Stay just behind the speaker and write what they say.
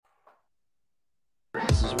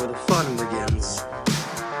This is where the fun begins.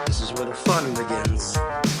 This is where the fun begins.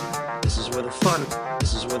 This is where the fun.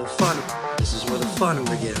 This is where the fun. This is where the fun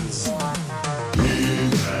begins.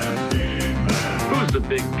 Who's the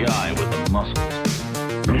big guy with the muscles?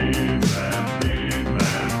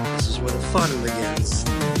 This is where the fun begins.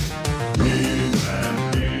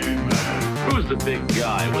 Who's the big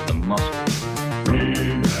guy with the muscles?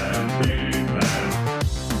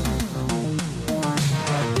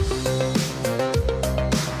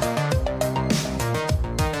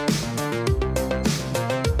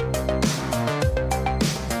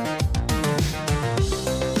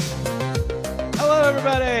 Hello,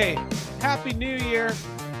 everybody. Happy New Year.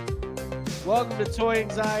 Welcome to Toy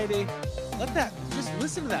Anxiety. Just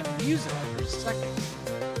listen to that music for a second.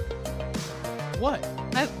 What?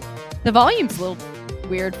 The volume's a little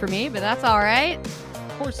weird for me, but that's all right.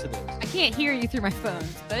 Of course it is. I can't hear you through my phone,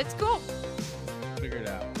 but it's cool. Figure it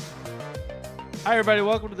out. Hi, everybody.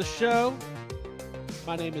 Welcome to the show.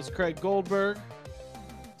 My name is Craig Goldberg.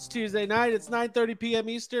 It's Tuesday night. It's 9:30 p.m.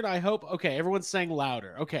 Eastern. I hope. Okay, everyone's saying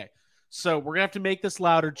louder. Okay, so we're going to have to make this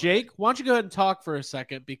louder. Jake, why don't you go ahead and talk for a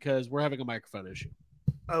second because we're having a microphone issue.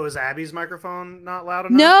 Oh, is Abby's microphone not loud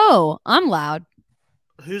enough? No, I'm loud.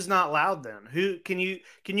 Who's not loud then? Who can you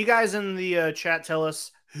guys in the chat tell us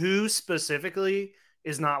who specifically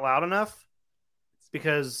is not loud enough?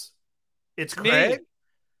 Because it's Craig. Me.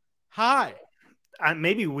 Hi.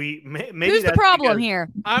 Maybe Who's the problem here?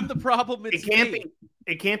 I'm the problem. It's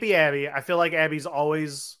It can't be Abby. I feel like Abby's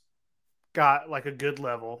always got like a good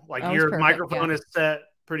level. Like Oh, your it's perfect, microphone yeah. is set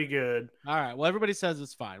pretty good. All right. Well, everybody says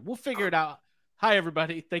it's fine. We'll figure it out. Hi,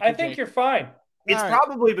 everybody. Thank you. I think Jake. you're fine. It's All right.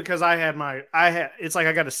 probably because it's like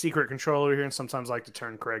I got a secret controller here and sometimes I like to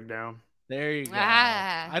turn Craig down. There you go.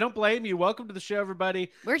 Ah. I don't blame you. Welcome to the show, everybody.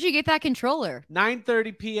 Where'd you get that controller?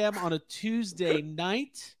 9:30 p.m. on a Tuesday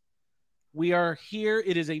night. We are here.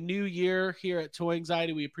 It is a new year here at Toy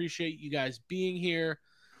Anxiety. We appreciate you guys being here.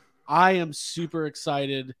 I am super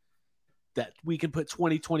excited that we can put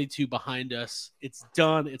 2022 behind us. It's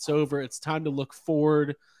done. It's over. It's time to look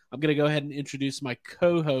forward. I'm going to go ahead and introduce my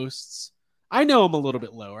co-hosts. I know I'm a little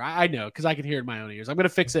bit lower. I know because I can hear it in my own ears. I'm going to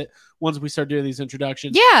fix it once we start doing these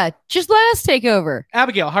introductions. Yeah, just let us take over.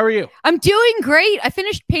 Abigail, how are you? I'm doing great. I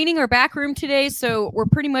finished painting our back room today, so we're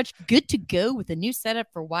pretty much good to go with a new setup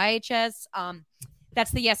for YHS.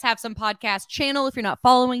 That's the Yes Have Some podcast channel. If you're not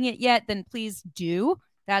following it yet, then please do.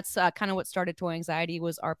 That's kind of what started Toy Anxiety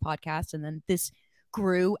was our podcast, and then this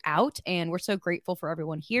grew out, and we're so grateful for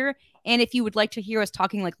everyone here. And if you would like to hear us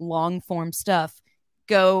talking like long form stuff,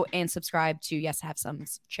 go and subscribe to Yes Have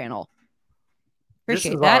Some's channel.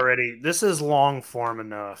 Appreciate that. This is long form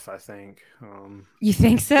enough, I think. You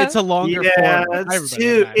think so? It's a longer Yeah, form. Hi, it's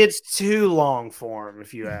everybody. it's too long form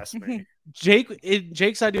if you ask me. Jake, in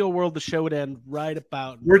Jake's ideal world, the show would end right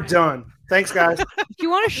about We're now. done. Thanks, guys. If you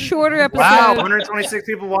want a shorter episode, Wow, 126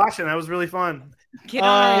 people watching. That was really fun. get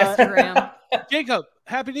on our Instagram. Jacob,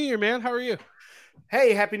 Happy New Year, man. How are you?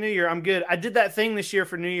 Hey, Happy New Year. I'm good. I did that thing this year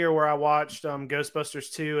for New Year where I watched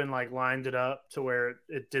Ghostbusters 2 and like lined it up to where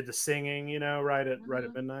it did the singing, right at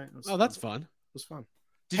midnight. It was Oh, fun. that's fun. It was fun.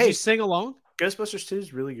 Did Hey. you sing along? Ghostbusters 2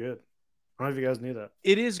 is really good. I don't know if you guys knew that.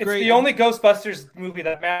 It is It's great. the only Ghostbusters movie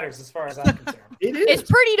that matters as far as I'm concerned. It It's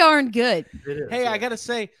pretty darn good. It is. Hey, yeah. I got to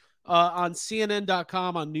say, on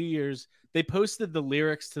CNN.com on New Year's, they posted the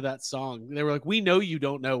lyrics to that song. They were like, we know you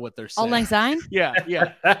don't know what they're All saying. Lang Syne. Yeah.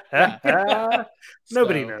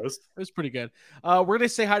 Nobody So, knows. It was pretty good. We're going to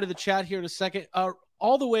say hi to the chat here in a second.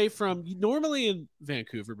 All the way from normally in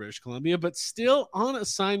Vancouver, British Columbia, but still on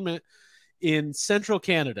assignment in Central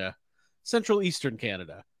Eastern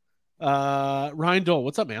Canada. Ryan Dole,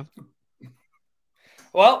 what's up, man?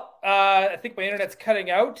 Well, I think my internet's cutting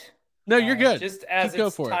out. No, you're good. Just as Go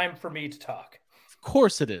it's for it. time for me to talk. Of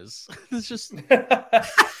course it is. It's just,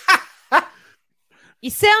 You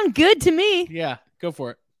sound good to me. yeah, go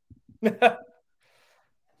for it.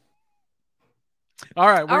 All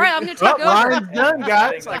right. All right, I'm going to Well, talk over. Ryan's done,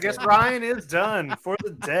 guys. I guess Ryan is done for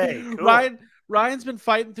the day. Cool. Ryan's been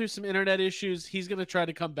fighting through some internet issues. He's going to try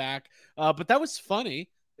to come back. But that was funny,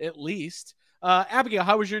 at least. Abigail,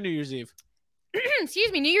 how was your New Year's Eve?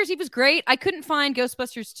 Excuse me. New Year's Eve was great. I couldn't find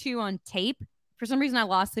Ghostbusters 2 on tape. For some reason, I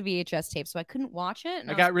lost the VHS tape, so I couldn't watch it. And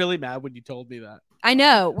I got really mad when you told me that. I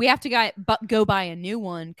know. We have to go buy a new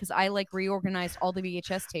one because I reorganized all the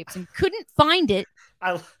VHS tapes and couldn't find it.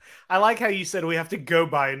 I like how you said we have to go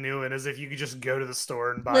buy a new one as if you could just go to the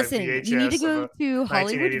store and buy Listen, a VHS. you need to go of to a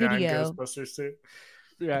Hollywood 1989 Video. Ghostbusters too.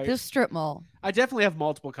 Right. This strip mall. I definitely have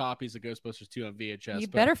multiple copies of Ghostbusters 2 on VHS. You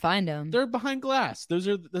but better find them. They're behind glass. Those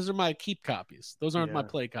are my keep copies. Those aren't my Yeah.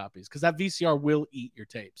 play copies because that VCR will eat your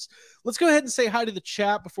tapes. Let's go ahead and say hi to the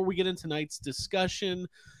chat before we get into tonight's discussion.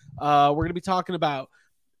 We're going to be talking about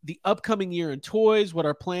the upcoming year in toys, what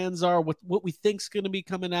our plans are, what we think's going to be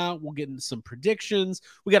coming out. We'll get into some predictions.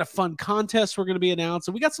 We got a fun contest we're going to be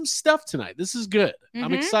announcing. We got some stuff tonight. This is good.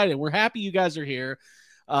 I'm Mhm. excited. We're happy you guys are here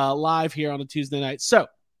live here on a Tuesday night. So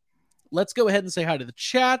let's go ahead and say hi to the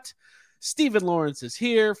chat. Stephen Lawrence is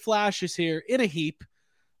here. Flash is here in a heap.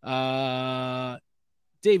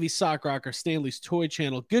 Davey Sockrocker, Stanley's Toy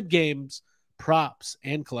Channel. Good games, props,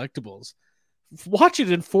 and collectibles. Watch it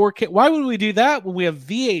in 4K. Why would we do that when we have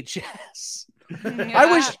VHS? I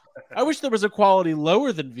wish there was a quality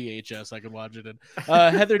lower than VHS I could watch it in.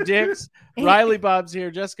 Heather Dix, Riley Bob's here,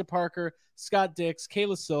 Jessica Parker, Scott Dix,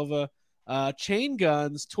 Kayla Silva, Chain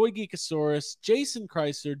Guns, Toy Geekosaurus, Jason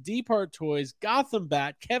Chrysler, D-Part Toys, Gotham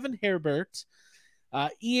Bat, Kevin Herbert,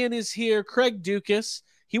 Ian is here, Craig Dukas.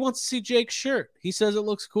 He wants to see Jake's shirt. He says it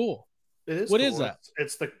looks cool. It is. What cool. is that?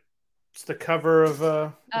 It's the cover of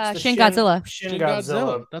it's the Shin Godzilla. Shin Shin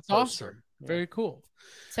Godzilla. That's poster. awesome. Very cool.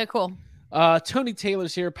 So cool. Tony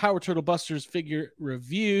Taylor's here. Power Turtle Busters figure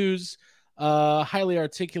reviews, highly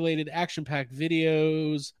articulated, action-packed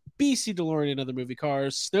videos. BC DeLorean and other movie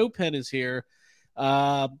cars. Snowpen is here.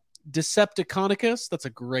 Decepticonicus, that's a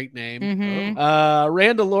great name. Mhm.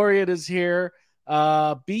 Randalorian is here.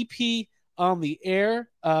 BP on the air.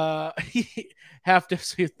 Have to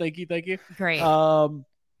say thank you. Great.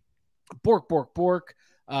 Bork,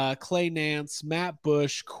 Clay Nance, Matt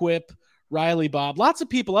Bush, Quip, Riley Bob, lots of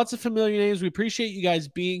people, lots of familiar names. We appreciate you guys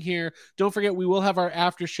being here. Don't forget, we will have our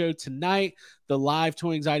after show tonight, the live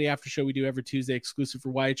Toy Anxiety after show we do every Tuesday, exclusive for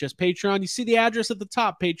YHS Patreon. You see the address at the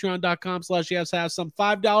top, patreon.com/YesHaveSome.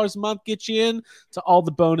 $5 a month gets you in to all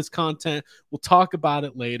the bonus content. We'll talk about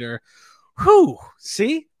it later. Whew,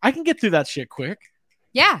 see, I can get through that shit quick.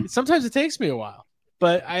 Yeah. Sometimes it takes me a while,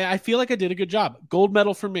 but I feel like I did a good job. Gold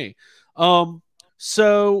medal for me.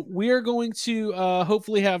 So we are going to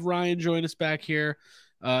hopefully have Ryan join us back here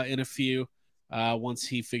in a few once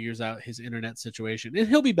he figures out his internet situation, and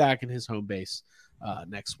he'll be back in his home base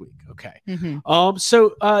next week. Okay. Mhm.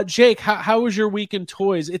 So Jake, how was your week in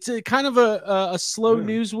toys? It's a kind of a slow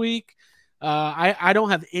news week. I don't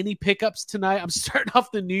have any pickups tonight. I'm starting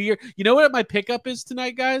off the new year. You know what my pickup is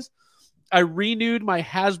tonight, guys? I renewed my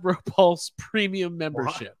Hasbro Pulse premium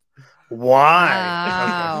membership. Why?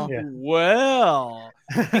 Wow. Okay. Yeah. Well,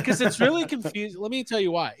 because it's really confusing. Let me tell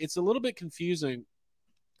you why. It's a little bit confusing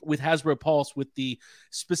with Hasbro Pulse with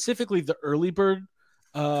specifically the early bird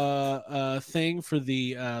thing for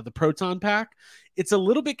the Proton pack. It's a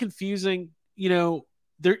little bit confusing. You know,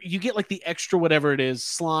 there you get like the extra whatever it is,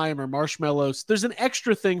 slime or marshmallows. There's an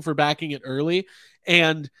extra thing for backing it early,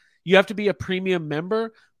 and you have to be a premium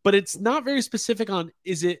member. But it's not very specific on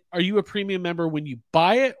are you a premium member when you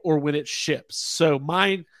buy it or when it ships? So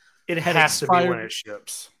mine It had has to be expired- when it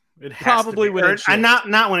ships. It has Probably to be. when it ships.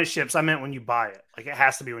 Not when it ships. I meant when you buy it. Like it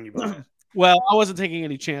has to be when you buy it. Well, I wasn't taking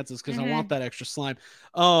any chances because I want that extra slime.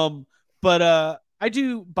 But I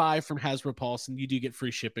do buy from Hasbro Pulse, and you do get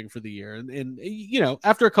free shipping for the year. And you know,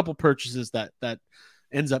 after a couple purchases, that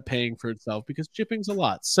ends up paying for itself because shipping's a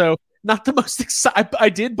lot. So not the most exciting. I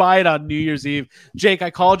did buy it on New Year's Eve. Jake,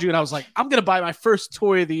 I called you and I was like, I'm gonna buy my first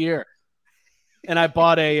toy of the year, and I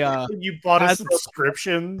bought a. You bought a Hasbro-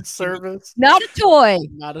 subscription service. Not a toy.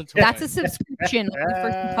 Not a toy. That's a subscription. Let me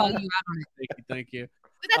first call you out on it. Thank you.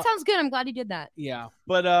 But that sounds good. I'm glad you did that. Yeah,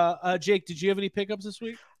 but Jake, did you have any pickups this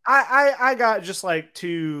week? I got just like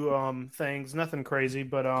two things, nothing crazy,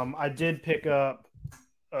 but I did pick up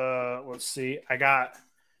let's see. I got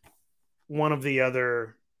one of the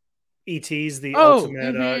other ETs, the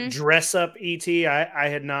ultimate dress up ET. I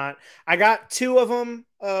had not. I got two of them.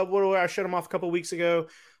 I showed them off a couple weeks ago.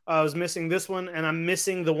 I was missing this one, and I'm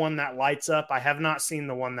missing the one that lights up. I have not seen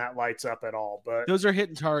the one that lights up at all, but Those are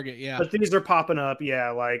hitting target. Yeah. but these are popping up. Yeah,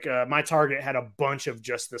 like my Target had a bunch of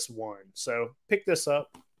just this one, so pick this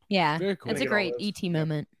up. Yeah. Very cool. That's a Look at all great this. ET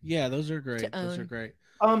moment. Yeah, those are great. To Those are own. great.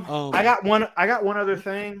 I got one other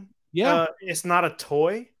thing. Yeah. It's not a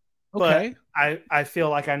toy, but Okay. I feel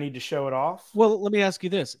like I need to show it off. Well, let me ask you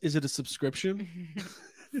this: is it a subscription?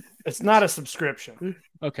 It's not a subscription,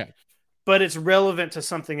 Okay. but it's relevant to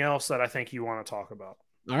something else that I think you want to talk about.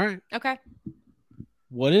 All right. Okay.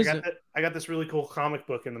 What is it? I got this really cool comic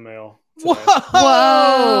book in the mail. Whoa! today.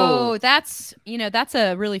 Whoa. That's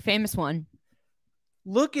a really famous one.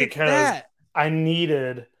 Look at Because that. I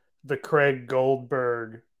needed the Craig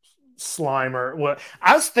Goldberg Slimer. What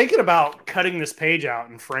I was thinking about cutting this page out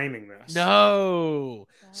and framing this. No.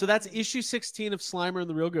 So that's issue 16 of Slimer and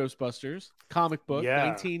the Real Ghostbusters comic book, Yeah.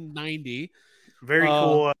 1990. Very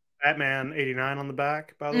cool. Batman 89 on the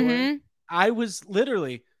back, by the way. I was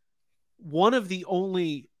literally one of the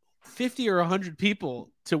only 50 or 100 people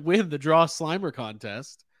to win the Draw Slimer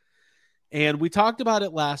contest. And we talked about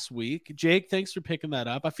it last week. Jake, thanks for picking that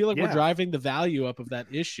up. I feel like we're driving the value up of that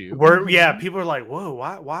issue. People are like, whoa,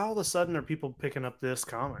 why all of a sudden are people picking up this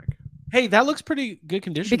comic? Hey, that looks pretty good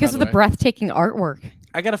condition. Because of the breathtaking artwork.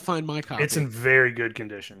 I got to find my copy. It's in very good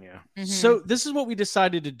condition, yeah. So this is what we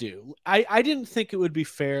decided to do. I didn't think it would be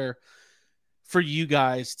fair for you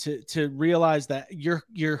guys to realize that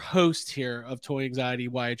your host here of Toy Anxiety,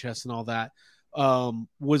 YHS, and all that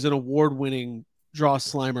was an award-winning Draw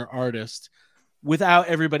Slimer artist without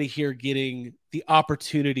everybody here getting the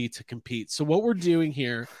opportunity to compete. So what we're doing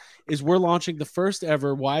here is we're launching the first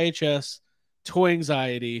ever YHS Toy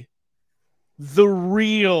Anxiety, the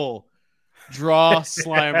real Draw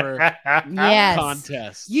Slimer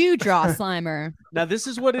contest. You draw Slimer. Now, this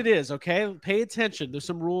is what it is, okay? Pay attention. There's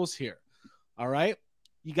some rules here. All right?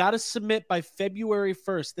 You got to submit by February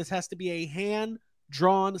 1st. This has to be a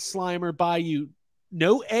hand-drawn Slimer by you.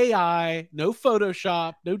 No AI, no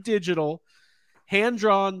Photoshop, no digital.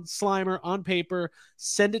 Hand-drawn Slimer on paper.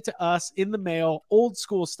 Send it to us in the mail, old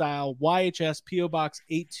school style, YHS, P.O. Box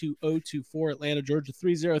 82024, Atlanta, Georgia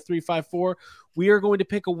 30354. We are going to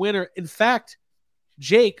pick a winner. In fact,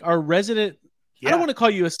 Jake, our resident, I don't want to call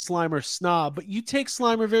you a Slimer snob, but you take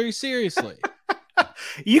Slimer very seriously.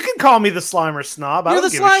 You can call me the Slimer snob. I You're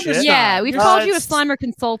don't the give a Slimer shit. snob. Yeah, we've called you a Slimer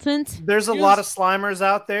consultant. There's a lot of Slimers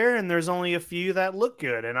out there, and there's only a few that look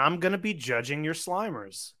good, and I'm gonna be judging your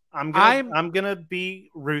Slimers. I'm gonna be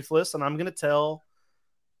ruthless, and I'm gonna tell,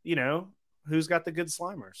 who's got the good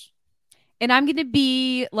Slimers. And I'm going to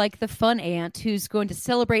be like the fun aunt who's going to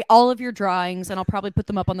celebrate all of your drawings, and I'll probably put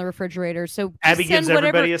them up on the refrigerator. So Abby gives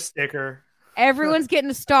everybody a sticker. Everyone's getting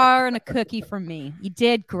a star and a cookie from me. You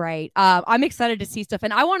did great. I'm excited to see stuff,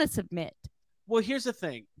 and I want to submit. Well, here's the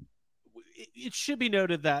thing. It should be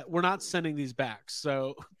noted that we're not sending these back,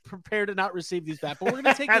 so prepare to not receive these back. But we're going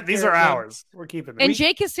to take these are ours. We're keeping them. And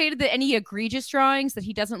Jake has stated that any egregious drawings that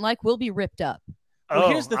he doesn't like will be ripped up. Well,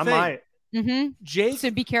 here's the thing. Jake, so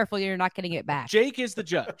be careful you're not getting it back. Jake is the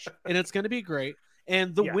judge, and it's going to be great.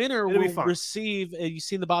 And the winner will receive, you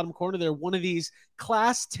see in the bottom corner there, one of these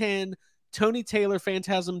Class 10 Tony Taylor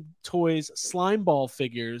Phantasm Toys slime ball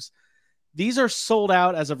figures. These are sold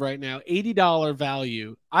out as of right now, $80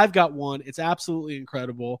 value. I've got one. It's absolutely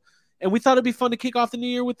incredible. And we thought it'd be fun to kick off the new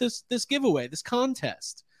year with this giveaway, this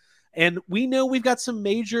contest. And we know we've got some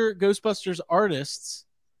major Ghostbusters artists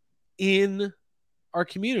in our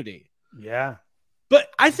community. Yeah. But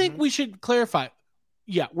I think we should clarify.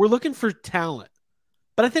 Yeah, we're looking for talent.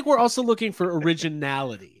 But I think we're also looking for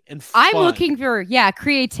originality and fun. I'm looking for,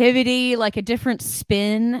 creativity, like a different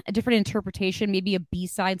spin, a different interpretation, maybe a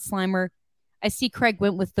B-side Slimer. I see Craig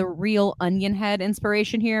went with the real onion head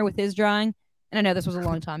inspiration here with his drawing. And I know this was a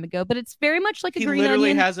long time ago, but it's very much like a green onion. He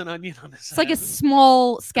literally has an onion on his head. It's like a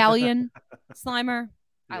small scallion Slimer.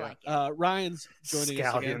 I like it. Ryan's joining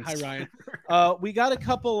us again. Hi, Ryan. We got a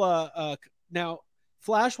couple. Now,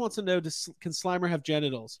 Flash wants to know, can Slimer have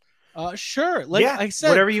genitals? Sure. Like I said,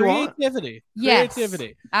 whatever you want. Creativity. Yes,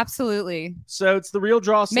 creativity. Absolutely. So it's the real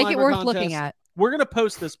Draw Slimer Make it worth contest. looking at. We're gonna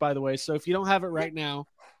post this, by the way. So if you don't have it right now,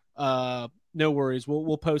 no worries.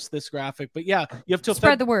 We'll post this graphic. But yeah, you have till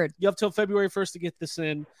spread the word. You have till February 1st to get this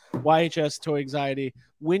in. YHS Toy Anxiety.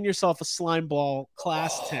 Win yourself a slime ball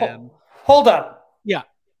Class 10. Hold up. Yeah.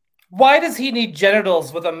 Why does he need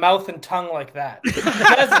genitals with a mouth and tongue like that? If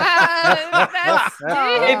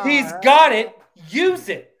he's got it, use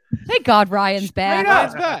it. Thank God Ryan's back.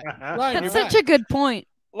 Ryan's back. Ryan, That's such a good point.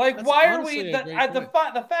 Like, That's why are honestly we a great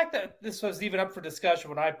the fact that this was even up for discussion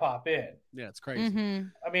when I pop in? Yeah, it's crazy.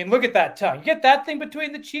 I mean, look at that tongue. You get that thing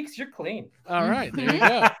between the cheeks, you're clean. All right, there you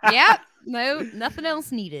go. Yep. No, nothing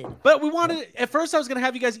else needed. But we wanted, at first I was going to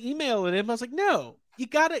have you guys email it in. I was like, no, you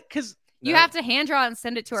got it. Because you have to hand draw and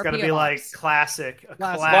send it to our It's PO gonna be box. like classic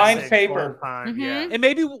lined paper. Yeah. And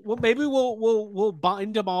maybe we'll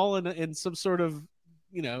bind them all in some sort of,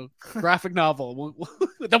 graphic novel.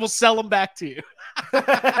 Then we'll sell them back to you.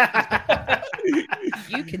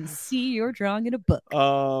 You can see your drawing in a book.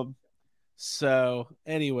 So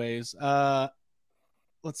anyways, let's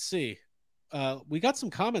see. We got some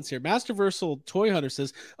comments here. Masterversal Toy Hunter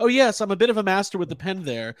says, "Oh yes, I'm a bit of a master with the pen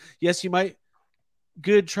there. Yes, you might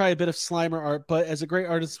good. Try a bit of Slimer art, but as a great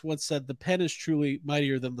artist once said, the pen is truly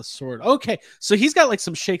mightier than the sword. Okay, so he's got like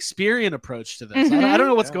some Shakespearean approach to this. I don't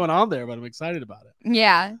know what's going on there, but I'm excited about it.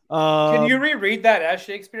 Yeah. Can you reread that as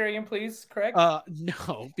Shakespearean, please, Craig?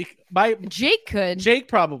 No. Jake could. Jake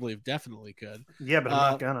probably definitely could. Yeah, but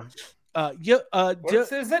I'm not gonna. What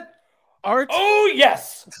is it? Art. Oh,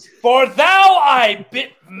 yes. For thou I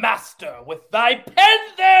bit master with thy pen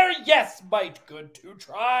there, yes, might good to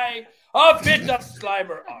try a bit of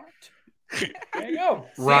Slimer art. There you go.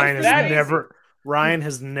 Ryan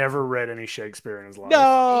has never read any Shakespeare in his life.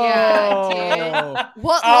 No. Yeah, dude.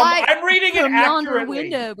 What lie I'm reading it from yonder accurately.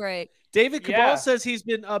 window break? David Cabal Yeah. says he's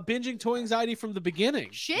been binging Toy Anxiety from the beginning.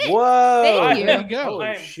 Shit. Whoa! Thank you. There you go. Holy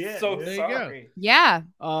I am shit, so dude. There you go. sorry. Yeah.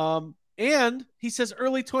 And he says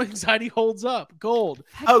early Toy Anxiety holds up. Gold.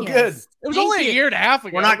 Oh, Heck good. yes. It was Thank only you. a year and a half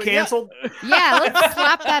ago. We're not but yeah. canceled. Yeah, let's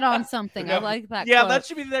slap that on something. I like that. Yeah, quote. that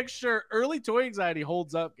should be the next shirt. Early Toy Anxiety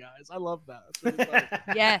holds up, guys. I love that. That's really funny.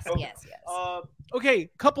 Yes, Okay. yes. Okay,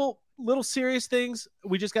 couple little serious things.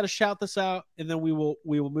 We just got to shout this out, and then we will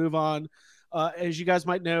move on. As you guys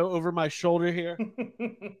might know, over my shoulder here,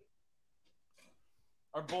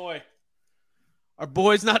 our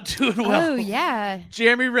boy's not doing well. Oh yeah.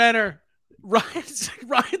 Jeremy Renner.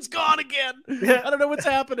 Ryan's gone again. Yeah. I don't know what's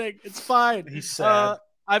happening. It's fine. He's sad.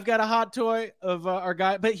 I've got a hot toy of our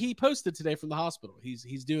guy, but he posted today from the hospital. He's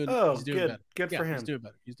doing. Oh, he's doing good. better. Good for him. He's doing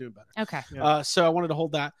better. He's doing better. Okay. Yeah. So I wanted to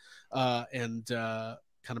hold that and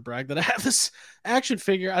kind of brag that I have this action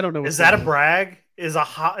figure. I don't know. Is that a brag? Is a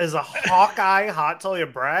Hawkeye hot toy a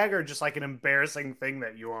brag, or just like an embarrassing thing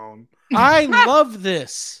that you own? I love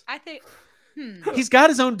this. I think. He's got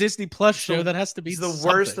his own Disney Plus show that has to be He's the something.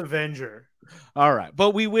 worst Avenger. All right,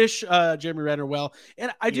 but we wish Jeremy Renner well,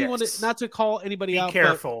 and I do want Yes. to not to call anybody Be out.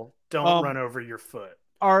 careful. Don't um, run over your foot.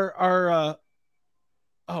 Our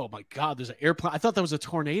oh my God, there's an airplane. I thought that was a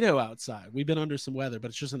tornado outside. We've been under some weather, but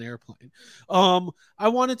it's just an airplane. I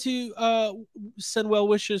wanted to send well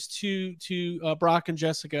wishes to Brock and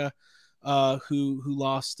Jessica, who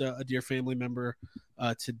lost a dear family member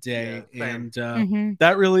today, Yeah, and Mhm.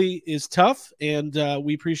 that really is tough. And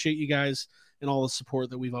we appreciate you guys and all the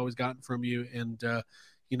support that we've always gotten from you. And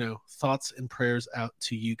thoughts and prayers out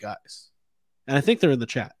to you guys. And I think they're in the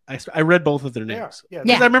chat. I read both of their names. Yeah.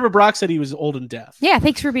 Yeah. I remember Brock said he was old and deaf. Yeah.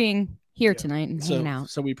 Thanks for being here Yeah. tonight and hanging out.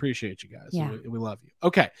 So we appreciate you guys. Yeah. And we love you.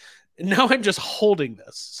 Okay. Now I'm just holding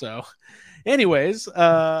this. So anyways,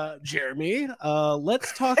 Jeremy,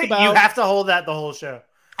 let's talk about You have to hold that the whole show.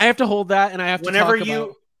 I have to hold that, and I have to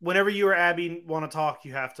Whenever you or Abby want to talk,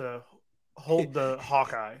 you have to hold the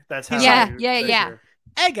Hawkeye. That's how. Yeah, you- yeah, that's yeah. your-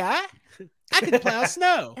 Hey guy, I can plow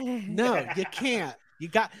snow. No, you can't. You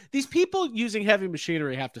got these people using heavy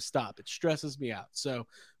machinery have to stop. It stresses me out. So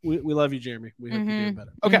we love you, Jeremy. We hope you're doing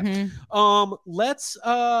better. Okay. Mhm.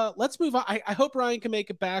 Let's move on. I hope Ryan can make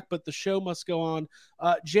it back, but the show must go on.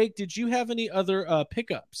 Jake, did you have any other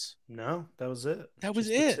pickups? No, that was it. That was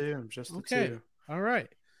Just the it. two, just the Okay. two. All right.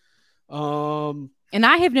 And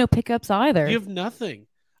I have no pickups either. You have nothing.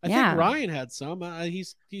 I Yeah. think Ryan had some.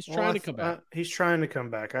 He's trying to come back. He's trying to come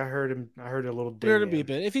back. I heard him. I heard a little. We're gonna ding beep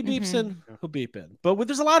in. in. If he beeps Mhm. in, he'll beep in. But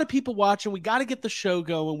there's a lot of people watching. We got to get the show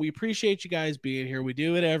going. We appreciate you guys being here. We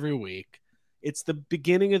do it every week. It's the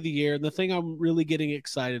beginning of the year, and the thing I'm really getting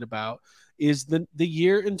excited about is the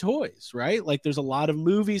year in toys. Right? Like there's a lot of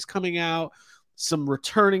movies coming out, some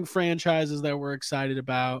returning franchises that we're excited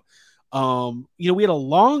about. We had a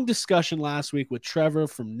long discussion last week with Trevor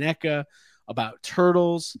from NECA about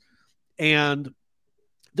Turtles. And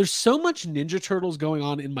there's so much Ninja Turtles going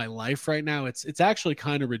on in my life right now. It's actually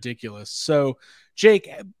kind of ridiculous. So, Jake,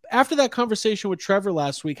 after that conversation with Trevor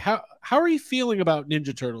last week, how are you feeling about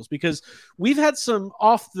Ninja Turtles? Because we've had some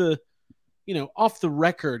off the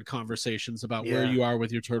record conversations about where Yeah. you are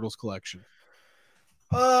with your Turtles collection.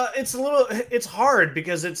 It's hard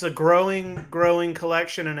because it's a growing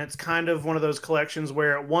collection, and it's kind of one of those collections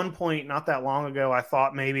where at one point, not that long ago, I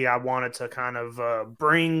thought maybe I wanted to kind of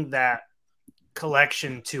bring that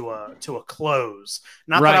collection to a close.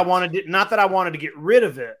 Not that I wanted to get rid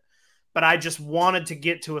of it, but I just wanted to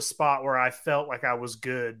get to a spot where I felt like I was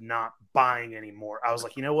good not buying anymore. I was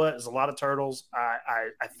like, you know what? There's a lot of Turtles. I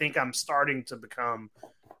think I'm starting to become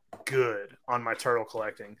good on my turtle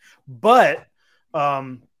collecting. But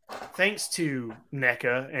thanks to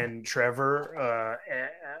NECA and Trevor,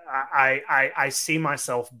 I see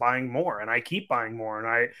myself buying more, and I keep buying more. And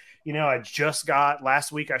I just got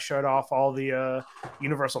last week. I showed off all the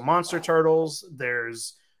Universal Monster Turtles.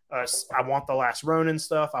 There's I want the Last Ronin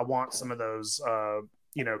stuff. I want some of those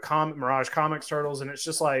Mirage Comics Turtles, and it's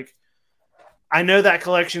just like I know that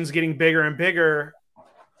collection's getting bigger and bigger,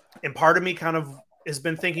 and part of me kind of has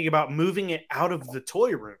been thinking about moving it out of the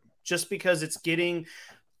toy room just because it's getting,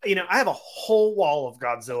 I have a whole wall of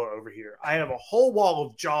Godzilla over here. I have a whole wall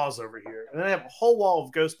of Jaws over here. And then I have a whole wall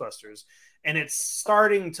of Ghostbusters. And it's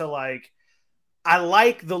starting to I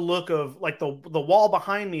like the look of the wall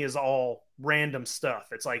behind me is all random stuff.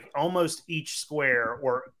 It's like almost each square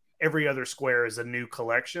or every other square is a new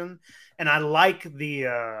collection. And I like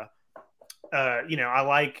I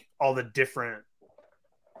like all the different,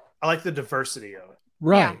 I like the diversity of it.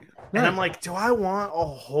 Right. And I'm like, do I want a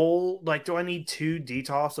whole, do I need 2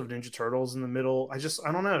 DTOFs of Ninja Turtles in the middle? I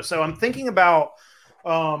don't know. So I'm thinking about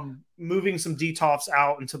moving some DTOFs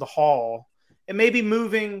out into the hall and maybe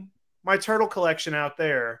moving my turtle collection out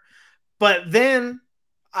there. But then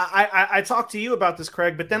I talked to you about this,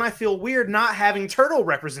 Craig, but then I feel weird not having turtle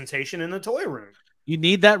representation in the toy room. You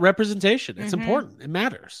need that representation. It's important. It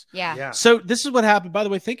matters. Yeah. So this is what happened. By the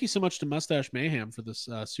way, thank you so much to Mustache Mayhem for this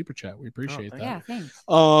super chat. We appreciate that. Yeah,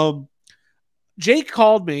 thanks. Jake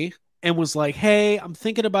called me and was like, "Hey, I'm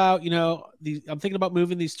thinking about, I'm thinking about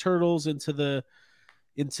moving these turtles into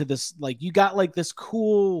this, you got this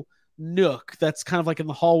cool nook that's kind of in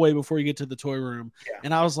the hallway before you get to the toy room." Yeah.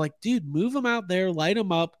 And I was like, "Dude, move them out there, light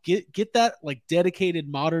them up, get that dedicated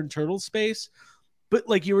modern turtle space."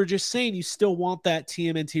 But you were just saying, you still want that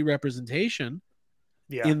TMNT representation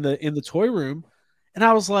in the toy room. And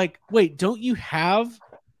I was like, wait, don't you have,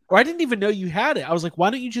 or I didn't even know you had it. I was like, why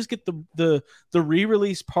don't you just get the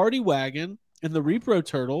re-release Party Wagon and the Repro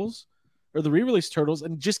Turtles or the re-release Turtles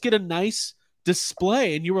and just get a nice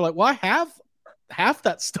display? And you were like, well, I have half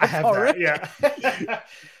that stuff I have already. that, yeah.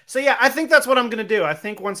 So yeah, I think that's what I'm going to do. I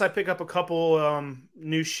think once I pick up a couple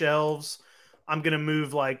new shelves, I'm going to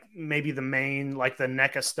move maybe the main, the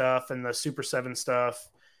NECA stuff and the Super 7 stuff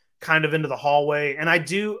kind of into the hallway. And I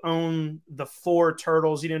do own the 4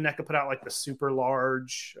 turtles. NECA put out the super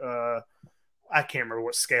large, I can't remember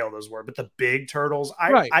what scale those were, but the big turtles,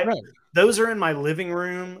 Right. Those are in my living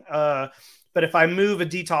room. But if I move a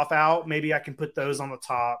DTOF out, maybe I can put those on the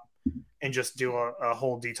top and just do a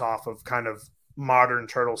whole DTOF of kind of modern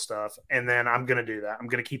turtle stuff. And then I'm going to do that. I'm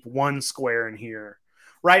going to keep 1 square in here.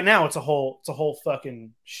 Right now, it's a whole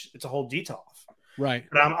DTOF. Right.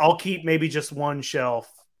 But I'll keep maybe just 1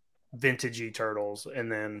 shelf vintagey turtles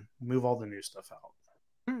and then move all the new stuff out.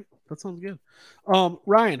 All right. That sounds good.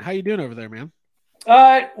 Ryan, how you doing over there, man?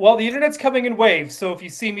 Well, the internet's coming in waves, so if you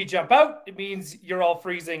see me jump out, it means you're all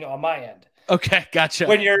freezing on my end. Okay, gotcha.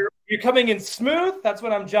 When you're coming in smooth, that's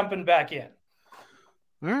when I'm jumping back in.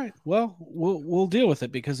 All right. Well, we'll deal with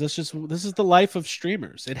it because this is the life of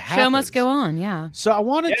streamers. It happens. Show must go on. Yeah. So I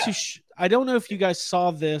wanted to. I don't know if you guys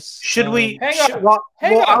saw this. Should we?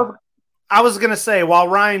 Hang on. I was gonna say while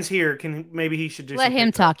Ryan's here, maybe he should do. Let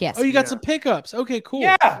him talk. Yes. Oh, you got some pickups. Okay, cool.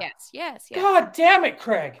 Yeah. Yes. God damn it,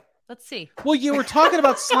 Craig. Let's see. Well, you were talking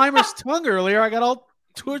about Slimer's tongue earlier. I got all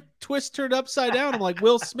turned upside down. I'm like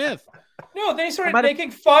Will Smith. No, they started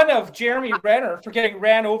making fun of Jeremy Renner for getting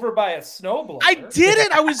ran over by a snowblower. I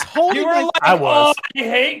didn't. I was holding. You were I was. I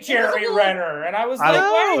hate Jeremy Renner, and I was like,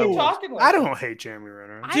 why are you talking like I don't hate Jeremy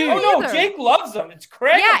Renner. Dude. Oh no, Jake loves him. It's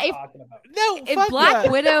Craig I'm talking about. No, If Black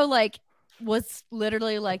Widow was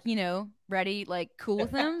literally ready, cool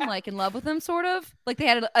with him, in love with him, sort of they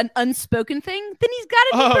had an unspoken thing, then he's got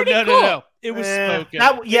to be pretty cool. No. It was spoken.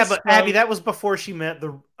 But Abby, that was before she met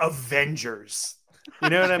the Avengers.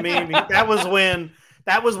 You know what I mean? That was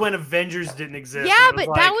when Avengers didn't exist. Yeah, but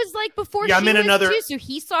that was before she I'm in was another. Too, so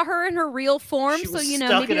he saw her in her real form. She So was stuck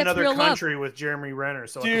stuck maybe in that's another real country love. with Jeremy Renner.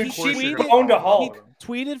 So Dude, of course she you're owned a hall. He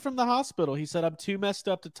tweeted from the hospital. He said, "I'm too messed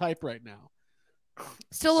up to type right now."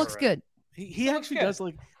 Still looks good. He actually does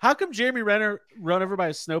how come Jeremy Renner run over by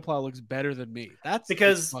a snowplow looks better than me? That's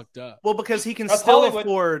because fucked up. Well, because he can That's still Hollywood.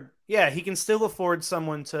 afford. Yeah, he can still afford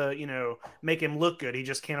someone to make him look good. He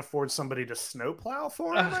just can't afford somebody to snowplow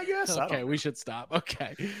for him. I guess. Okay, we should stop.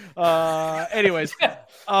 Okay. Anyways,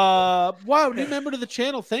 wow, new member to the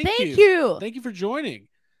channel. Thank you. Thank you for joining.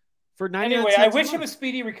 For 99 Anyway, I cents a wish him month. a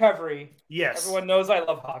speedy recovery. Yes. Everyone knows I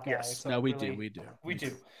love Hawkeye. Yes. So No, we really, do. We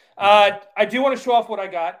do. I do want to show off what I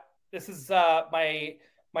got. This is my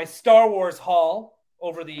Star Wars haul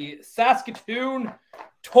over the Saskatoon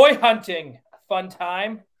toy hunting fun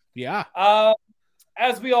time. Yeah.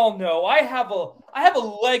 As we all know, I have a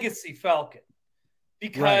legacy Falcon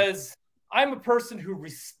because I'm a person who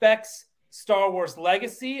respects Star Wars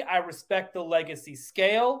legacy. I respect the legacy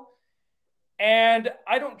scale, and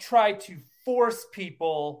I don't try to force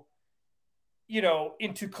people,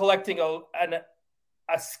 into collecting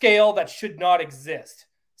a scale that should not exist,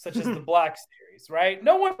 such as the Black Series, right?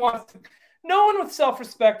 No one with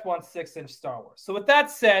self-respect wants 6-inch Star Wars. So with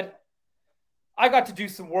that said, I got to do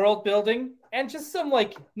some world building and just some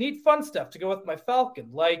like neat fun stuff to go with my Falcon,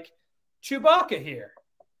 like Chewbacca here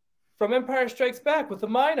from Empire Strikes Back with the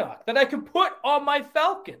Minoc that I can put on my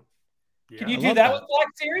Falcon. Can you I do love that that. with Black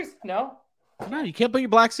Series? No. No, you can't put your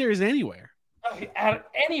Black Series anywhere.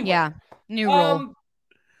 Anyway. Yeah. New rule.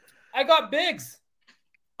 I got Biggs.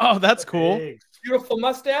 Oh, that's cool. Big. Beautiful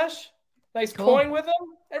mustache. Nice Cool. coin with him.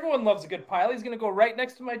 Everyone loves a good pilot. He's going to go right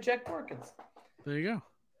next to my Jack Porkins. There you go.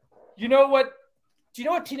 You know what? Do you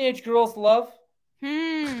know what teenage girls love?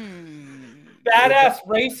 Hmm. Badass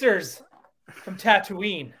racers from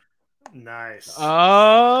Tatooine. Nice.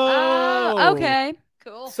 Oh, Okay.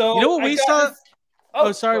 Cool. So You know what I we got saw- this-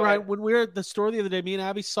 Oh, sorry, go Ryan. ahead. When we were at the store the other day, me and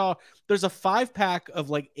Abby saw there's a 5-pack of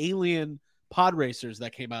like alien pod racers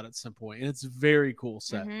that came out at some point, and it's a very cool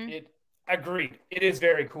set. Mhm. Agreed. It is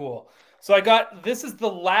very cool. So this is the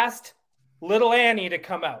last Little Annie to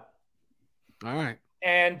come out. All right.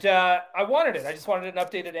 And I wanted it. I just wanted an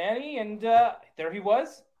updated Annie, and there he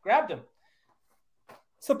was. Grabbed him.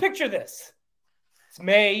 So picture this. It's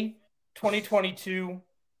May 2022.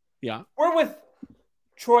 Yeah. We're with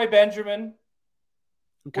Troy Benjamin.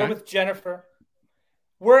 Okay. We're with Jennifer.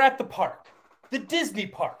 We're at the park, the Disney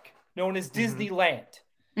park, known as Disneyland.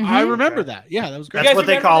 I Mhm. remember that. Yeah, that was great. guys That's what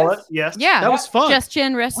they remember call this? it. Yes. Yeah. That was fun. Just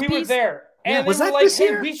Gen We recipes. were there. Yeah. And Was they were that like, this hey,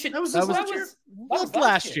 year? we should. That was That was last year? Well,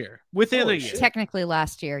 last year. Within Holy a year. shit. Technically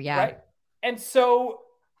last year. Yeah. Right. And so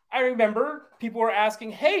I remember people were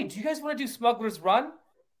asking, hey, do you guys want to do Smuggler's Run?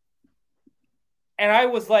 And I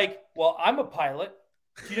was like, well, I'm a pilot.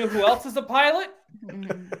 Do you know who else is a pilot?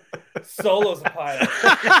 Mhm. Solo's a pilot.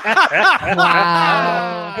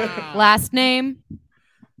 Wow. Last name.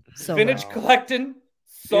 Solo. Vintage collecting,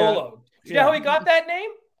 Solo. Do you know how he got that name?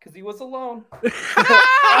 Because he was alone.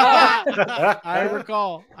 I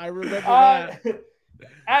recall. I remember that.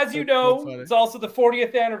 As you That's so know, funny. it's also the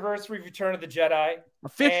 40th anniversary of Return of the Jedi.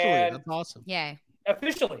 Officially, and- that's awesome. Yay.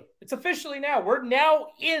 Officially. It's officially now. We're now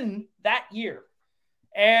in that year.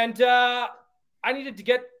 And I needed to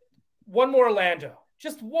get one more Lando.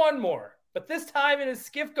 Just one more. But this time in his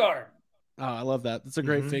skiff guard. Oh, I love that. That's a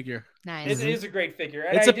great Mhm. figure. Nice. It is a great figure.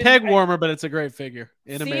 And It's I a didn't- peg I- warmer, but it's a great figure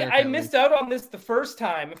in See, America. I at missed least. out on this the first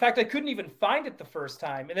time. In fact, I couldn't even find it the first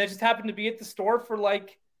time. And I just happened to be at the store for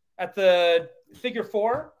like at the figure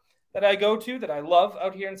 4 that I go to that I love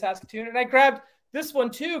out here in Saskatoon. And I grabbed this one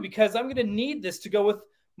too because I'm going to need this to go with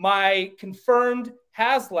my confirmed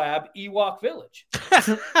HasLab Ewok Village.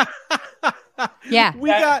 Yeah.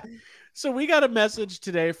 we got a message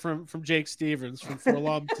today from Jake Stevens from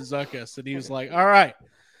Forlom Tzedakis, and he was like, all right,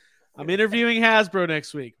 I'm interviewing Hasbro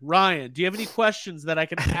next week. Ryan, do you have any questions that I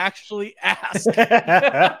can actually ask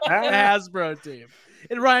the Hasbro team?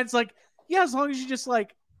 And Ryan's like, yeah, as long as you just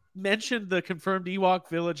like mention the confirmed Ewok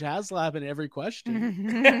Village HasLab in every question.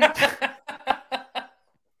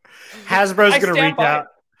 Hasbro's I gonna stand reach by out.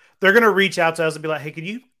 They're gonna reach out to us and be like, "Hey, can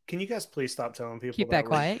you guys please stop telling people Keep that we-"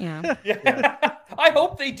 quiet. Yeah. Yeah. I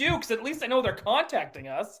hope they do because at least I know they're contacting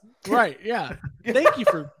us. Right, yeah. Thank you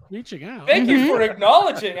for reaching out. Thank you Mhm. for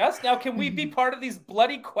acknowledging us. Now, can we be part of these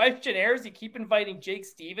bloody questionnaires you keep inviting Jake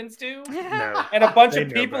Stevens to? No. And a bunch They of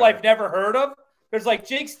know people better. I've never heard of. There's like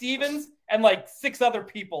Jake Stevens and like 6 other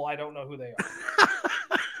people. I don't know who they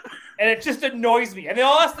are. And it just annoys me. And they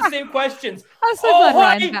all ask the same questions. I'm so Oh, glad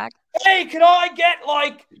Ryan's hey. back. Hey, can I get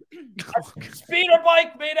like a speeder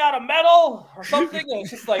bike made out of metal or something? And it's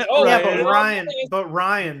just like, oh, Yeah, Right. but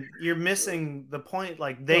Ryan, you're missing the point.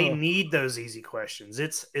 Like they Oh. need those easy questions.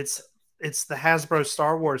 It's the Hasbro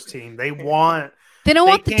Star Wars team. They want They don't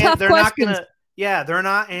they want the can't- tough they're questions. not gonna they're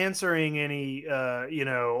not answering any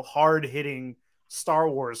hard hitting Star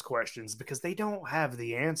Wars questions because they don't have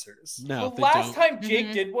the answers. No, The they last don't. time Jake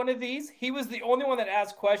Mhm. did one of these, he was the only one that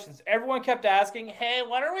asked questions. Everyone kept asking, hey,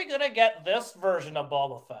 when are we going to get this version of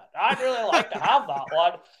Boba Fett? I'd really like to have that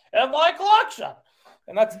one in my collection.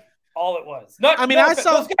 And that's all it was. I mean, I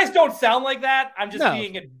saw- those guys don't sound like that. I'm just No.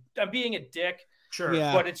 I'm being a dick. Sure.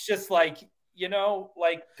 Yeah. But it's just like,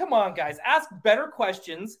 like, come on, guys, ask better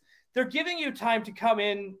questions. They're giving you time to come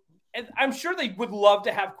in. And I'm sure they would love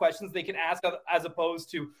to have questions they can ask as opposed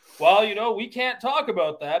to, well, we can't talk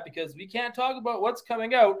about that because we can't talk about what's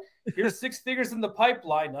coming out. Here's 6 figures in the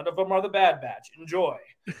pipeline. None of them are the Bad Batch. Enjoy.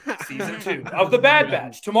 Season 2 of the Bad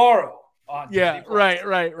Batch tomorrow on Yeah, Disney Plus.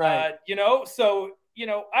 right. So,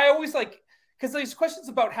 I always like, because there's questions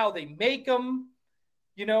about how they make them,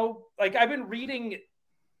 like I've been reading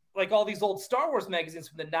like all these old Star Wars magazines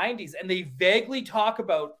from the 90s, and they vaguely talk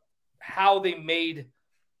about how they made,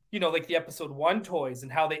 like the episode 1 toys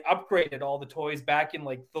and how they upgraded all the toys back in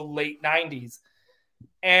like the late 90s.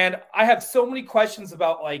 And I have so many questions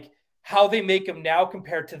about like how they make them now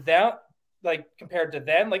compared to like compared to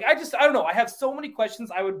then. Like I don't know. I have so many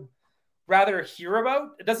questions I would rather hear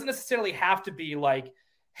about. It doesn't necessarily have to be like,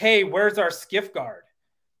 hey, where's our skiff guard?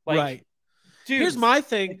 Like, right. dude, Here's my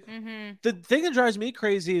thing. Mhm. The thing that drives me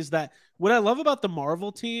crazy is that what I love about the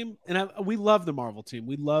Marvel team, and we love the Marvel team.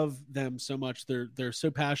 We love them so much. They're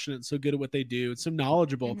so passionate and so good at what they do and so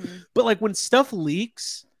knowledgeable. Mhm. But like when stuff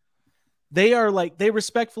leaks, they are like, they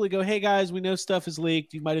respectfully go, hey guys, we know stuff is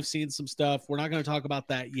leaked. You might have seen some stuff. We're not going to talk about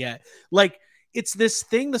that yet. Like it's this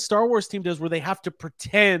thing the Star Wars team does where they have to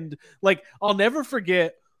pretend. Like I'll never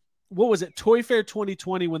forget, what was it, Toy Fair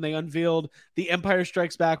 2020, when they unveiled the Empire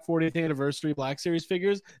Strikes Back 40th anniversary Black Series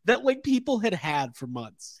figures that like people had for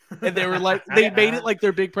months, and they were like, they made it like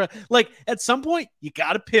their big like at some point you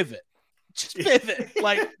got to pivot, just pivot.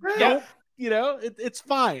 Like don't, it's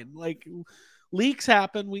fine. Like leaks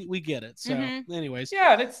happen, we get it. So anyways,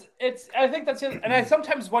 yeah, and it's I think that's it. And I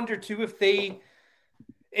sometimes wonder too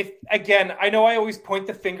if again, I know I always point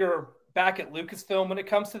the finger back at Lucasfilm when it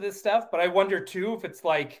comes to this stuff, but I wonder too if it's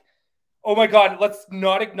like, oh my God, let's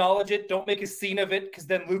not acknowledge it. Don't make a scene of it, because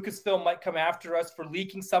then Lucasfilm might come after us for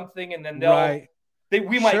leaking something, and then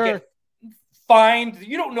we might get fined.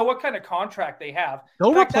 You don't know what kind of contract they have.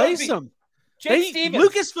 Don't replace them.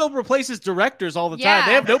 Lucasfilm replaces directors all the time.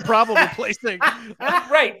 They have no problem replacing.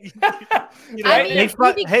 Right.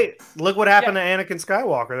 Hey, look what happened to Anakin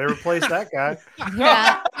Skywalker. They replaced that guy.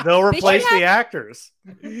 Yeah. They'll replace the actors.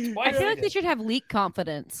 I feel like they should have leak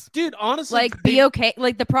confidence. Dude, honestly. Like, be okay.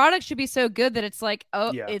 Like, the product should be so good that it's like,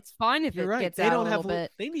 it's fine if it gets out a little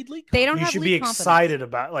bit. They need leak confidence. They don't have You should be excited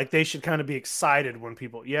about, like, they should kind of be excited when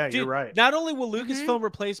people, Dude, you're right. Not only will Lucasfilm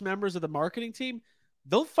replace members of the marketing team,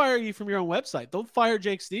 they'll fire you from your own website. They'll fire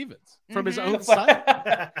Jake Stevens from his own site.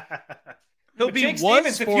 He'll be one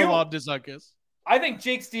Sporlov Dizunkus. I think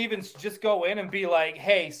Jake Stevens should just go in and be like,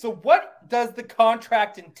 hey, so what does the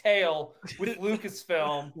contract entail with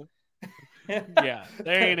Lucasfilm? Yeah,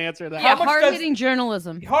 they ain't answering that. Yeah, hard-hitting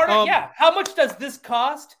journalism. How much does this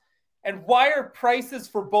cost? And why are prices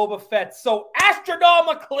for Boba Fett so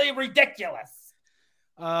astronomically ridiculous?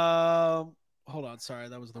 Hold on, sorry,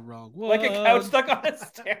 that was the wrong one. Like a couch stuck on a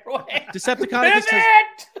stairway. Decepticon.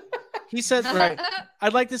 He said, right.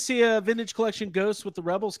 I'd like to see a vintage collection Ghost with the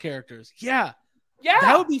Rebels characters. Yeah.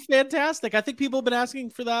 That would be fantastic. I think people have been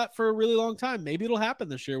asking for that for a really long time. Maybe it'll happen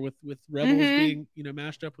this year with Rebels being,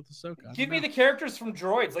 mashed up with Ahsoka. Give me the characters from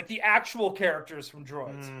Droids, like the actual characers from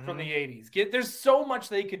Droids from the 80s. There's so much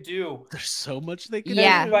they could do. There's so much they could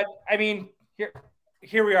do. But I mean,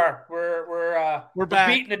 here we are. We're back.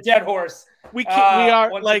 Beating a dead horse. We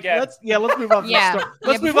are like again. let's move on. Let's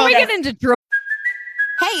move on. Before we get into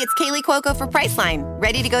Hey, it's Kaylee Cuoco for Priceline.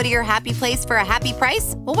 Ready to go to your happy place for a happy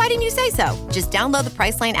price? Well, why didn't you say so? Just download the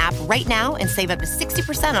Priceline app right now and save up to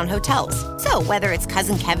 60% on hotels. So whether it's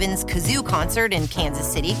Cousin Kevin's Kazoo Concert in Kansas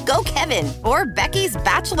City, go Kevin, or Becky's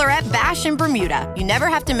Bachelorette Bash in Bermuda, you never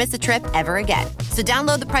have to miss a trip ever again. So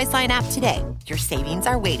download the Priceline app today. Your savings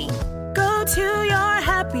are waiting. Go to your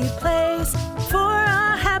happy place for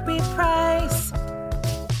a happy price.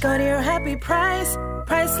 Go to your happy price,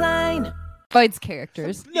 Priceline. Fights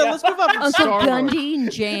characters. No, let's move on to Uncle Star Wars. Gundy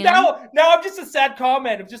and Jan. Now I'm just a sad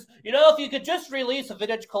comment of just, if you could just release a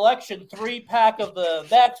vintage collection 3-pack of the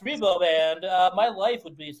Max Rebo band, my life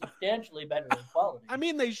would be substantially better in quality. I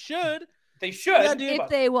mean, they should. They should. Yeah, dude. If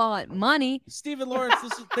they want money. Stephen Lawrence,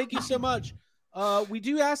 thank you so much. We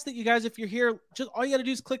do ask that you guys, if you're here, just all you got to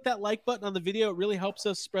do is click that like button on the video. It really helps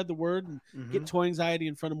us spread the word and get Toy Anxiety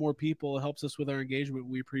in front of more people. It helps us with our engagement.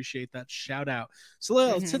 We appreciate that shout out. So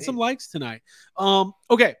let's hit some likes tonight.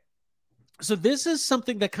 Okay. So this is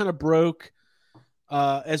something that kind of broke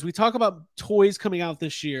as we talk about toys coming out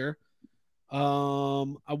this year. I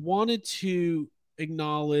wanted to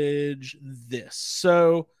acknowledge this.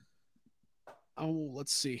 So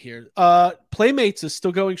let's see here. Playmates is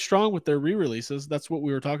still going strong with their re-releases. That's what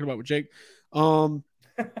we were talking about with Jake.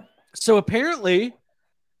 So apparently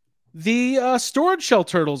the Storage Shell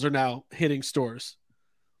Turtles are now hitting stores.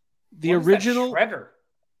 The original Shredder.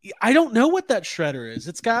 I don't know what that Shredder is.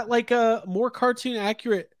 It's got like a more cartoon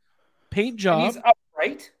accurate paint job. And he's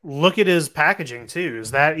upright. Look at his packaging too.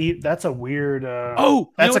 That's a weird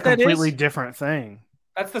that's a completely different thing.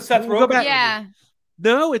 That's the Seth We'll go Rogen. back. Yeah.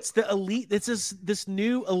 No, it's the elite. It's this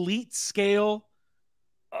new elite scale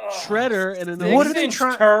Shredder and an What are they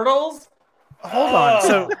trying? Turtles? Hold on.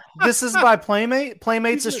 So this is by Playmate.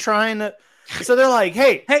 Playmates is trying to. So they're like,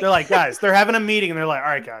 hey, they're like, guys, they're having a meeting and they're like, all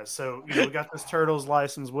right, guys. So we got this Turtles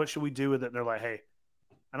license. What should we do with it? And they're like, hey,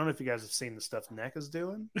 I don't know if you guys have seen the stuff NECA's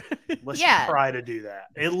doing. Let's try to do that.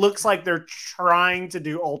 It looks like they're trying to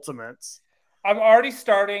do Ultimates. I'm already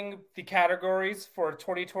starting the categories for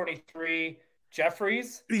 2023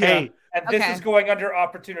 Jeffries. Hey, And this Okay. is going under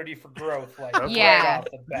opportunity for growth, like Yeah. right off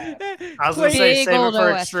the bat. I was going to say Big save it old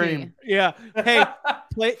for OST. extreme. Yeah. Hey,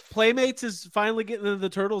 Playmates is finally getting into the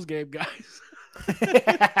Turtles game, guys.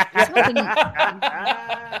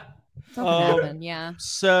 Something Um, happened, yeah.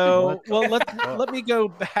 So, well, let me go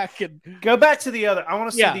back and Go back to the other. I want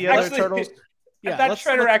to see Yeah. the other Actually, turtles. yeah, that let's-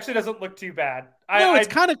 shredder let's- actually doesn't look too bad. No, it's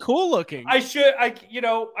I kind of cool looking. I'm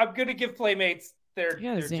gonna give Playmates their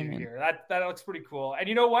Yeah, due zoom in. here. That looks pretty cool. And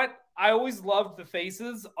you know what? I always loved the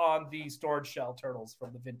faces on the storage shell turtles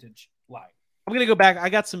from the vintage line. I'm gonna go back. I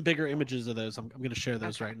got some bigger images of those. I'm gonna share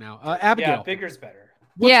those right now. Abigail, Yeah, bigger's better.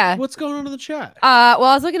 what's going on in the chat? Well,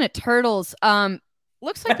 I was looking at turtles.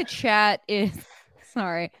 Looks like the chat is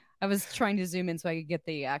sorry. I was trying to zoom in so I could get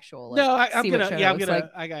the actual No, I'm see what gonna. show Yeah, it I'm looks gonna.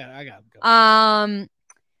 like. I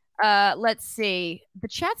got. Let's see. The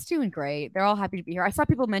chat's doing great. They're all happy to be here. I saw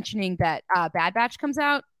people mentioning that Bad Batch comes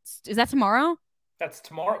out. Is that tomorrow? That's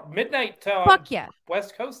tomorrow midnight Fuck yeah.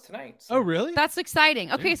 West Coast tonight. Oh, really? That's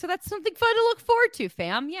exciting. Okay, so that's something fun to look forward to,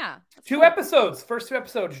 fam. Yeah. That's Two cool. episodes. First 2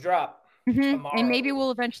 episodes drop. Mhm. tomorrow. And maybe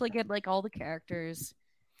we'll eventually get like all the characters.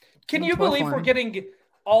 Can in you toy believe we're form. getting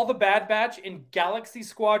all the Bad Batch in Galaxy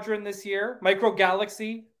Squadron this year? Micro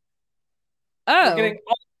Galaxy. We're Oh. getting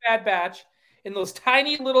all the Bad Batch in those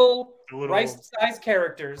tiny little Little- rice-sized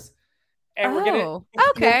characters, and we're gonna Oh,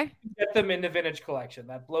 okay. get them in the vintage collection.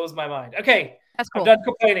 That blows my mind. Okay, That's I'm cool. done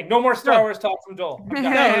complaining. No more Star No. Wars talk from Joel. I'm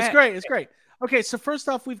done. No, it's great. It's great. Okay, so first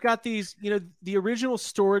off, we've got these. The original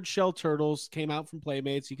storage shell turtles came out from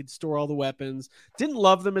Playmates. You could store all the weapons. Didn't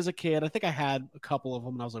love them as a kid. I think I had a couple of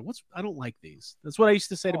them, and I was like, I don't like these." That's what I used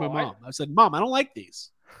to say to my Oh, I- mom. I said, "Mom, I don't like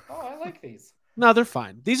these." Oh, I like these. No, they're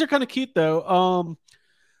fine. These are kind of cute though.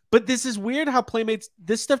 But this is weird how Playmates.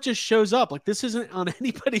 This stuff just shows up. Like this isn't on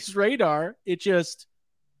anybody's radar. It just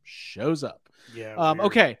shows up. Yeah. weird.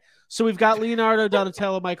 Okay, so we've got Leonardo,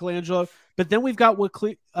 Donatello, Michelangelo, but then we've got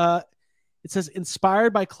it says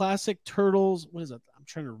inspired by classic turtles. What is it? I'm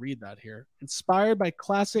trying to read that here. Inspired by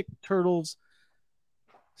classic turtles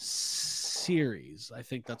series. I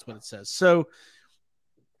think that's what it says. So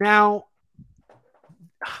now,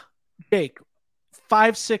 Jake,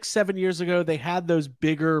 5, 6, 7 years ago, they had those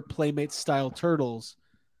bigger Playmate style turtles.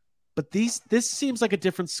 But this seems like a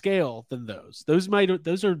different scale than those. Those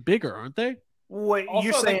are bigger, aren't they? Wait, Also,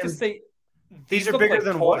 you're I'd saying like to say these are look bigger like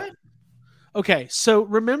than toys. what? Okay, so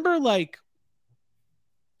remember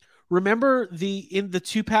in the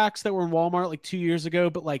 2-packs that were in Walmart like 2 years ago,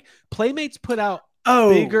 but like Playmates put out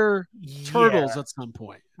bigger turtles at some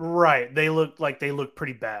point. Right. They look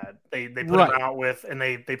pretty bad. They put Right. them out with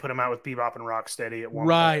they put them out with Bebop and Rocksteady at one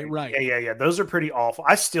Right, point. right. Yeah. Those are pretty awful.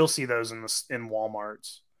 I still see those in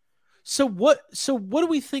Walmarts. So what do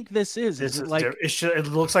we think this is? This Is it is like it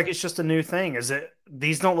looks like it's just a new thing. Is it?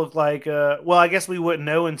 These don't look like. Well, I guess we wouldn't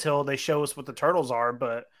know until they show us what the turtles are.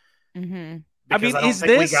 But Mm-hmm. I mean, because I don't is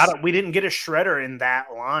think this- we didn't get a shredder in that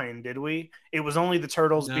line, did we? It was only the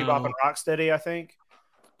turtles, No. Bebop and Rocksteady, I think.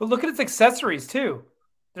 But look at its accessories too.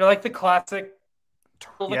 They're like the classic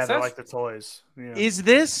turtle Yeah, they're accessories. like the toys. Yeah. is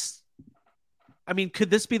this? I mean, could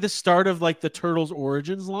this be the start of like the Turtles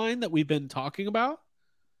Origins line that we've been talking about?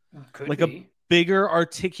 Could like be. Bigger,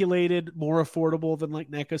 articulated, more affordable than like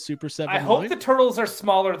NECA Super 7. I hope line? the turtles are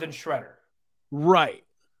smaller than Shredder. Right.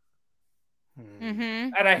 Mm-hmm.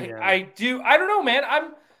 And Yeah. I don't know, man.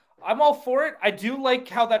 I'm all for it. I do like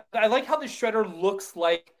how the Shredder looks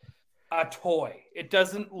like a toy. It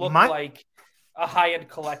doesn't look like a high-end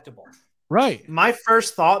collectible. Right. My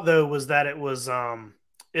first thought though was that it was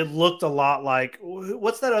it looked a lot like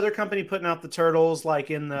what's that other company putting out the turtles like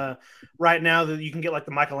in the right now that you can get like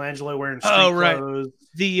the Michelangelo wearing street right. clothes.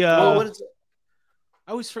 The What is it?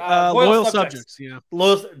 I was Loyal Loyal Subjects. Subjects.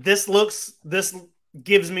 Yeah. This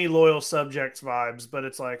gives me Loyal Subjects vibes, but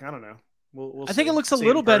it's like I don't know. We'll I think it looks a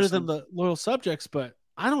little better than the Loyal Subjects, but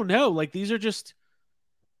I don't know. Like these are just,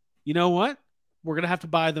 you know what? We're gonna have to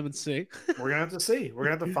buy them and see. We're gonna have to see. We're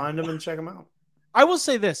gonna have to find them and check them out. I will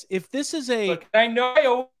say this: if this is a, Look, I know I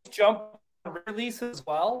always jump on release as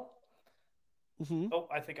well. Mhm. Oh,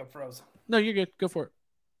 I think I'm frozen. No, you're good. Go for it.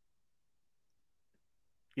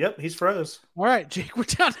 Yep, he's froze. All right, Jake, we're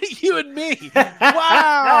down to you and me.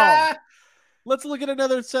 Wow. Let's look at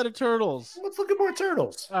another set of turtles. Let's look at more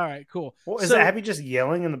turtles. All right, cool. Well, is So- that Abby just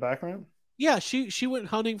yelling in the background? Yeah, she went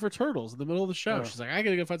hunting for turtles in the middle of the show. Oh. She's like, I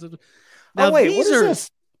gotta go find something. Oh wait, what is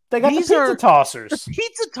this? They got the these pizza are- tossers.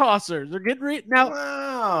 pizza tossers. They're getting ready now.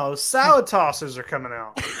 Wow, salad tossers are coming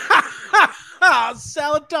out.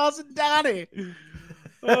 Salad tossing Donnie.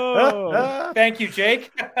 Oh. Thank you,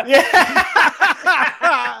 Jake. Yeah.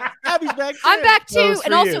 Abby's back. I'm too. back That too, was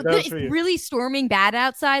and for also you. That was it's for you. really storming bad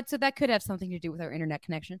outside, so that could have something to do with our internet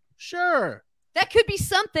connection. Sure. That could be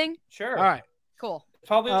something. Sure. All right. Cool.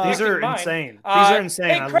 Probably These affecting are mine. insane. These Uh, are insane.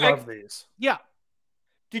 hey, I Craig. love these. Yeah.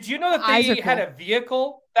 Did you know that Eyes they are had cool. a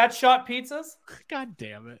vehicle that shot pizzas? God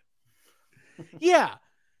damn it. Yeah.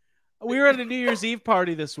 We were at a New Year's Eve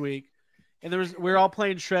party this week, and we were all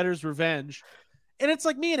playing Shredder's Revenge. And it's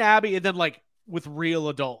like me and Abby, and then like with real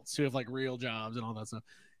adults who have like real jobs and all that stuff.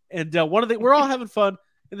 And we're all having fun.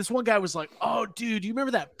 And this one guy was like, "Oh, dude, do you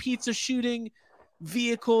remember that pizza shooting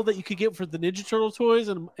vehicle that you could get for the Ninja Turtle toys?"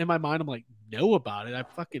 And in my mind, I'm like, "Know about it? I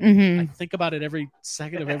Mhm. think about it every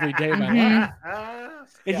second of every day of my Mhm.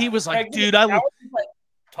 life." And he was like, Craig, "Dude, that was like,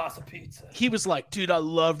 toss a pizza. He was like, dude, I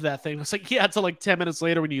loved that thing." I was like, yeah, until like 10 minutes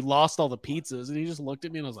later when you lost all the pizzas. And he just looked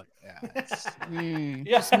at me and I was like, yeah, it's Yeah.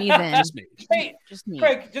 Just me then. just me. Hey, Just me.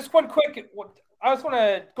 Craig, just one quick. I just want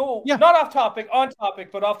to go Yeah. not off topic, on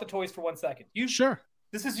topic, but off the toys for 1 second. Sure.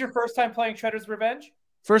 This is your first time playing Shredder's Revenge?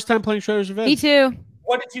 First time playing Shredder's Revenge. Me too.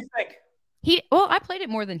 What did you think? I played it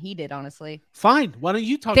more than he did, honestly. Fine. Why don't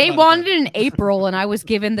you talk They about wanted it? it in April, and I was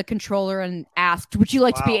given the controller and asked, "Would you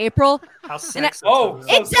like to be Wow. April?" How And I- sexist. Oh, of so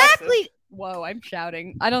them. Exactly. Whoa, I'm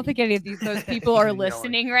shouting. I don't think any of those people are Yelling.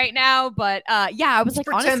 listening right now, but yeah, I was like,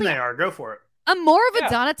 Pretend honestly, they are. Go for it. I'm more of a Yeah.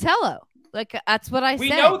 Donatello. Like that's what I We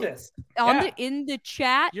said. know this. on Yeah. in the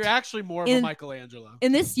chat. You're actually more of a in- Michelangelo.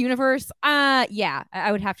 In this universe, yeah,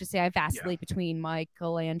 I would have to say I vacillate between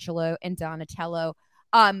Michelangelo and Donatello.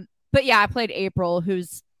 But yeah, I played April,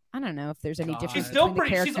 who's I don't know if there's any God. difference. She's still between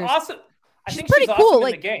the pretty. She's characters. awesome. I She's think pretty she's cool, awesome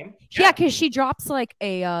like- in the game. Yeah, because she drops like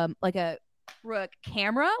a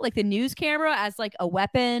camera, like the news camera, as like a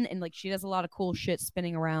weapon, and like she does a lot of cool shit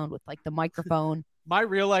spinning around with like the microphone. My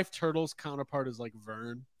real life Turtles counterpart is like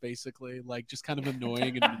Vern, basically, like just kind of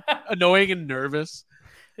annoying and nervous.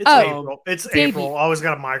 It's Oh, April. It's Davey. April. Always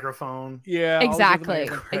got a microphone. Yeah, always with the Exactly.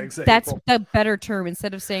 microphone. Craig's That's April. the better term.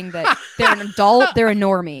 Instead of saying that they're an adult, they're a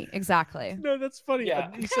normie. Exactly. No, that's funny. Yeah.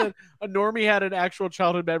 He said a normie had an actual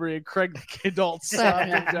childhood memory, and Craig the adult So slapped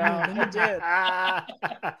him good. down. He did.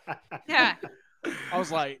 Yeah. I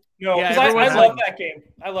was like, No, Yeah, because I everyone's love like- that game.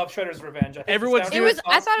 I love Shredder's Revenge. I think the Everyone's soundtrack It doing- was. is I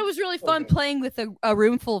awesome. thought it was really fun Okay. playing with a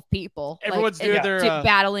room full of people. Everyone's like, doing and their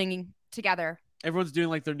battling together. everyone's doing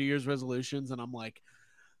like their New Year's resolutions, and I'm like,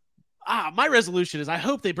 my resolution is I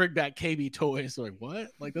hope they bring back KB toys. Like, what?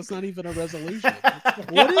 Like, that's not even a resolution.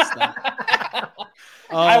 What is that?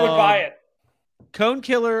 I would buy it. Cone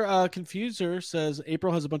Killer Confuser says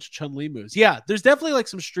April has a bunch of Chun-Li moves. Yeah, there's definitely like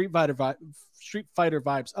some Street Fighter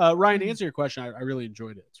vibes. Ryan, to answer your question, I really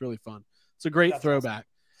enjoyed it. It's really fun. It's a great That's throwback.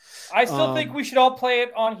 I still think we should all play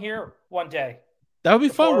it on here one day. That would be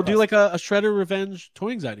The fun. four We'll of do us. like a Shredder Revenge Toy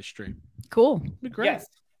Anxiety stream. Cool. It'd be great. Yes.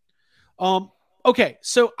 Okay,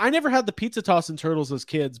 so I never had the pizza tossing turtles as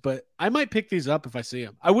kids, but I might pick these up if I see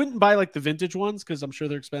them. I wouldn't buy like the vintage ones because I'm sure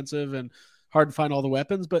they're expensive and hard to find all the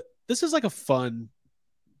weapons, but this is like a fun,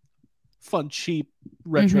 cheap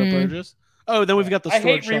retro Mhm. purchase. Oh, then we've got the I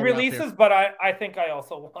sword hate shell wrap re-releases, here. but I think I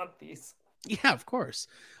also want these. Yeah, of course.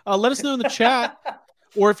 Let us know in the chat,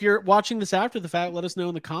 or if you're watching this after the fact, let us know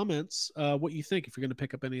in the comments what you think if you're going to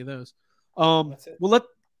pick up any of those. That's it. Well,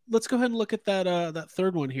 let's go ahead and look at that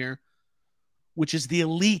third one here, which is the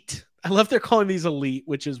Elite. I love they're calling these Elite,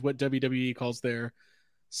 which is what WWE calls their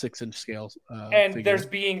 6-inch scales. And figure. there's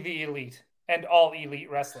being the elite and all elite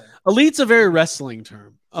wrestling. Elite's a very wrestling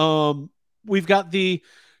term. We've got the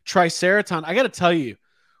Triceraton. I got to tell you,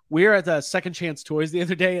 we were at the Second Chance Toys the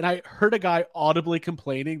other day, and I heard a guy audibly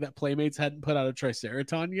complaining that Playmates hadn't put out a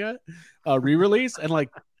Triceraton yet, re-release, and like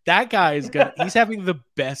that guy he's having the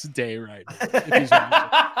best day right now. If he's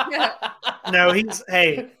watching. No,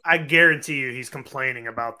 I guarantee you he's complaining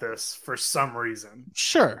about this for some reason.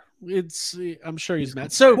 Sure, I'm sure he's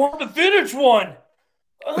mad. So Want the vintage one.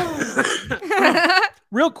 Ugh.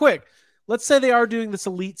 real quick, let's say they are doing this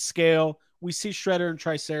Elite scale. We see Shredder and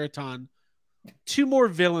Triceraton. 2 more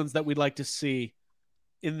villains that we'd like to see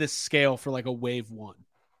in this scale for like a wave 1.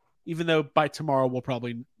 Even though by tomorrow we'll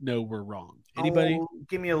probably know we're wrong. Anybody? Oh,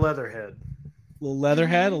 give me a Leatherhead. Little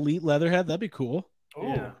Leatherhead, Elite Leatherhead. That'd be cool. Ooh,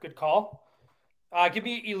 Yeah. good call. Give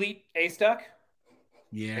me elite A-Stuck.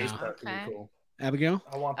 Yeah. Face tuck would be Okay. cool. Abigail?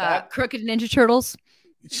 I want that. Crooked Ninja Turtles.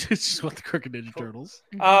 Just want the Crooked Ninja Turtles.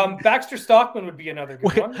 Baxter Stockman would be another good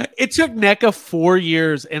Wait, one. it took NECA 4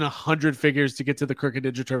 years and 100 figures to get to the Crooked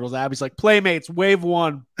Ninja Turtles. Abby's like, Playmates, wave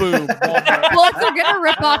 1, boom. Walmart. Well, if they're gonna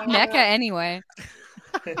rip off NECA anyway.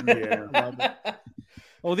 Yeah.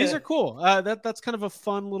 Oh, these are cool. That's kind of a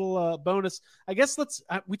fun little bonus. I guess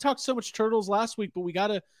we talked so much Turtles last week, but we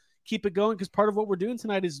gotta keep it going because part of what we're doing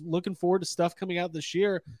tonight is looking forward to stuff coming out this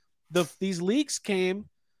year. These leaks came.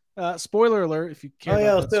 Spoiler alert! If you care. Oh yeah,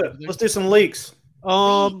 about let's do it. Let's do some leaks.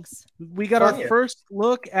 We got our Yeah. first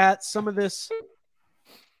look at some of this.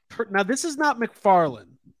 Now, this is not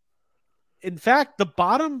McFarlane. In fact,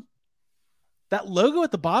 that logo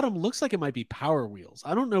at the bottom looks like it might be Power Wheels.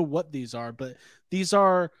 I don't know what these are, but these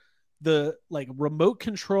are the like remote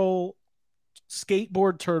control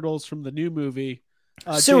skateboard turtles from the new movie.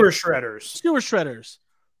 Sewer shredders. Sewer shredders.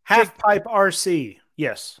 Half pipe RC.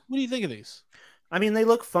 Yes. What do you think of these? I mean, they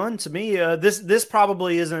look fun to me. This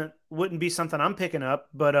probably wouldn't be something I'm picking up,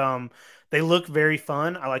 but they look very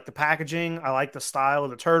fun. I like the packaging. I like the style of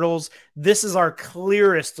the turtles. This is our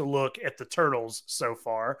clearest look at the turtles so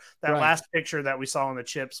far. That Right. last picture that we saw on the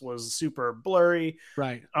chips was super blurry.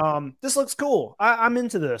 Right. This looks cool. I'm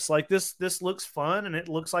into this. Like this looks fun, and it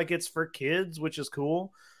looks like it's for kids, which is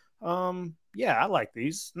cool. Yeah, I like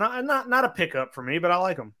these. Not a pickup for me, but I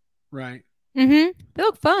like them. Right. They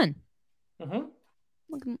look fun. Mhm.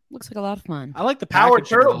 Looks like a lot of fun. I like the Power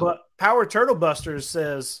packaging, Turtle, though. Power Turtle Busters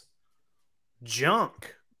says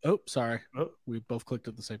junk. Oh, sorry. Oh. We both clicked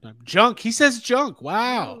at the same time. Junk. He says junk.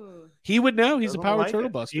 Wow. He would know. He's a Doesn't Power like Turtle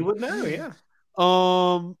it. Buster. He would know, yeah.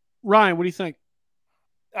 Ryan, what do you think?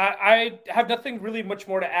 I have nothing really much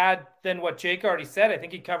more to add than what Jake already said. I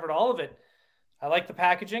think he covered all of it. I like the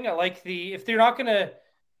packaging. I like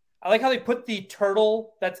I like how they put the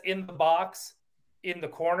turtle that's in the box in the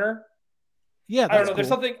corner. Yeah, I don't know. that's There's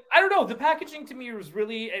cool. something, I don't know. The packaging to me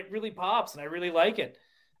it really pops and I really like it.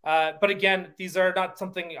 But again, these are not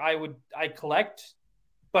something I collect,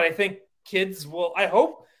 but I think kids will, I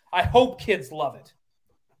hope kids love it.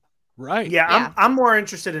 Right. Yeah, I'm more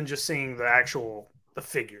interested in just seeing the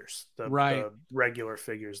figures, the regular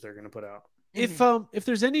figures they're going to put out. If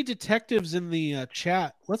there's any detectives in the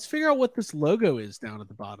chat, let's figure out what this logo is down at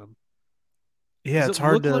the bottom. Yeah, Does it's it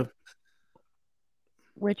hard look to. like-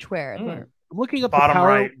 Which where? I'm looking up Bottom the power.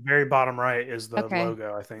 right, very bottom right is the Okay.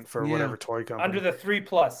 logo, I think, for Yeah. whatever toy company. Under the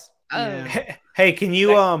 3+. Yeah. Hey, can you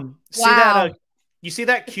see Wow. that? You see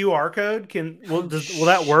that QR code? Will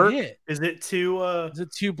that work? Shit. Is it too? Is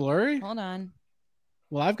it too blurry? Hold on.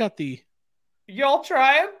 Well, I've got the. Y'all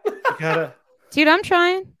trying? You gotta. Dude, I'm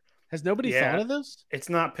trying. Has nobody Yeah. thought of this? It's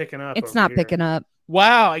not picking up. It's over not here. picking up.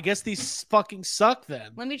 Wow, I guess these fucking suck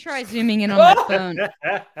then. Let me try zooming in on my phone.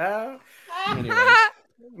 Anyways.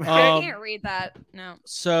 I Um, can't read that. No.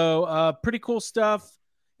 So pretty cool stuff.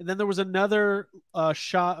 And then there was another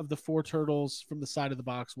shot of the four turtles from the side of the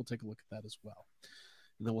box. We'll take a look at that as well.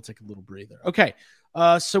 And then we'll take a little breather. Okay.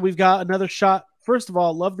 So we've got another shot. First of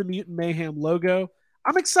all, love the Mutant Mayhem logo.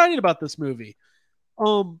 I'm excited about this movie.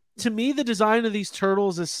 To me, the design of these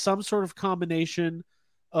turtles is some sort of combination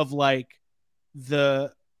of like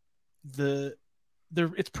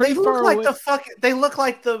it's pretty They look far like away. They look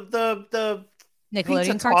like the Nickelodeon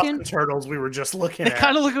pizza cartoon. tossing turtles we were just looking They at.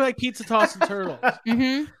 kind of look like pizza tossing turtles.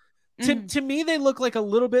 Mm-hmm. To me, they look like a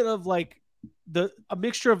little bit of like a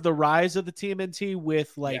mixture of the rise of the TMNT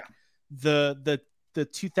with like the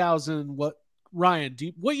 2000 what Ryan?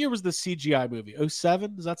 What year was the CGI movie?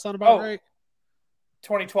 07? Does that sound about right?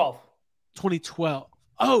 2012. 2012.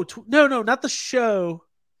 Oh no, not the show.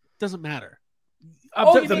 Doesn't matter.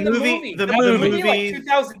 You the mean movie- The the movie movie- like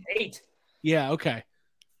 2008. Yeah. Okay.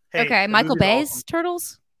 Hey, Okay, the Michael movie's Bay's awesome.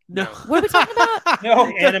 Turtles. No. What are we talking about? No,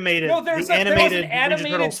 The animated. No, there was the an animated Ninja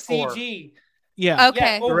animated Turtles 4. CG. Yeah.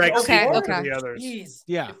 Okay. Direct okay, sequel okay. to the others. Jeez.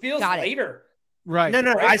 Yeah. It feels Got it. later. Right. No,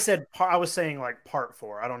 Right? I said I was saying like part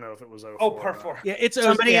 4. I don't know if it was 04. Oh, part or 4. not. Yeah. It's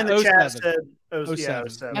Somebody in the chat 07. said 07.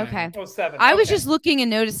 07. Okay. 07. I was okay. just looking and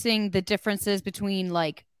noticing the differences between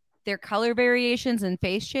like their color variations and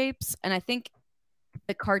face shapes, and I think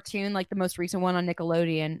the cartoon, like the most recent one on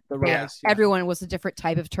Nickelodeon, The they- Rise, yeah. everyone was a different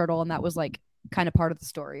type of turtle, and that was like kind of part of the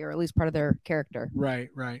story, or at least part of their character. Right.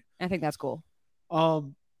 I think that's cool.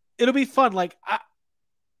 It'll be fun. Like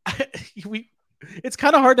it's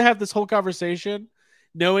kind of hard to have this whole conversation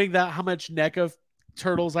knowing that how much NECA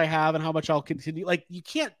turtles I have and how much I'll continue. Like you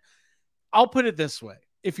can't. I'll put it this way: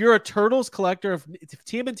 if you're a turtles collector, if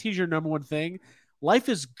TMNT is your number one thing, life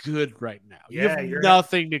is good right now. You Yeah, have you're-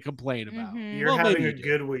 nothing to complain about. Mhm. You're Well, having maybe a you do.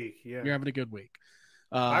 good week. Yeah. You're having a good week.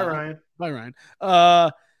 Bye, Ryan. Bye,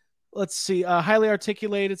 Ryan. Let's see. Highly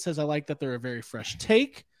articulated says, I like that they're a very fresh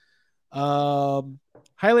take.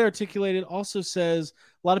 Highly articulated also says,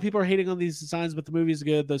 a lot of people are hating on these designs, but the movie is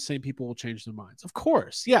good. Those same people will change their minds. Of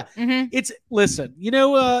course. Yeah. Mm-hmm. Listen,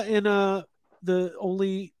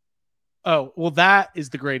 that is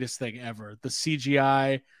the greatest thing ever. The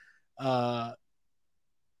CGI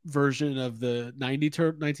version of the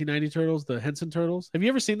 1990 Turtles, the Henson Turtles. Have you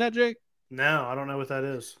ever seen that, Jake? No, I don't know what that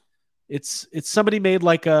is. It's somebody made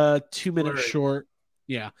like a 2-minute Blurry. short.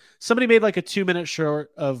 Yeah. Somebody made like a 2-minute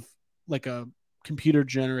short of like a computer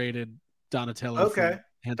generated Donatello. Okay.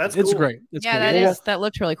 from- That's it's cool. great. It's Yeah, great. that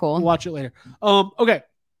looked really cool. We'll watch it later. Okay.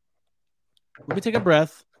 Let me take a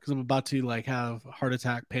breath because I'm about to like have a heart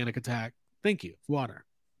attack, panic attack. Thank you. Water.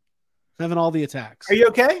 I'm having all the attacks. Are you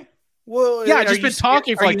okay? Well, Yeah, are I've just you been scared-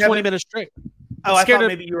 talking for are like you 20 having- minutes straight. Oh, I scared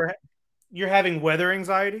thought of- maybe you're having weather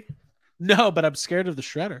anxiety. No, but I'm scared of the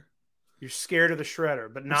shredder. You're scared of the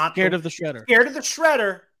shredder, but I'm not scared of the shredder. scared of the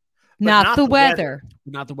shredder. but Not the weather.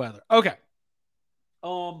 Not the weather. Okay.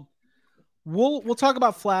 We'll talk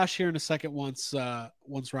about Flash here in a second once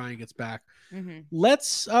Ryan gets back. Mhm.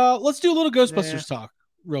 Let's do a little Ghostbusters talk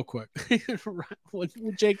real quick. Well,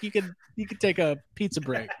 Jake, you can take a pizza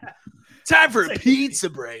break. Time for a pizza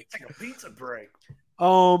break. Take a pizza break.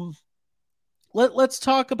 Let's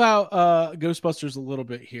talk about Ghostbusters a little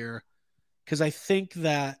bit here because I think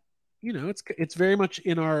that it's very much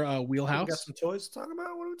in our We wheelhouse. got some toys to talk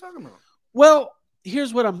about. What are we talking about? Well,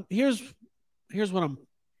 here's what I'm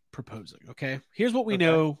proposing. Okay, here's what we Okay.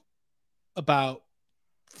 know about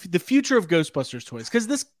the future of Ghostbusters toys because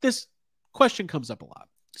this question comes up a lot.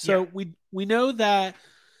 So we know that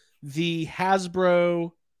the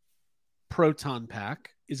Hasbro Proton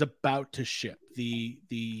Pack is about to ship.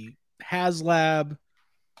 The HasLab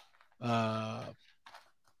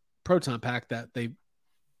Proton Pack that they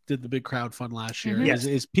did the big crowd fund last year Mhm. Yes.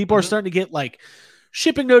 is people are starting to get like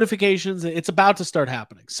shipping notifications. It's about to start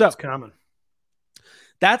happening. So It's coming.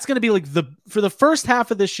 that's going to be like for the first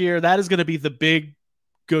half of this year, that is going to be the big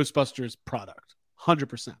Ghostbusters product.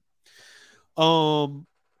 100%.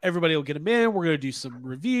 Everybody will get them in. We're going to do some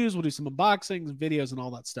reviews. We'll do some unboxings, videos, and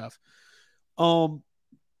all that stuff.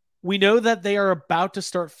 We know that they are about to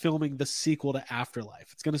start filming the sequel to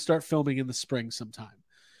Afterlife. It's going to start filming in the spring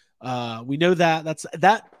sometime. We know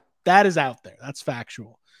that is out there. That's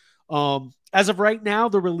factual. As of right now,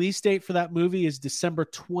 the release date for that movie is December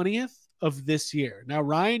 20th of this year. Now,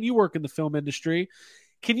 Ryan, you work in the film industry.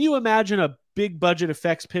 Can you imagine a big budget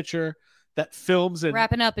effects picture that films in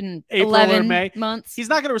Wrapping up in April or 11 May? months. He's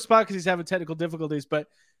not going to respond because he's having technical difficulties, but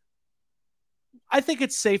I think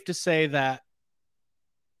it's safe to say that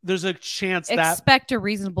there's a chance that Expect a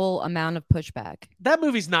reasonable amount of pushback. that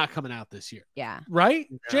movie's not coming out this year, Yeah. right,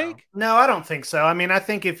 Jake? No, I don't think so. I mean, I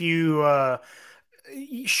think if you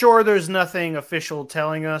sure there's nothing official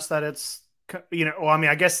telling us that it's well, I mean,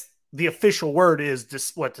 I guess the official word is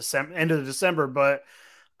December, end of December, but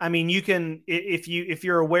I mean, you can if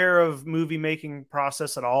you're aware of movie making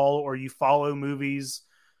process at all, or you follow movies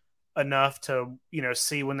enough to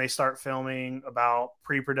see when they start filming, about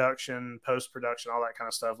pre-production, post-production, all that kind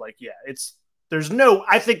of stuff. Like, yeah,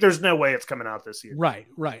 I think there's no way it's coming out this year. Right.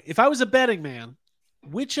 If I was a betting man,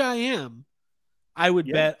 which I am, I would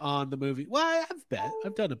bet on the movie. Well,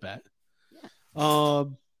 I've done a bet.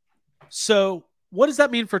 So what does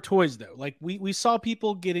that mean for toys though? Like we saw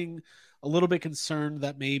people getting a little bit concerned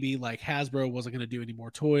that maybe like Hasbro wasn't going to do any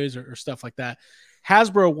more toys or stuff like that.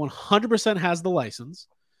 Hasbro 100% has the license.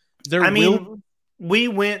 We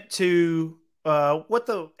went to what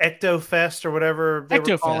the Ectofest or whatever they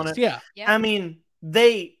were calling Ectofest, it. Yeah. I mean,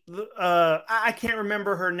 I can't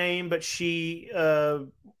remember her name, but she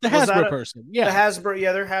the was Hasbro that person. the Yeah. Hasbro,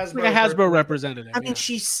 they're Hasbro. Like a Hasbro person. representative. I mean, yeah.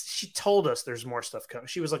 she told us there's more stuff coming.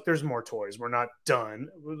 She was like, "There's more toys. We're not done.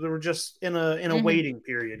 We're just in a Mhm. waiting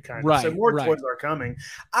period, kind of. Right, So more right. toys are coming.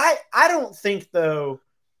 I don't think though.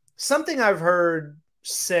 Something I've heard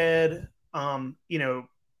said, I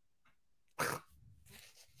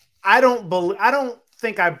don't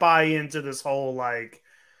think I buy into this whole like,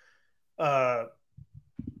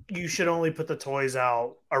 you should only put the toys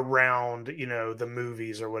out around, the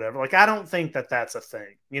movies or whatever. Like, I don't think that that's a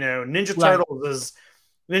thing. Ninja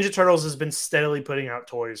Turtles has been steadily putting out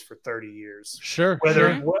toys for 30 years. Sure.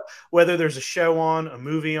 Whether there's a show on, a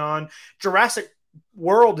movie on, Jurassic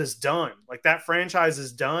World is done. Like, that franchise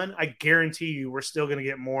is done. I guarantee you we're still going to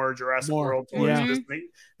get more Jurassic World toys yeah.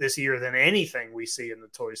 this year than anything we see in the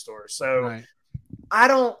toy store. So Right. I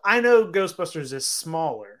know Ghostbusters is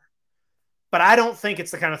smaller, but I don't think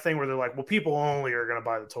it's the kind of thing where they're like, well, people only are going to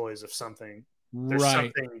buy the toys if there's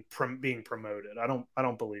Right. something being promoted. I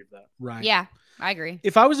don't believe that. Right. Yeah, I agree.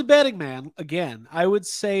 If I was a betting man, again, I would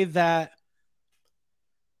say that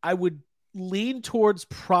I would lean towards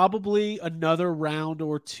probably another round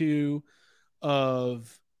or two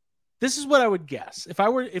of. This is what I would guess. If I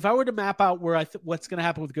were to map out where what's going to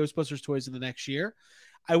happen with Ghostbusters toys in the next year,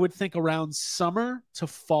 I would think around summer to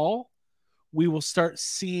fall, we will start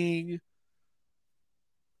seeing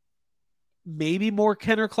maybe more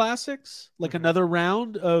Kenner classics, like another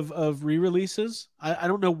round of re-releases. I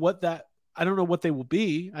don't know what they will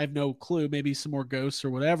be. I have no clue. Maybe some more Ghosts or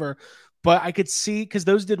whatever. But I could see, because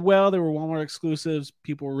those did well. They were Walmart exclusives.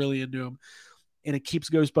 People were really into them. And it keeps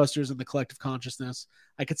Ghostbusters in the collective consciousness.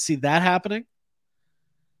 I could see that happening.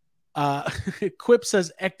 Quip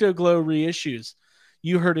says Ectoglow reissues.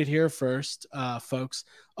 You heard it here first, folks.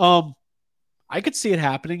 I could see it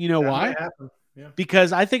happening. You know why? Yeah.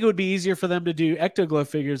 Because I think it would be easier for them to do Ectoglow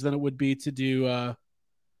figures than it would be to do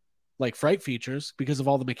like Fright features because of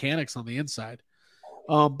all the mechanics on the inside.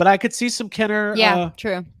 But I could see some Kenner,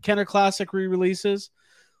 true. Kenner classic re-releases.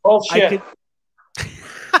 Bullshit.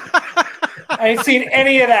 I ain't seen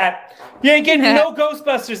any of that. You ain't getting no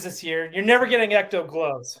Ghostbusters this year. You're never getting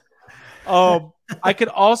Ectoglows. I could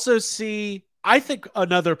also see, I think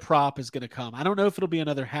another prop is going to come. I don't know if it'll be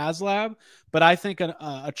another HasLab, but I think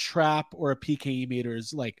a trap or a PKE meter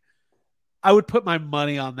is like, I would put my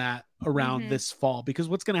money on that around this fall, because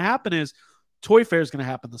what's going to happen is Toy Fair is going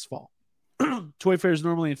to happen this fall. Toy Fair is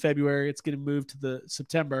normally in February. It's getting moved to the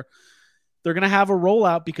September. They're going to have a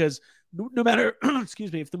rollout because no matter,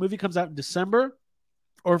 excuse me, if the movie comes out in December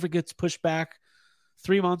or if it gets pushed back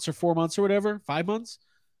 3 months or 4 months or whatever, 5 months,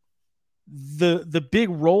 the big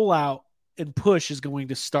rollout and push is going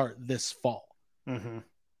to start this fall.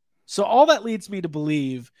 So all that leads me to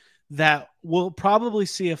believe that we'll probably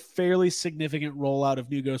see a fairly significant rollout of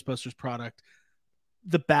new Ghostbusters product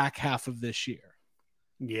the back half of this year.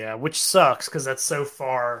 Yeah, which sucks because that's so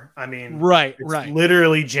far. I mean, right.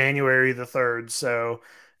 Literally January the 3rd. So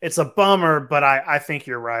it's a bummer, but I think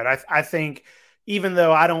you're right. I think even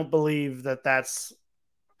though I don't believe that that's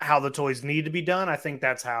how the toys need to be done, I think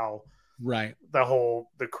that's how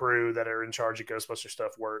the crew that are in charge of Ghostbuster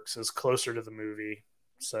stuff works, is closer to the movie.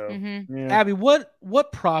 So yeah. Abby,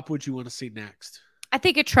 what prop would you want to see next? I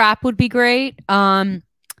think a trap would be great.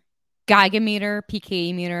 Geiger-meter,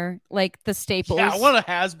 PKE meter, like the staples. Yeah, I want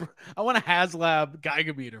a HasLab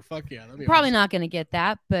Geiger-meter. Fuck yeah. Probably awesome. Not going to get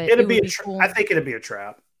that, but it'd be cool. I think it'd be a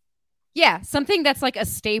trap. Yeah, something that's like a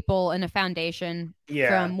staple and a foundation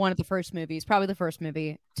from one of the first movies, probably the first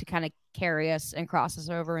movie, to kind of carry us and cross us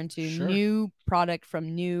over into new product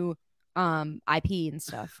from new IP and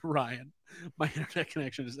stuff. Ryan, my internet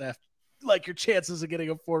connection is F. Like your chances of getting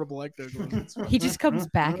affordable Ectoglow. He just comes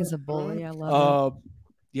back as a bully. I love it.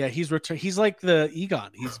 Yeah, he's returned. He's like the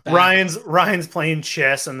Egon. He's back. Ryan's playing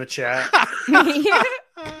chess in the chat.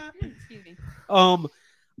 Excuse me.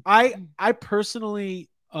 I personally,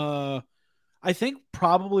 I think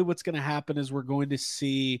probably what's going to happen is we're going to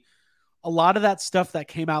see a lot of that stuff that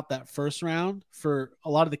came out that first round for a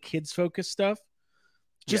lot of the kids focused stuff,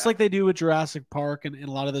 just like they do with Jurassic Park and a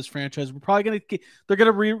lot of those franchises. We're probably going to they're going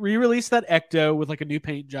to re-release that Ecto with like a new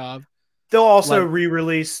paint job. They'll also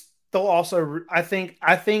re-release. They'll also, I think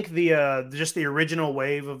the just the original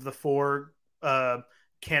wave of the 4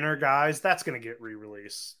 Kenner guys, that's going to get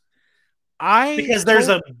re-released. Because there's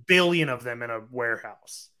a billion of them in a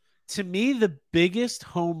warehouse. To me, the biggest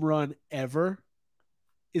home run ever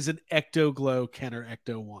is an Ectoglow Kenner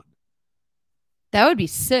Ecto 1. That would be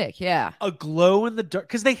sick, yeah. A glow in the dark,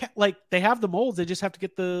 because they have the molds. They just have to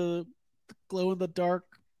get the glow in the dark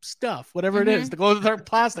stuff, whatever it is, the glow in the dark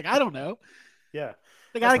plastic. I don't know. Yeah.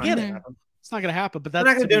 They got to get it. It's not going to happen, but that's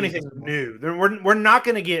not going to do anything new. We're not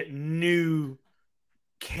going to get new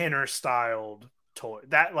Kenner styled toy.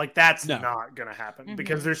 That's not going to happen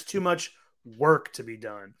because there's too much work to be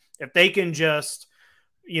done. If they can just,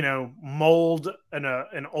 mold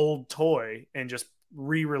an old toy and just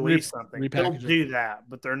re-release something, they'll do that.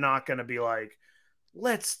 But they're not going to be like,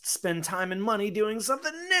 let's spend time and money doing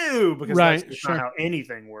something new, because that's just not how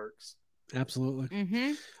anything works.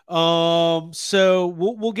 Absolutely. So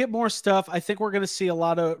we'll get more stuff. I think we're going to see a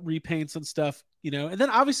lot of repaints and stuff, and then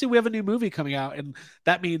obviously we have a new movie coming out, and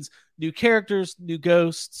that means new characters, new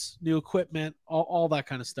ghosts, new equipment, all that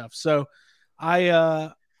kind of stuff. So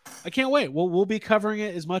I can't wait. We'll be covering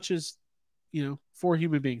it as much as, 4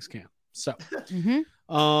 human beings can. So,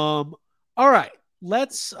 all right,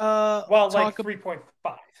 let's, talk like 3.5,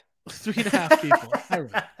 3.5 people.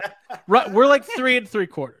 Right. We're like 3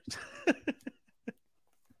 3/4.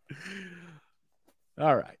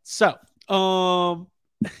 All right. So,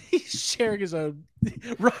 he's sharing his own.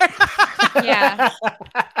 Right. Yeah.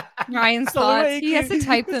 Ryan's thoughts. He has to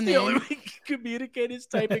type them in. The only way he can communicate is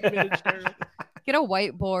typing them in. Get a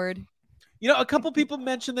whiteboard. A couple people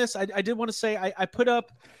mentioned this. I did want to say I put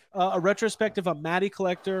up a retrospective on Matty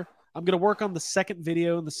Collector. I'm going to work on the second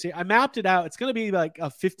video in the series. I mapped it out. It's going to be like a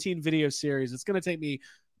 15 video series. It's going to take me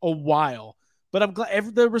a while, but I'm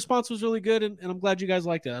glad the response was really good, and I'm glad you guys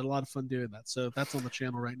liked it. I had a lot of fun doing that. So that's on the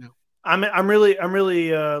channel right now. I'm really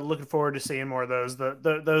looking forward to seeing more of those.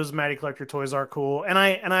 Those Matty Collector toys are cool, and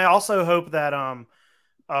I also hope that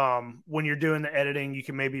when you're doing the editing, you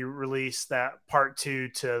can maybe release that part 2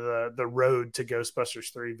 to the Road to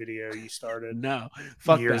Ghostbusters 3 video you started No,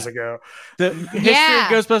 fuck years that. ago, The history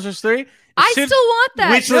of Ghostbusters 3. I still want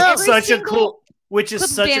that. which So is every such a single cool, which is clip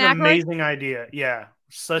of such Dan an Aykroyd? amazing idea. Yeah,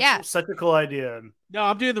 such a cool idea. No,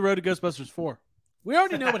 I'm doing the Road to Ghostbusters 4. We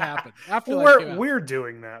already know what happened after that came out. We're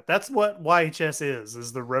doing that. That's what YHS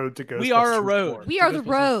is the Road to Ghostbusters. We are a road. 4. We to are the Ghostbusters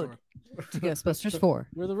road 4. to Ghostbusters 4.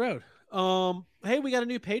 We're the road. Hey, we got a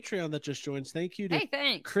new Patreon that just joined. Thank you to Hey,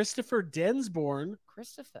 thanks. Christopher Densborn,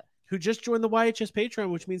 Christopher. who just joined the YHS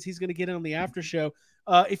Patreon, which means he's going to get in on the after show.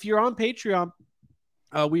 If you're on Patreon,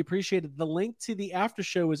 we appreciate it. The link to the after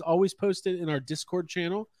show is always posted in our Discord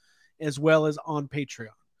channel, as well as on Patreon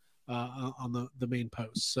on the main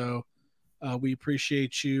post. So we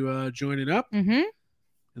appreciate you joining up, Mm-hmm.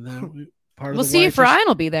 and then part of We'll the see if YHS Ryan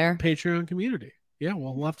will be there. Patreon community. Yeah,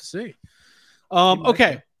 well, we'll have to see.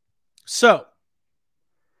 Okay, so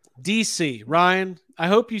DC, Ryan, I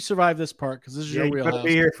hope you survive this part because this is your You better wheelhouse.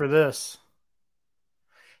 be here for this.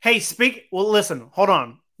 Hey, listen, hold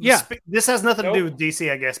on. Yeah. This has nothing to do with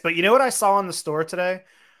DC, I guess. But you know what I saw in the store today?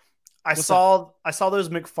 I saw those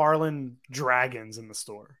McFarlane dragons in the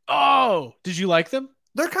store. Oh, did you like them?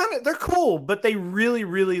 They're cool, but they really,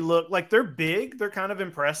 really look like they're big. They're kind of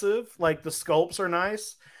impressive. Like the sculpts are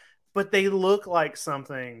nice, but they look like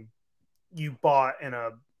something you bought in a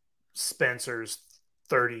Spencer's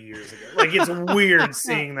 30 years ago. Like it's weird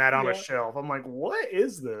seeing that on a shelf. I'm like, what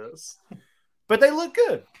is this? But they look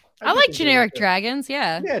good. I like generic dragons.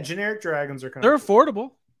 Yeah. Yeah, generic dragons are kind They're of cool.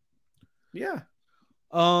 affordable. Yeah.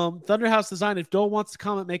 Thunderhouse Design. If Dole wants to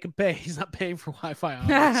comment, make him pay. He's not paying for Wi-Fi.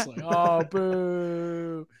 Obviously. Oh,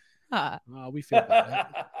 boo. We feel bad.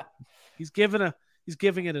 He's giving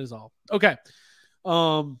it his all. Okay.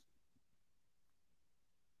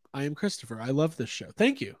 I am Christopher. I love this show.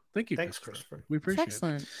 Thank you. Thanks, Christopher. We appreciate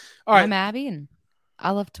Excellent. it. All right. I'm Abby, and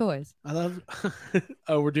I love toys. I love.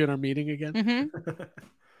 Oh, we're doing our meeting again. Mm-hmm.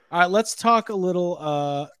 All right. Let's talk a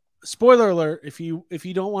little. Spoiler alert. If you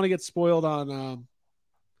don't want to get spoiled on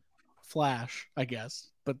Flash, I guess,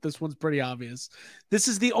 but this one's pretty obvious. This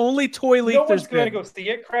is the only toy leak. No one's there's going to been. go see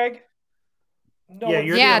it, Craig. No Yeah, one's-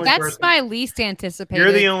 you're the Yeah, only that's person- my least anticipated.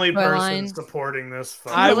 You're the only person line. supporting this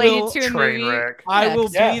I related will to a train movie. wreck. I will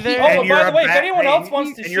Yeah. be there. Oh, And by you're the a way, if bad- anyone else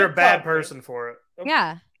wants to and you're a shit bad talk me- person for it.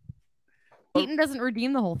 Yeah. Keaton doesn't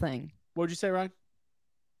redeem the whole thing. What'd you say, Ryan?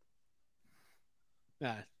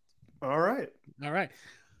 Nah. All right. All right.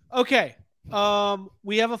 Okay.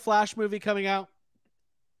 We have a Flash movie coming out.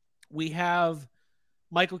 We have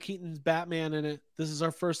Michael Keaton's Batman in it. This is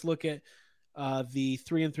our first look at the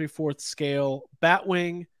 3 3/4 scale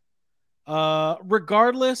Batwing.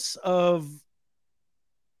 Regardless of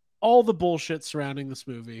all the bullshit surrounding this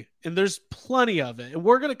movie, and there's plenty of it, and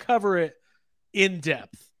we're going to cover it in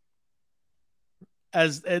depth.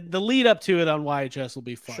 As the lead up to it on YHS will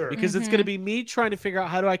be fun Sure. because it's going to be me trying to figure out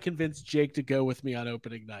how do I convince Jake to go with me on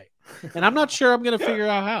opening night, and I'm not sure I'm going to figure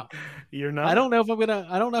out how. You're not. I don't know if I'm gonna.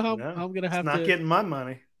 I don't know how No, I'm gonna It's have not to. getting my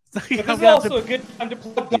money. But this is also a good time to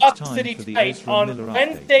plug Gotham City tonight on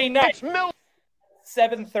Wednesday night,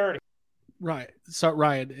 7:30. Right. So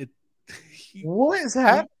Ryan, What is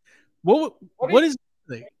that? what What is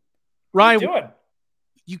What are Ryan? you doing?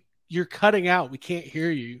 You're cutting out. We can't hear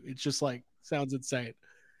you. It's just like sounds insane.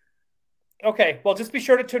 Okay, well, just be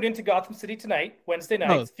sure to tune into Gotham City tonight, Wednesday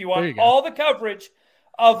nights, Oh, if you there want you go. all the coverage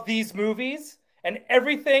of these movies and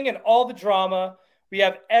everything and all the drama. We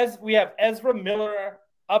have Ezra Miller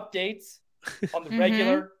updates on the Mhm.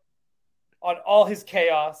 regular, on all his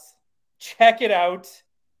chaos. Check it out.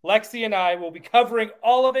 Lexi and I will be covering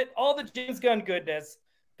all of it, all the James Gunn goodness.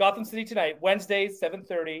 Gotham City tonight, Wednesday,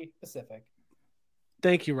 7:30 Pacific.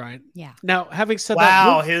 Thank you, Ryan. Yeah. Now, having said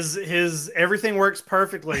Wow, that, his everything works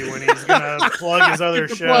perfectly when he's gonna plug his other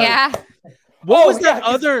show. Yeah. what Oh, was that yeah,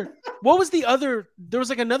 'cause- other? What was the other? There was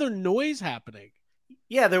like another noise happening.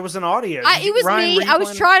 Yeah, there was an audio. It was Ryan, were me. you I was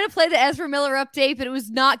playing- trying to play the Ezra Miller update, but it was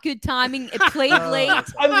not good timing. It played late.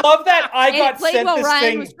 I love that I And got it played sent while this Ryan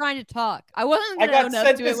thing. was trying to talk. I wasn't I going to got own up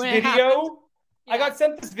sent to this it when it happened. video. I Yeah. got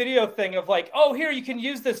sent this video thing of like, oh, here, you can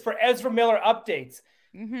use this for Ezra Miller updates.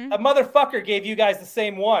 Mhm. A motherfucker gave you guys the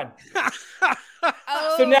same one.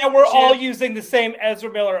 Oh, So now we're all shit. using the same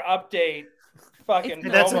Ezra Miller update. Fucking Hey,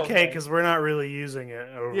 that's promo okay thing. because we're not really using it.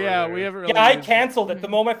 Over Yeah, there. we haven't. Really Yeah, I used it. canceled it the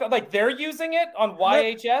moment I felt like they're using it on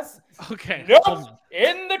YHS. Okay. Nope, hold on.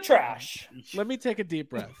 in the trash. Let me take a deep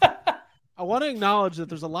breath. I want to acknowledge that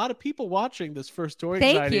there's a lot of people watching this first Toy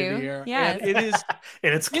Thank Anxiety of you. the year. Yes. And it is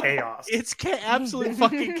And it's chaos. it's absolute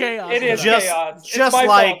fucking chaos. It is just chaos. It's just my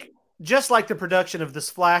like fault. just like the production of this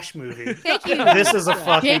Flash movie. Thank you. This is a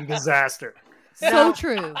fucking disaster. So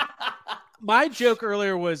true. My joke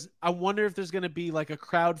earlier was, I wonder if there's going to be like a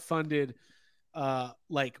crowd-funded,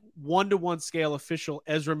 like 1-to-1 scale official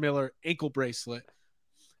Ezra Miller ankle bracelet.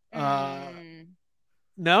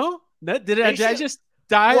 No, did I just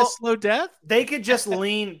die a slow death? They could just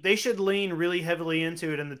they should lean really heavily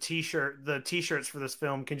into it, and the t-shirts for this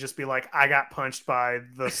film can just be like, I got punched by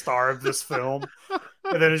the star of this film.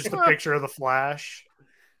 And then it's just a picture of the Flash.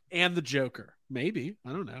 And the Joker. Maybe. I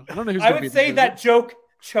don't know. I don't know who's I gonna be would the say Joker. that joke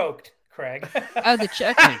choked, Craig. Oh, the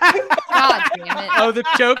Joker. God damn it. Oh, the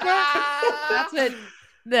Joker? That's what.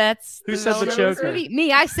 That's Who said the name of this Joker? movie.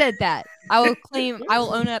 Me. I said that. I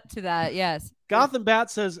will own up to that. Yes. Gotham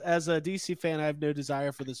Bat says, as a DC fan, I have no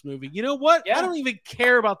desire for this movie. You know what? Yeah. I don't even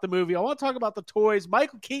care about the movie. I want to talk about the toys.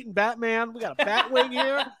 Michael Keaton Batman. We got a Batwing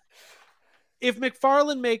here. If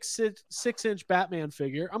McFarlane makes a 6-inch Batman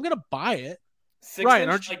figure, I'm gonna buy it. 6 Right,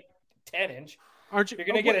 inch, aren't you- like 10 inch. Aren't you? You're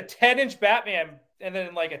gonna get a 10-inch Batman and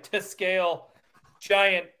then like a to scale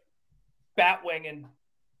giant Batwing and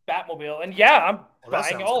Batmobile. And yeah, I'm Well, that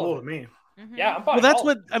buying sounds all cool of to it. me. Yeah, I'm buying Well, that's all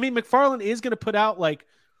what of it. I mean. McFarlane is going to put out, like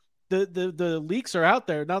the leaks are out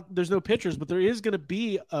there. Now there's no pictures, but there is going to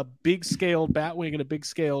be a big scaled Batwing and a big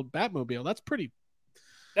scaled Batmobile. That's pretty.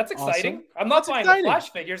 That's exciting. Awesome. I'm not That's buying exciting. the Flash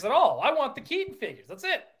figures at all. I want the Keaton figures. That's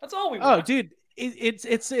it. That's all we Oh, want. dude, it's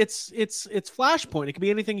Flashpoint. It can be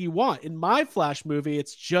anything you want. In my Flash movie,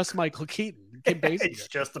 it's just Michael Keaton. Kim Basinger. It's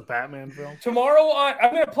just a Batman film. Tomorrow,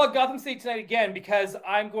 I'm going to plug Gotham City Tonight again because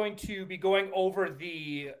I'm going to be going over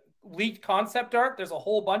the leaked concept art. There's a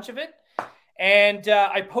whole bunch of it. And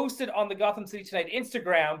I posted on the Gotham City Tonight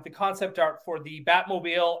Instagram the concept art for the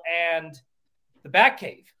Batmobile and the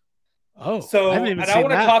Batcave. Oh, So, I haven't even and seen I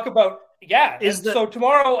want to that. talk about, Is the- so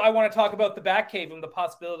tomorrow I want to talk about the Batcave and the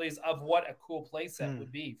possibilities of what a cool playset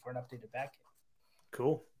would be for an updated Batcave.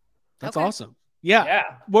 Cool. That's Okay. awesome. Yeah. Yeah.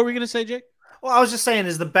 What were we gonna say, Jake? Well, I was just saying,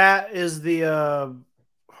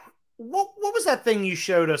 what was that thing you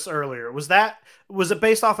showed us earlier? Was it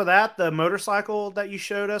based off of that, the motorcycle that you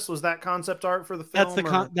showed us? Was that concept art for the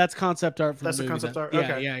film? That's concept art for That's the the movie. concept art? Yeah,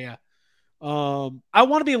 Okay. yeah. I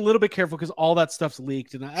want to be a little bit careful because all that stuff's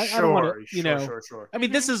leaked, and I don't want to, Sure. I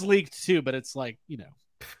mean, this is leaked too, but it's like,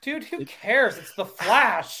 Dude, who cares? It's the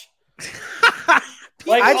Flash. I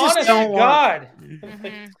Like, just honest don't to want- God.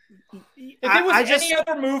 Mhm. If it was any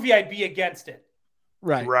other movie, I'd be against it.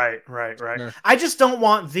 right. Right. Sure. I just don't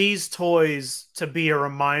want these toys to be a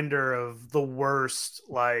reminder of the worst.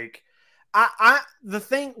 Like,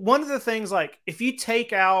 one of the things, like, if you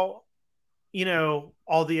take out,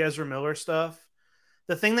 all the Ezra Miller stuff,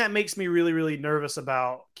 the thing that makes me really, really nervous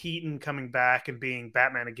about Keaton coming back and being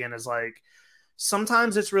Batman again is, like,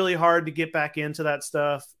 sometimes it's really hard to get back into that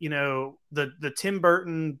stuff. The Tim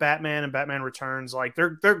Burton Batman and Batman Returns, like, they're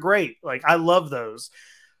great. Like, I love those.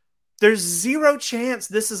 There's zero chance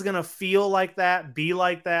this is going to feel like that, be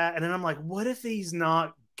like that. And then I'm like, what if he's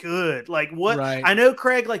not good? Like, what? Right. I know,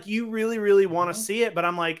 Craig, like, you really, really want to see it, but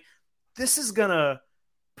I'm like, this is going to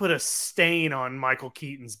put a stain on Michael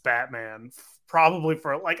Keaton's Batman, probably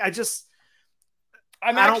for, like, I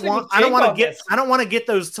don't want to get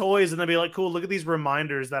those toys and then be like, cool, look at these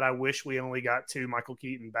reminders that I wish we only got 2 Michael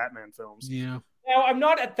Keaton Batman films. Yeah. Now, I'm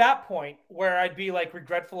not at that point where I'd be like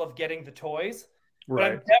regretful of getting the toys, but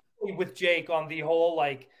I'm definitely with Jake on the whole,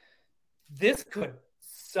 like, this could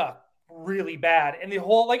suck really bad. And the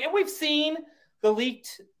whole, like, and we've seen the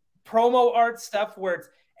leaked promo art stuff where it's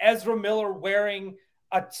Ezra Miller wearing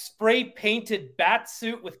a spray painted bat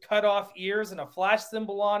suit with cut off ears and a Flash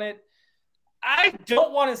symbol on it. I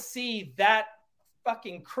don't want to see that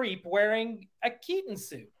fucking creep wearing a Keaton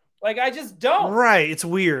suit. Like, I just don't. Right. It's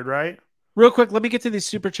weird, right? Real quick, let me get to these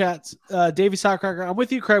super chats. Davey Sockcracker, I'm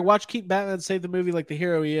with you, Craig. Watch Keaton Batman save the movie like the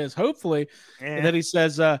hero he is, hopefully. And then he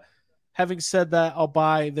says, having said that, I'll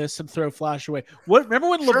buy this and throw Flash away. What? Remember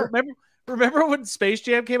when remember when Space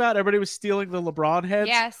Jam came out? Everybody was stealing the LeBron heads.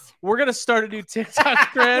 Yes. We're gonna start a new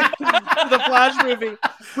TikTok trend for the Flash movie.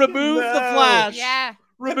 Remove the Flash. Yeah.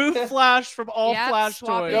 Remove Flash from all Yep, Flash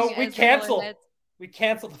swapping toys. No, we Ezra canceled. Miller heads. We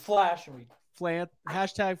canceled the Flash. And we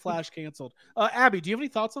Hashtag Flash canceled. Abby, do you have any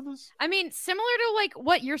thoughts on this? I mean, similar to like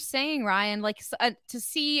what you're saying, Ryan, like to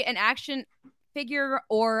see an action figure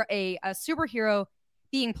or a superhero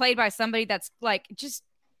being played by somebody that's like just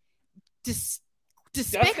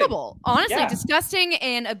despicable, honestly, Yeah. disgusting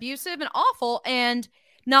and abusive and awful and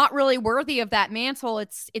not really worthy of that mantle.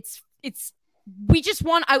 We just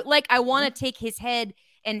want, I want to take his head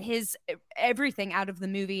and his everything out of the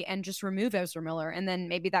movie and just remove Ezra Miller, and then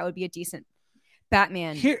maybe that would be a decent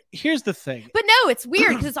Batman. Here's the thing. But no, it's weird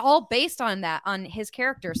because it's all based on his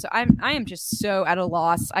character. So I am just so at a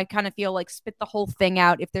loss. I kind of feel like spit the whole thing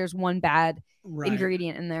out if there's one bad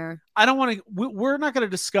ingredient in there. I don't want to. We're not going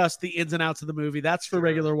to discuss the ins and outs of the movie. That's for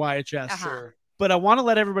regular YHS. Sure. But I want to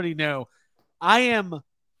let everybody know I am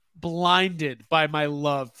blinded by my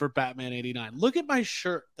love for Batman 89. Look at my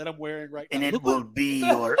shirt that I'm wearing right now. And it will be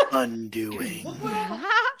your undoing.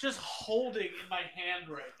 Just holding in my hand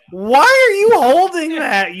right now. Why are you holding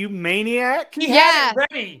that, you maniac? He had it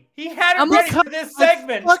ready. He had it ready for this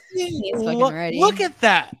segment. Look at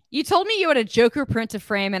that. You told me you had a Joker print to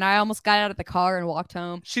frame, and I almost got out of the car and walked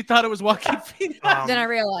home. She thought it was Joaquin Phoenix. Then I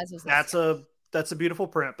realized it was that's a beautiful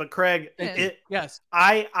print. But Craig, yes,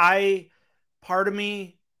 I part of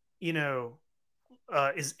me,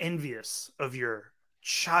 is envious of your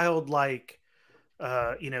childlike,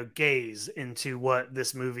 gaze into what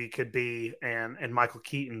this movie could be and Michael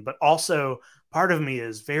Keaton. But also part of me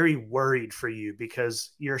is very worried for you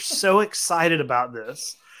because you're so excited about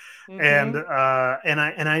this. Mm-hmm.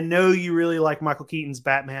 And I know you really like Michael Keaton's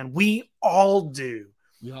Batman. We all do.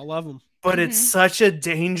 We all love him. But it's such a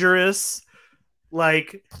dangerous...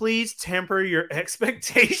 please temper your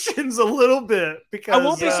expectations a little bit because I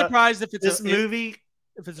won't be surprised if it's this movie.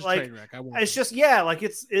 If it's a train wreck, I won't. It's just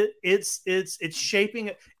it's shaping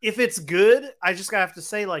it. If it's good, I just have to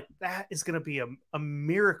say that is going to be a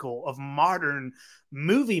miracle of modern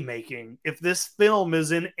movie making. If this film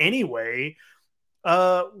is in any way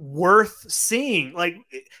worth seeing,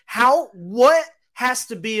 what has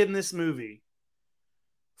to be in this movie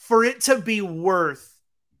for it to be worth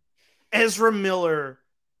Ezra Miller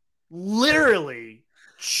literally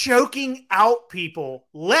choking out people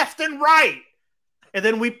left and right, and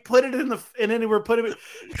then we put it in the, and then we're putting it.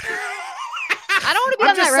 I don't want to be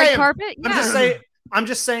on that red carpet. Yeah. I'm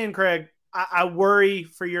just saying, Craig. I worry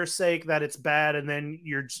for your sake that it's bad, and then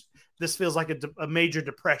this feels like a major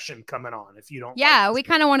depression coming on if you don't. Yeah, we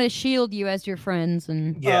kind of want to shield you as your friends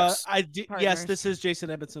and yes, yes, this is Jason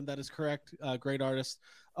Edmondson. That is correct. Great artist.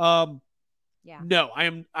 Yeah. No,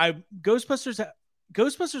 I'm Ghostbusters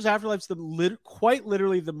Afterlife's quite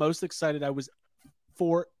literally the most excited I was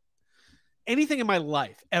for anything in my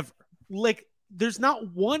life ever. There's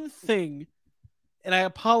not one thing, and I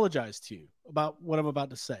apologize to you about what I'm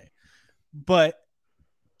about to say, but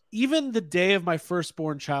even the day of my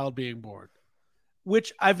firstborn child being born,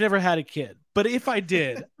 which I've never had a kid, but if I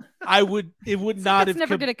did, it would not have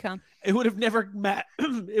never gonna come. It would have never met.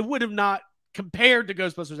 It would have not compared to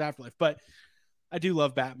Ghostbusters Afterlife, but I do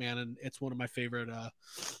love Batman, and it's one of my favorite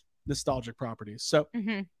nostalgic properties. So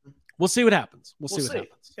we'll see what happens. We'll see what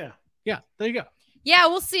happens. Yeah. There you go. Yeah,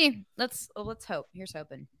 we'll see. Let's hope. Here's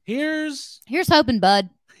hoping. Here's hoping, bud.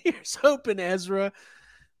 Here's hoping, Ezra.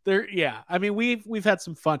 Yeah. I mean, we've had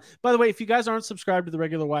some fun. By the way, if you guys aren't subscribed to the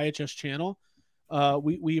regular YHS channel,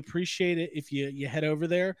 we appreciate it if you head over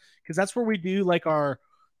there, because that's where we do our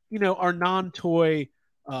non-toy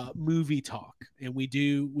movie talk, and we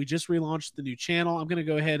just relaunched the new channel. I'm going to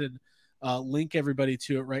go ahead and link everybody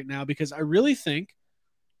to it right now because I really think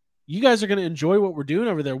you guys are going to enjoy what we're doing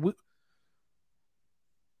over there.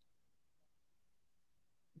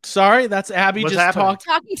 Sorry, that's Abby. What's just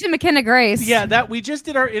talking to McKenna Grace. Yeah, that we just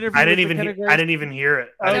did our interview. I didn't even hear it.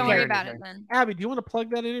 Don't worry about it then. Abby, do you want to plug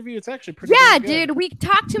that interview? It's actually pretty. Yeah, good. dude. We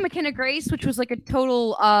talked to McKenna Grace, which was a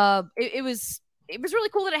total. It was really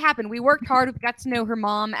cool that it happened. We worked hard. We got to know her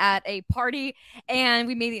mom at a party, and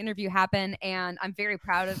we made the interview happen. And I'm very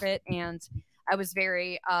proud of it. And I was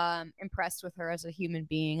very impressed with her as a human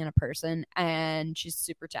being and a person. And she's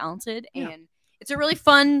super talented. Yeah. And it's a really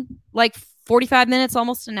fun, 45 minutes,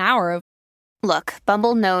 almost an hour of. Look,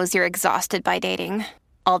 Bumble knows you're exhausted by dating.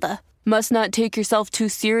 All the must not take yourself too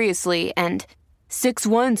seriously and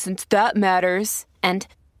 6'1" since that matters. And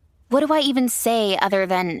what do I even say other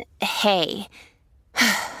than hey?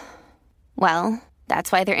 Well,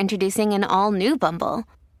 that's why they're introducing an all-new Bumble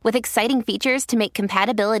with exciting features to make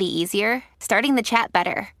compatibility easier, starting the chat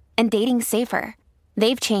better, and dating safer.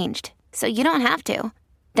 They've changed, so you don't have to.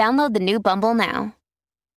 Download the new Bumble now.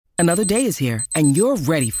 Another day is here, and you're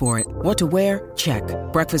ready for it. What to wear? Check.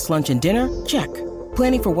 Breakfast, lunch, and dinner? Check.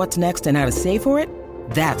 Planning for what's next and how to save for it?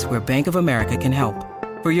 That's where Bank of America can help.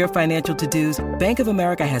 For your financial to-dos, Bank of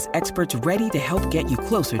America has experts ready to help get you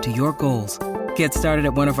closer to your goals. Get started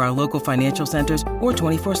at one of our local financial centers or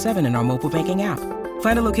 24/7 in our mobile banking app.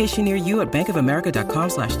 Find a location near you at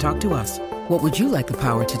bankofamerica.com/talktous. What would you like the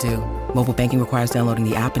power to do? Mobile banking requires downloading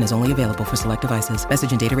the app and is only available for select devices.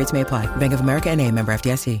 Message and data rates may apply. Bank of America NA, member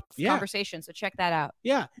FDIC. Conversation, so check that out.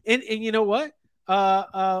 Yeah, and you know what?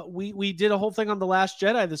 we did a whole thing on The Last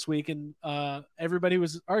Jedi this week, and everybody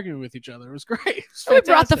was arguing with each other. It was great. It was We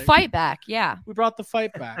brought the fantastic. fight back. Yeah. We brought the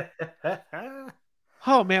fight back.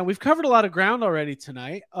 Oh man, we've covered a lot of ground already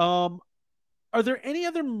tonight. Are there any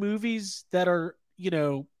other movies that are,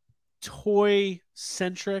 toy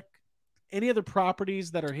centric? Any other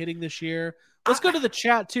properties that are hitting this year? Let's go to the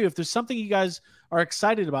chat too. If there's something you guys are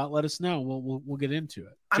excited about, let us know. We'll get into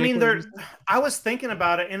it. I mean, I was thinking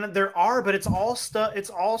about it, and there are, but it's all stuff. It's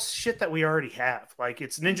all shit that we already have. Like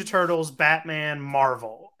it's Ninja Turtles, Batman,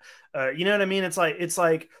 Marvel. You know what I mean? It's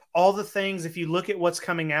like all the things. If you look at what's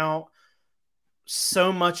coming out,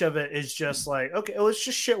 so much of it is just like, okay, well, it's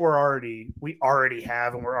just shit we already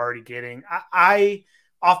have and we're already getting. I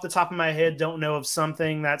off the top of my head don't know of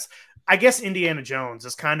something that's. I guess Indiana Jones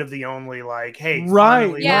is kind of the only like, hey, right,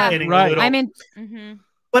 finally we're getting a little... I'm in. Mm-hmm.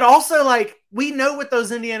 But also, like, we know what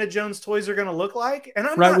those Indiana Jones toys are going to look like, and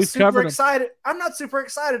I'm not super excited. I'm not super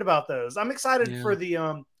excited about those. I'm excited for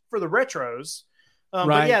the retros.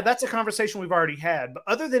 But yeah, that's a conversation we've already had. But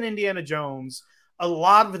other than Indiana Jones, a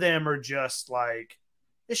lot of them are just like,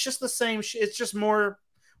 it's just the same. It's just more.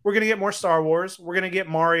 We're going to get more Star Wars. We're going to get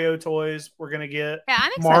Mario toys. We're going to get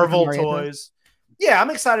Marvel toys. Yeah,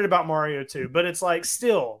 I'm excited about Mario too, but it's like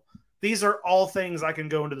still, these are all things I can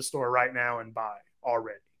go into the store right now and buy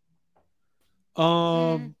already.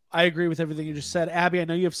 I agree with everything you just said. Abby, I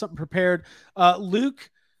know you have something prepared.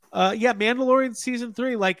 Luke, Mandalorian season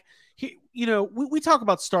 3, like we talk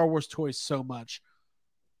about Star Wars toys so much.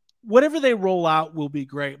 Whatever they roll out will be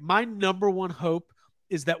great. My number one hope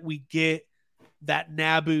is that we get that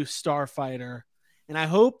Naboo starfighter. And I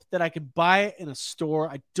hope that I can buy it in a store.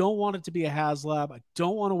 I don't want it to be a HasLab. I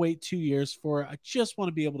don't want to wait 2 years for it. I just want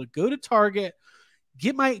to be able to go to Target,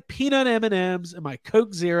 get my peanut M&Ms and my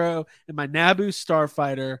Coke Zero and my Naboo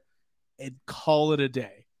Starfighter and call it a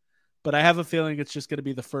day. But I have a feeling it's just going to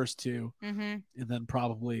be the first two. Mm-hmm. And then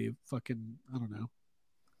probably fucking, I don't know,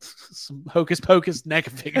 some Hocus Pocus NECA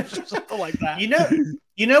figures or something like that.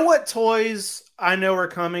 You know what toys I know are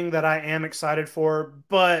coming that I am excited for,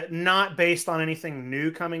 but not based on anything new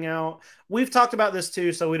coming out. We've talked about this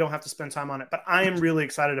too, so we don't have to spend time on it. But I am really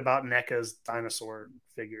excited about NECA's dinosaur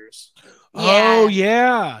figures. Oh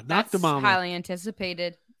yeah, that's Noctamama. highly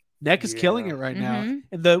anticipated. NECA's killing it right now,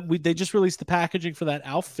 and they just released the packaging for that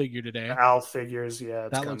Alf figure today. The Alf figures, yeah,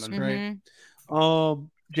 that looks great.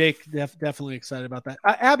 Jake, definitely excited about that.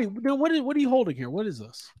 Abby, what are you holding here? What is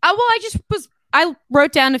this? I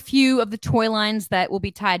wrote down a few of the toy lines that will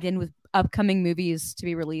be tied in with upcoming movies to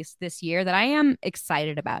be released this year that I am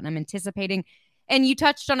excited about and I'm anticipating. And you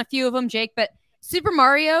touched on a few of them, Jake, but Super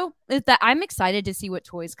Mario, that I'm excited to see what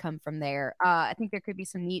toys come from there. I think there could be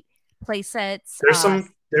some neat play sets.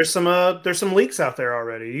 There's some leaks out there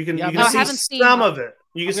already. You can see some of it.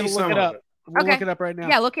 You can see some of it. We'll look it up right now.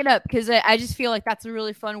 Yeah, look it up because I just feel like that's a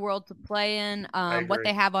really fun world to play in. What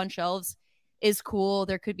they have on shelves is cool.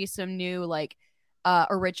 There could be some new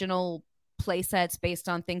original play sets based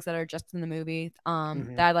on things that are just in the movie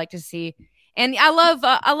that I'd like to see. And I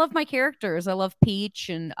love my characters. I love Peach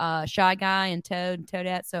and Shy Guy and Toad and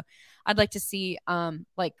Toadette. So I'd like to see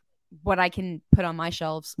what I can put on my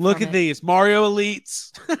shelves. Look at these Mario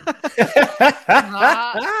Elites.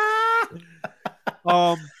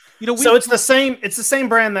 So it's the same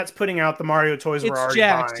brand that's putting out the Mario toys we're already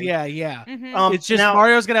Jacked. buying. Yeah. Mm-hmm. It's just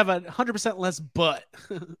Mario's gonna have 100% less butt.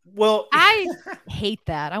 Well, I hate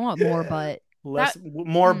that. I want more butt.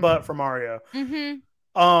 More butt for Mario.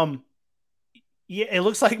 Mm-hmm. Yeah, it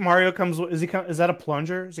looks like Mario comes with. Is that a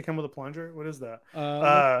plunger? Does he come with a plunger? What is that?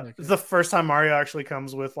 It's the first time Mario actually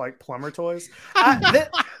comes with like plumber toys.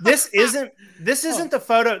 This isn't the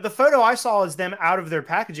photo. The photo I saw is them out of their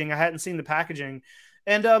packaging. I hadn't seen the packaging.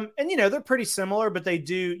 And they're pretty similar, but they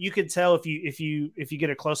do. You could tell if you get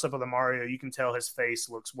a close up of the Mario, you can tell his face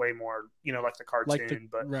looks way more, like the cartoon.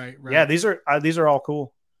 Right. Yeah, these are all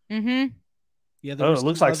cool. Mm-hmm. Yeah. It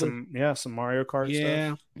looks like some Mario Kart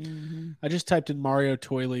stuff. Mm-hmm. I just typed in Mario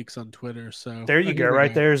toy leaks on Twitter. So there you go.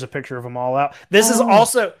 Right there's a picture of them all out. This is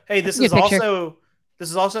also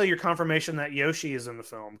your confirmation that Yoshi is in the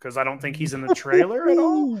film because I don't think he's in the trailer at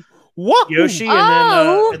all. What Yoshi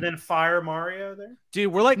and then Fire Mario there,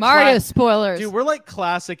 dude. We're like Mario spoilers. Dude, we're like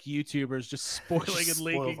classic YouTubers just spoiling and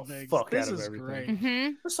leaking things. This is great.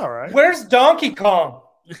 Mm-hmm. That's all right. Where's Donkey Kong?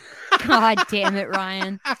 God damn it,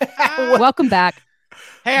 Ryan! Welcome back.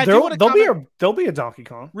 Hey, there'll be a Donkey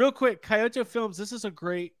Kong. Real quick, Kyoto Films. This is a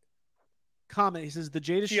great comment. He says the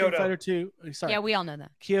Jada Street Fighter 2. Sorry. Yeah, we all know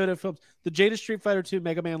that. Kyoto Films. The Jada Street Fighter 2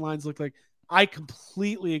 Mega Man lines look like. I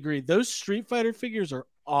completely agree. Those Street Fighter figures are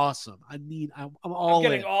awesome. I'm all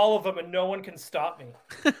getting in. all of them, and no one can stop me.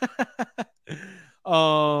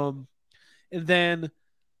 And then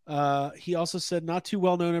he also said, not too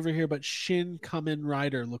well known over here, but Shin Kamen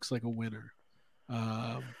Rider looks like a winner.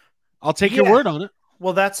 I'll take your word on it.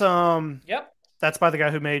 Well, that's Yep. That's by the guy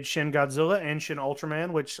who made Shin Godzilla and Shin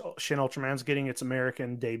Ultraman, which Shin Ultraman's getting its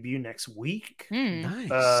American debut next week.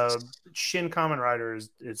 Nice. Shin Kamen Rider is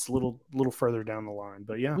it's a little further down the line,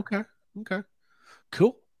 but yeah. Okay.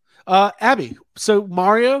 Cool. Abby, so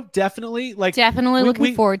Mario definitely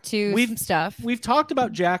looking forward to some stuff. We've talked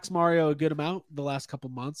about Jack's Mario a good amount the last couple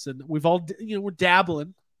months, and we've all we're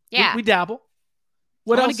dabbling. Yeah, we dabble.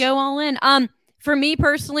 What I else? Want to go all in? For me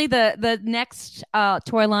personally, the next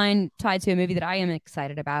toy line tied to a movie that I am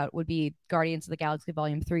excited about would be Guardians of the Galaxy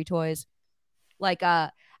Volume 3 toys. Like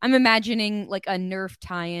I'm imagining like a Nerf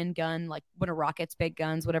tie-in gun, like one of Rocket's big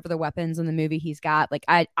guns, whatever the weapons in the movie he's got. Like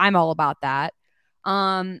I'm all about that.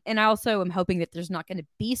 And I also am hoping that there's not going to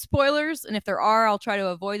be spoilers, and if there are, I'll try to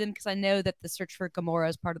avoid them because I know that the search for Gamora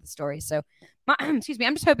is part of the story. So, excuse me,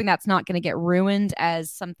 I'm just hoping that's not going to get ruined as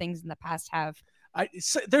some things in the past have.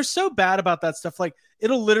 They're so bad about that stuff. Like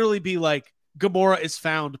it'll literally be like Gamora is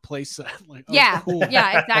found playset. Like cool.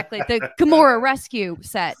 Yeah, exactly. The Gamora rescue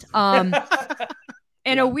set. And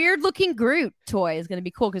a weird looking Groot toy is going to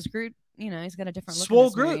be cool because Groot, he's got a different look. Swole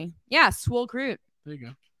Groot. Movie. Yeah, Swole Groot. There you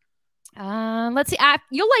go. Let's see.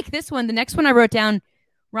 You'll like this one. The next one I wrote down,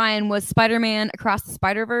 Ryan, was Spider-Man Across the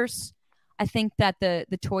Spider-Verse. I think that the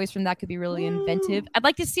toys from that could be really inventive. I'd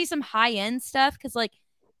like to see some high-end stuff because like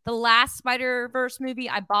the last Spider-Verse movie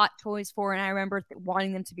I bought toys for, and I remember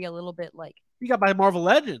wanting them to be a little bit like you got by Marvel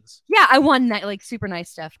Legends. Yeah, I won that like super nice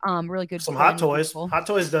stuff. Really good. Some Hot Toys. Beautiful. Hot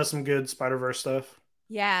Toys does some good Spider-Verse stuff.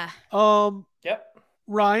 Yeah. Yep.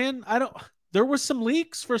 Ryan, there was some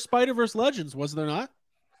leaks for Spider-Verse Legends, was there not?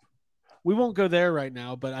 We won't go there right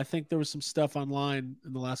now, but I think there was some stuff online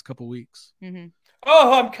in the last couple weeks. Mm-hmm.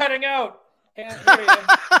 Oh, I'm cutting out. Can't hear you.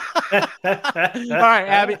 All right,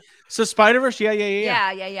 Abby. So Spider-Verse,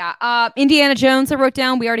 yeah. Indiana Jones, I wrote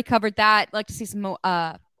down. We already covered that. I'd like to see some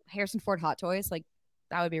Harrison Ford Hot Toys. Like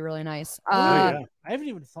that would be really nice. I haven't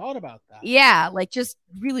even thought about that. Yeah, like just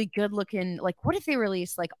really good looking. Like, what if they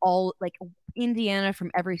released like all like Indiana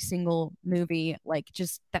from every single movie? Like,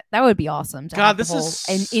 just that would be awesome. God, this is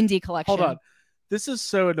an indie collection. Hold on, this is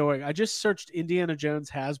so annoying. I just searched Indiana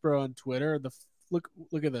Jones Hasbro on Twitter. Look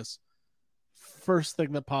at this. First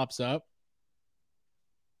thing that pops up,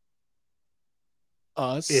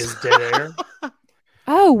 us is Dead Air.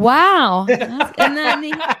 Oh wow! Isn't that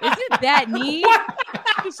neat? Is it that neat?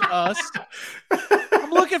 It's us.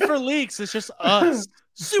 I'm looking for leaks. It's just us.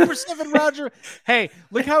 Super 7 Roger. Hey,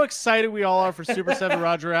 look how excited we all are for Super 7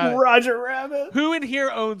 Roger Rabbit. Roger Rabbit. Who in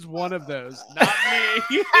here owns one of those? Not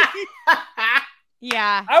me.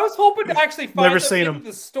 Yeah. I was hoping to actually find never seen them them in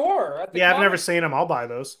the store. I've never seen them. I'll buy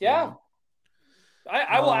those. Yeah.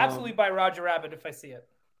 I will absolutely buy Roger Rabbit if I see it.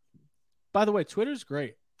 By the way, Twitter's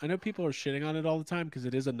great. I know people are shitting on it all the time because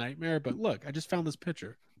it is a nightmare, but look, I just found this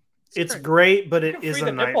picture. It's great, but it is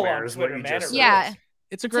a nightmare. Is what you just said. Yeah.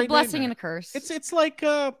 It's a great blessing nightmare. And a curse. It's like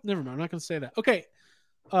never mind, I'm not gonna say that. Okay.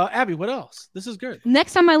 Abby, what else? This is good.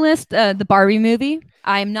 Next on my list, the Barbie movie.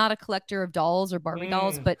 I'm not a collector of dolls or Barbie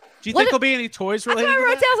dolls, but do you think there'll be any toys related? I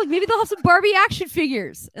wrote down like maybe they'll have some Barbie action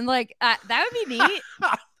figures, and like that would be neat.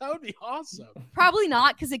 That would be awesome. Probably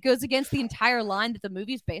not because it goes against the entire line that the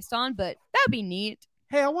movie's based on, but that would be neat.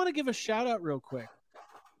 Hey, I want to give a shout out real quick.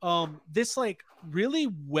 This like really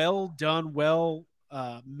well done,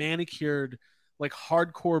 manicured, like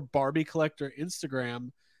hardcore Barbie collector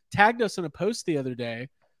Instagram tagged us in a post the other day.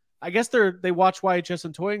 I guess they watch YHS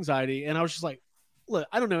and Toy Anxiety, and I was just like, look,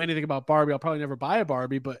 I don't know anything about Barbie. I'll probably never buy a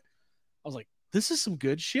Barbie, but I was like, this is some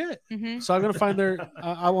good shit. Mm-hmm. So I'm gonna find their.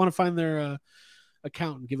 I want to find their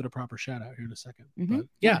account and give it a proper shout out here in a second. Mm-hmm. But,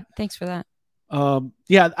 yeah, thanks for that.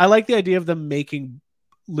 I like the idea of them making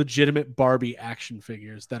legitimate Barbie action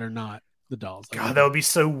figures that are not the dolls. God, that would be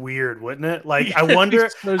so weird, wouldn't it? Like, I wonder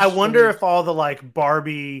if all the like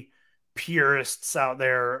Barbie purists out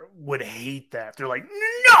there would hate that. They're like,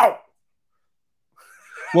 no.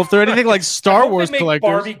 Well, if they're anything like Star Wars collectors,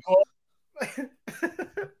 Barbie glows.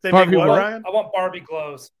 Barbie what, Ryan? I want Barbie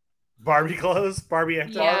glows. Barbie glows. Barbie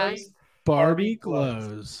Yeah. Barbie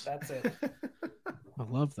glows. That's it. I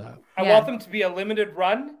love that. I want them to be a limited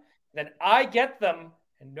run. Then I get them,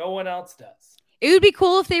 and no one else does. It would be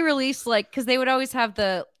cool if they released because they would always have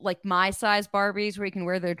the like my size Barbies where you can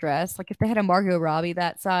wear their dress. Like if they had a Margot Robbie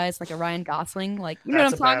that size, like a Ryan Gosling, like you know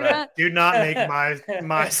what I'm talking about. Do not make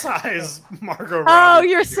my size Margot Robbie. Oh,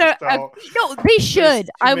 you're so no. They should.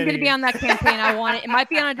 I'm going to be many. on that campaign. I want it. It might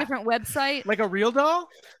be on a different website. Like a real doll.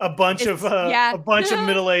 A bunch of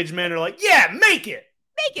middle-aged men are like, yeah, make it.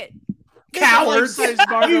 Make it. Cowards! Life-size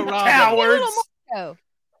Margot You Robbie. cowards! Oh,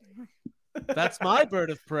 That's my bird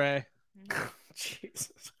of prey.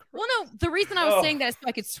 Jesus. well, no. The reason I was Oh. saying that is so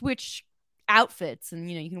I could switch outfits, and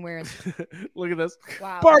you can wear. Look at this.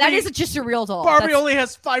 Wow, Barbie- that isn't just a real doll. Barbie That's- only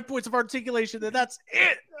has 5 points of articulation, and that's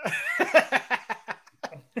it.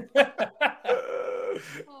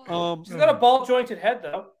 She's got a ball jointed head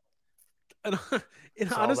though. And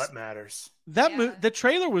That's all that matters. Yeah. the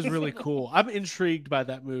trailer was really cool. I'm intrigued by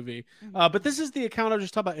that movie. But this is the account I was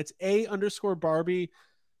just talking about. It's _Barbie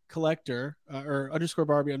collector or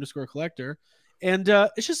 _Barbie _collector. And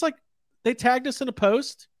it's just like they tagged us in a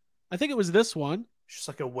post. I think it was this one. It's just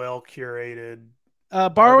like a well curated.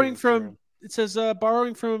 Borrowing from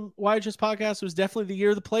YHS podcast was definitely the year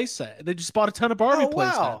of the playset. They just bought a ton of Barbie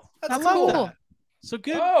playsets. Wow. That's I love cool. that. So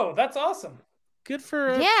good. Oh, that's awesome. Good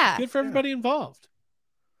for Yeah. Good for everybody involved.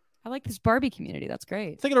 I like this Barbie community. That's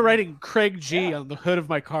great. Thinking of writing Craig G on the hood of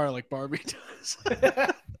my car like Barbie does.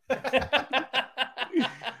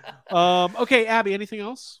 Okay, Abby, anything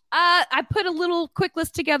else? I put a little quick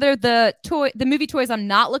list together. The movie toys I'm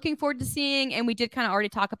not looking forward to seeing, and we did kind of already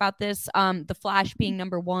talk about this. The Flash being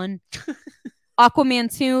number 1.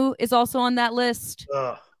 Aquaman 2 is also on that list.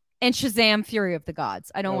 Ugh. And Shazam! Fury of the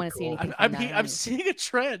Gods. I don't want to see cool. anything. I'm seeing a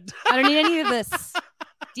trend. I don't need any of this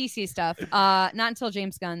DC stuff. Not until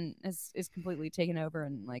James Gunn is completely taken over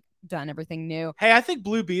and like done everything new. Hey, I think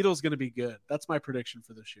Blue Beetle's going to be good. That's my prediction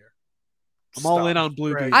for this year. I'm all in on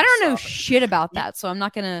Blue Greg. Beetle. I don't know Stop it. shit about that, so I'm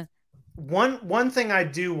not gonna. One thing I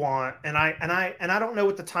do want, and I don't know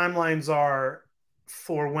what the timelines are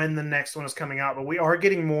for when the next one is coming out, but we are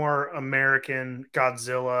getting more American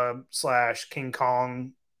Godzilla / King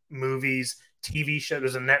Kong movies, TV show.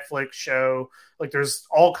 There's a Netflix show. Like there's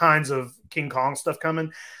all kinds of King Kong stuff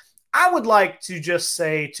coming. I would like to just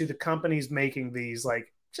say to the companies making these,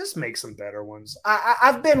 like, just make some better ones.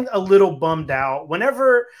 I've been a little bummed out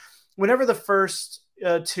whenever the first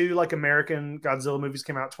 2 like American Godzilla movies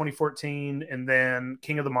came out, 2014, and then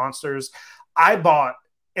King of the Monsters. I bought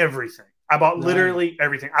everything. I bought literally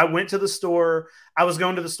everything. I went to the store. I was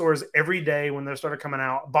going to the stores every day when they started coming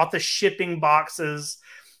out. Bought the shipping boxes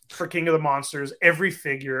for King of the Monsters, every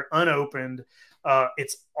figure unopened.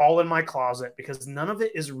 It's all in my closet because none of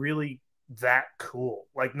it is really that cool.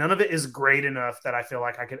 Like none of it is great enough that I feel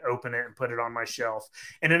like I could open it and put it on my shelf.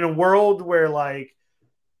 And in a world where like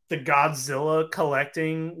the Godzilla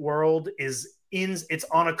collecting world it's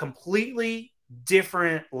on a completely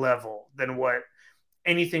different level than what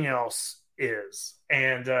anything else is.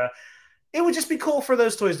 And it would just be cool for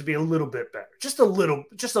those toys to be a little bit better. Just a little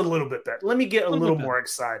bit better. Let me get a little more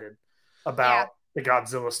excited about the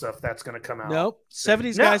Godzilla stuff that's going to come out. Nope.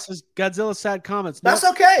 70s guy says Godzilla sad comments. That's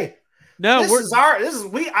okay. No,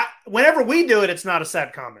 whenever we do it, it's not a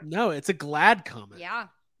sad comment. No, it's a glad comment. Yeah.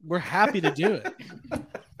 We're happy to do it.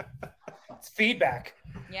 It's feedback.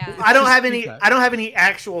 Yeah. I don't have any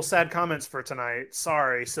actual sad comments for tonight.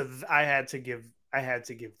 Sorry. So I had to give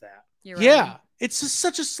that. You're right. Yeah. It's just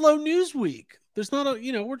such a slow news week. There's not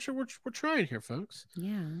we're trying here, folks.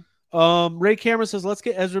 Yeah. Ray Cameron says, let's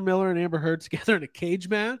get Ezra Miller and Amber Heard together in a cage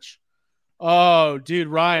match. Oh, dude,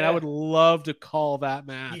 Ryan, I would love to call that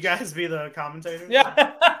match. You guys be the commentator?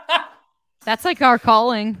 Yeah. That's like our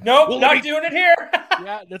calling. Nope, not doing it here.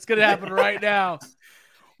 Yeah, that's going to happen right now.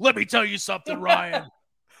 Let me tell you something, Ryan.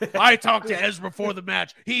 I talked to Ezra before the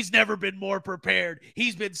match. He's never been more prepared.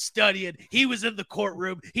 He's been studying. He was in the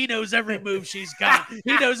courtroom. He knows every move she's got.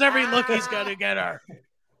 He knows every look he's going to get her.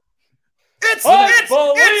 It's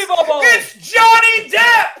unbelievable. It's Johnny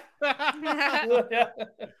Depp.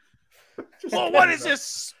 Well, what is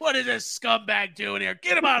this scumbag doing here?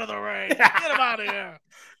 Get him out of the ring. Get him out of here.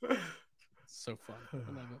 So fun. I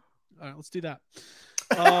love it. All right, let's do that.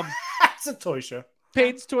 It's a toy show.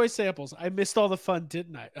 Paid's toy samples. I missed all the fun,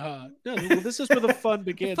 didn't I? No, well, this is where the fun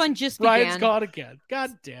begins. The fun just Ryan's began. gone again.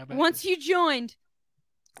 God damn it. Once you joined.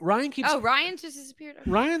 Ryan keeps. Oh, Ryan just disappeared.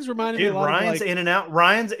 Ryan's reminding me Dude, a lot Ryan's of in and out.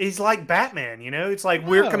 He's like Batman, you know? It's like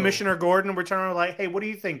we're Commissioner Gordon. We're turning like, hey, what do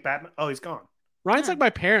you think, Batman? Oh, he's gone. Ryan's like my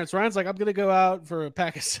parents. Ryan's like, I'm going to go out for a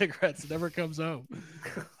pack of cigarettes and never comes home.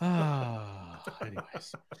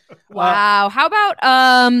 Anyways. Wow. How about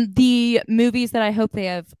the movies that I hope they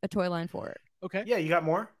have a toy line for? Okay. Yeah, you got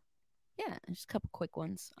more? Yeah, just a couple quick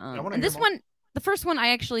ones. wanna And hear this more. one, the first one, I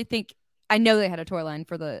actually think I know they had a toy line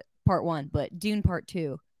for the part 1, but Dune part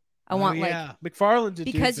 2. I want McFarlane did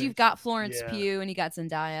because Dune you've got Florence Pugh and you got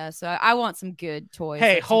Zendaya, so I want some good toys.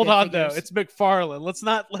 Hey, like some hold good on figures. though. It's McFarlane. Let's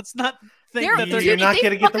not think that they're You're not if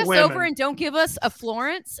gonna they get fuck the us women. over and don't give us a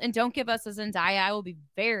Florence and don't give us a Zendaya, I will be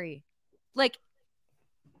very like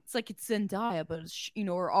it's like it's Zendaya, but it's,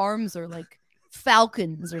 her arms are like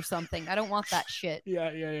falcons or something. I don't want that shit.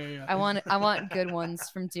 Yeah. I want good ones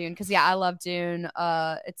from Dune because I love Dune.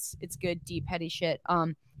 It's good, deep, heady shit.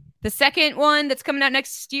 The second one that's coming out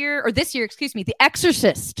next year or this year, excuse me, The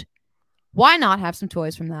Exorcist. Why not have some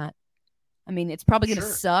toys from that? I mean, it's probably gonna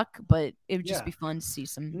suck, but it would just be fun to see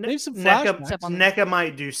some. Maybe some flashbacks. NECA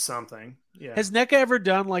might do something. Yeah. Has NECA ever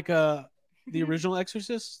done like the original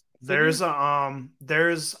Exorcist? There's I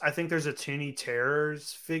think there's a Toonie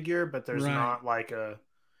Terrors figure, but there's not like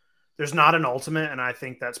there's not an Ultimate, and I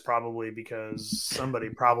think that's probably because somebody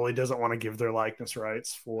probably doesn't want to give their likeness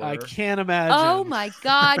rights for. I can't imagine. Oh my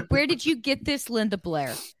God, where did you get this, Linda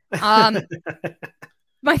Blair?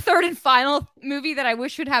 My third and final movie that I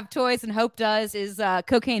wish would have toys and hope does is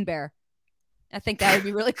Cocaine Bear. I think that would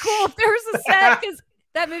be really cool if there was a set because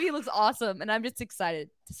that movie looks awesome, and I'm just excited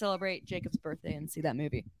to celebrate Jacob's birthday and see that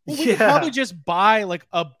movie. Well, we could probably just buy like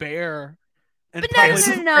a bear. But no.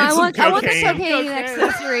 I want the cocaine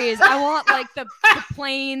accessories. I want like the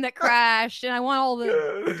plane that crashed, and I want all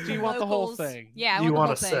the. Do you want the whole thing? Yeah, I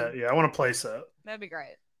want a set. Yeah, I want a play set. That'd be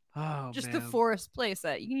great. Oh, just man. the forest play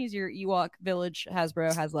set. You can use your Ewok Village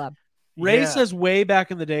Hasbro HasLab. Ray says way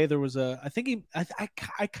back in the day there was I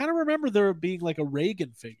kind of remember there being like a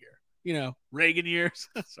Reagan figure. You know, Reagan years.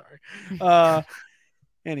 Sorry.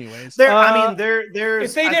 Anyways, there's.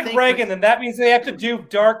 If they did Reagan, then that means they have to do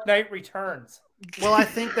Dark Knight Returns. Well, I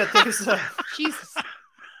think that there's Jesus.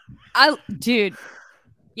 Dude.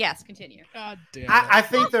 Yes, continue. God damn. I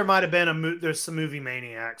think there might have been there's some movie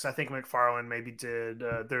maniacs. I think McFarlane maybe did.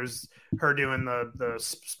 There's her doing the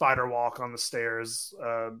spider walk on the stairs.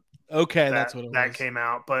 Okay, that's what it was. That came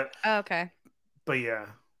out, but okay. But yeah.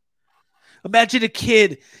 Imagine a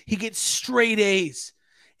kid. He gets straight A's,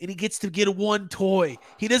 and he gets to get one toy.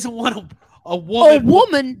 He doesn't want a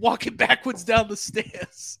woman walking backwards down the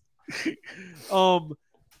stairs.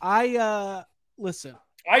 Listen.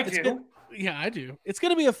 I do. Yeah, I do. It's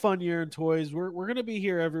going to be a fun year in toys. We're going to be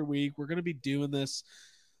here every week. We're going to be doing this,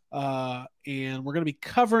 and we're going to be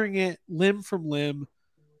covering it limb from limb.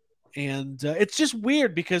 And it's just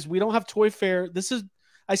weird because we don't have Toy Fair.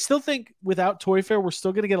 I still think without Toy Fair, we're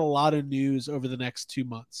still going to get a lot of news over the next 2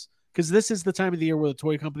 months because this is the time of the year where the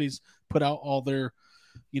toy companies put out all their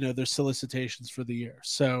solicitations for the year.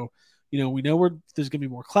 So, we know there's going to be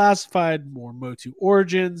more classified, more Motu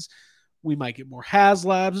Origins. We might get more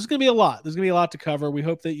HasLabs. There's going to be a lot. There's going to be a lot to cover. We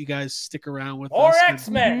hope that you guys stick around with us. More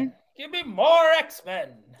X-Men. Give me more X-Men.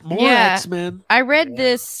 More X-Men. I read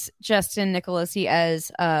this, Justin Nicolosi,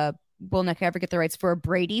 as will NECA ever get the rights for a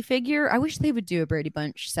Brady figure? I wish they would do a Brady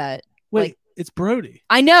Bunch set. Wait, it's Brody.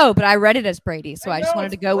 I know, but I read it as Brady, so I just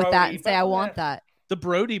wanted to go with that and say I want that. The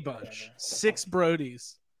Brody Bunch. 6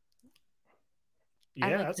 Brodies. Yeah,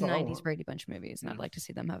 I like the 90s Brady Bunch movies, and I'd like to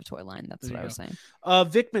see them have a toy line. That's what I was saying.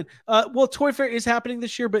 Vickman. Well, Toy Fair is happening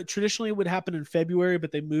this year, but traditionally it would happen in February,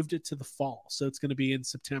 but they moved it to the fall. So it's going to be in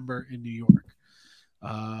September in New York.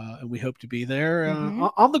 And we hope to be there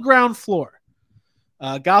on the ground floor.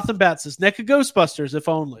 Gotham Bat says, NECA Ghostbusters, if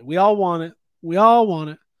only. We all want it.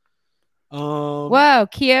 Wow,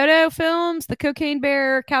 Kyoto Films, the Cocaine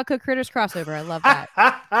Bear, Calco Critters crossover. I love that.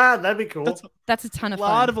 That'd be cool. That's a ton of fun.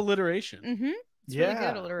 A lot of alliteration. Mm-hmm. It's really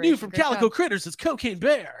good alliteration. New from Calico Critters, it's Cocaine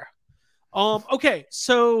Bear. Okay,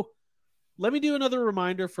 so let me do another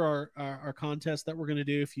reminder for our contest that we're going to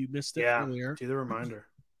do if you missed it earlier. Do the reminder.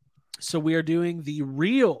 So we are doing the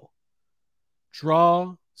real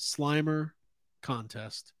Draw Slimer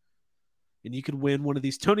contest. And you could win one of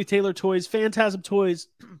these Tony Taylor toys, Phantasm toys,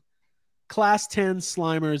 Class 10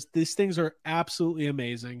 Slimers. These things are absolutely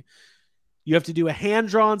amazing. You have to do a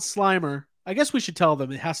hand-drawn Slimer. I guess we should tell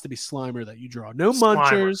them it has to be Slimer that you draw. No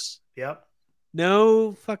Munchers. Yep.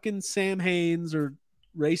 No fucking Sam Haines or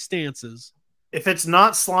Ray Stances. If it's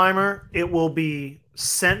not Slimer, it will be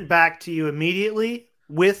sent back to you immediately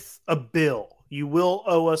with a bill. You will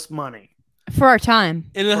owe us money. For our time.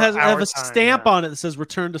 And it has a stamp on it that says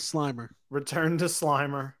return to Slimer. Return to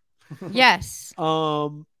Slimer. Yes. But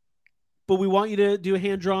we want you to do a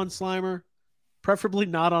hand-drawn Slimer. Preferably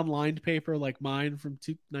not on lined paper like mine from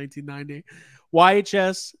 1990.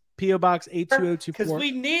 YHS, P.O. Box 82024. Because we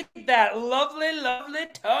need that lovely, lovely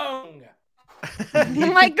tongue.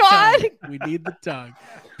 Oh my God. We need the tongue.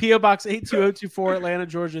 P.O. Box 82024, Atlanta,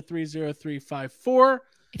 Georgia 30354.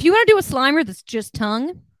 If you want to do a Slimer that's just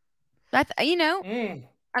tongue, that's,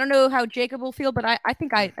 I don't know how Jacob will feel, but I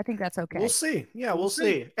think that's okay. We'll see. Yeah, we'll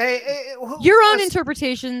see. Hey, your own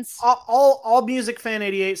interpretations. All Music Fan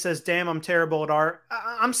 88 says, "Damn, I'm terrible at art."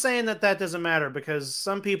 I'm saying that doesn't matter because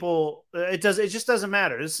some people it just doesn't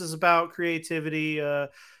matter. This is about creativity.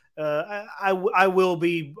 I will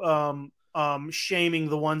be shaming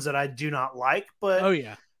the ones that I do not like, but Oh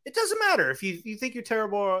yeah. it doesn't matter if you think you're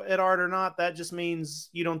terrible at art or not. That just means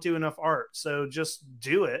you don't do enough art. So just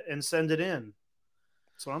do it and send it in.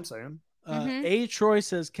 That's what I'm saying. A. Troy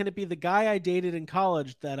says, "Can it be the guy I dated in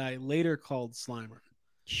college that I later called Slimer?"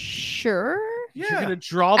 Sure. You're gonna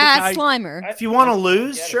draw the guy. Slimer. If you want to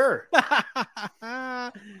lose, sure.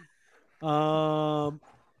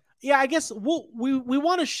 Yeah, I guess we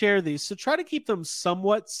want to share these, so try to keep them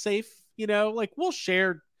somewhat safe. Like we'll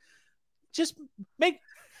share. Just make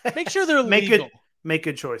sure they're legal. Make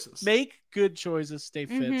good choices. Make good choices. Stay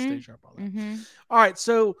fit. Stay sharp. All that. All right.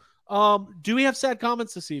 So, do we have sad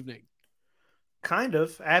comments this evening? Kind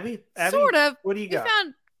of, Abby. Sort of. What do you got?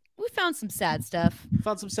 We found some sad stuff.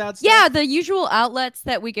 Found some sad stuff. Yeah, the usual outlets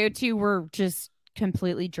that we go to were just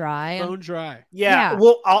completely dry. Bone dry. Yeah.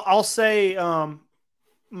 Well, I'll say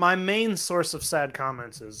my main source of sad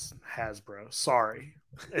comments is Hasbro. Sorry.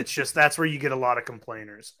 It's just that's where you get a lot of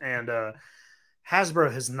complainers. And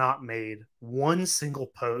Hasbro has not made one single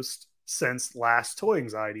post since last Toy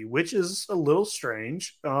Anxiety, which is a little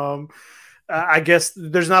strange. I guess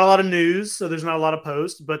there's not a lot of news, so there's not a lot of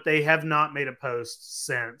posts, but they have not made a post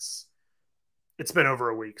since it's been over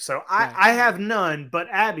a week. So I have none, but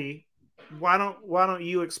Abby, why don't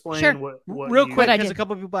you explain what real quick, because a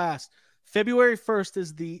couple of people asked. February 1st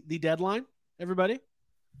is the deadline, everybody.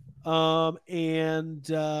 And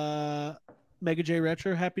Mega J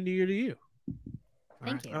Retro, Happy New Year to you.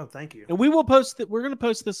 Thank you. Oh, thank you. And we will post that. We're going to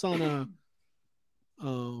post this on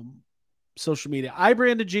social media.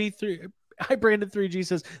 iBranded3G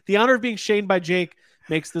says the honor of being shamed by Jake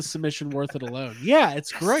makes this submission worth it alone. Yeah,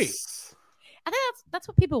 it's great. I think that's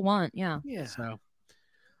what people want. Yeah. Yeah. So,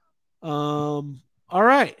 all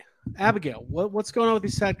right, Abigail, what's going on with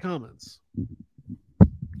these sad comments?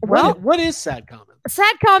 Well, what is sad comments?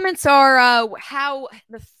 Sad comments are how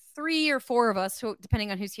the 3 or 4 of us, who, depending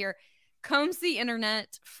on who's here, combs the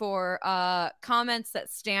internet for comments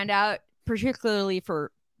that stand out, particularly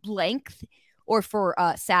for length or for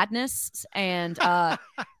sadness. And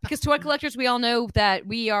because toy collectors, we all know that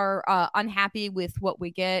we are unhappy with what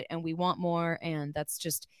we get and we want more, and that's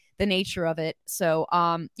just the nature of it. So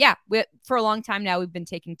for a long time now, we've been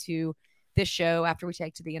taking to this show after we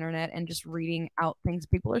take to the internet and just reading out things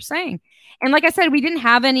people are saying. And like I said, we didn't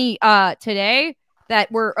have any today that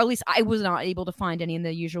were, or at least I was not able to find any in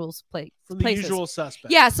the usual places. Usual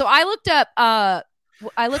suspects. Yeah, so I looked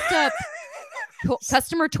up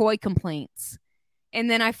customer toy complaints, and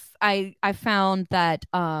then I found that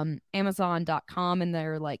Amazon.com in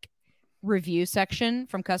their like review section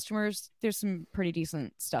from customers, there's some pretty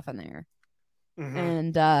decent stuff in there.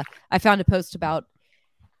 And I found a post about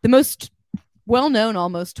the most well-known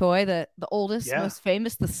almost toy, the oldest, most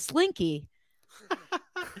famous, the Slinky.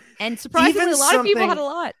 And surprisingly, a lot of people had a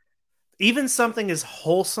lot. Even something as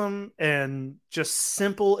wholesome and just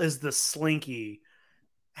simple as the Slinky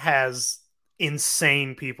has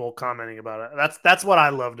insane people commenting about it. That's what I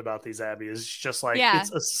loved about these, Abby, is just like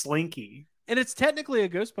it's a Slinky. And it's technically a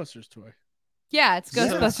Ghostbusters toy. Yeah, it's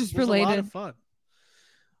Ghostbusters related. A lot of fun.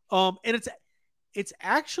 And it's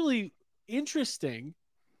actually interesting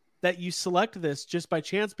that you select this just by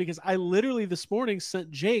chance, because I literally this morning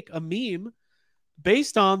sent Jake a meme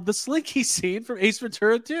based on the Slinky scene from Ace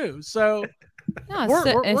Ventura 2. So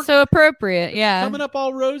it's so appropriate. Yeah. Coming up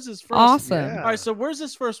all roses for awesome. us. Yeah. All right. So where's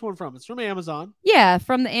this first one from? It's from Amazon. Yeah.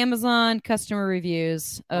 From the Amazon customer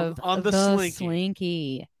reviews of on the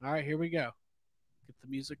Slinky. All right. Here we go. Get the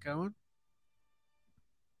music going.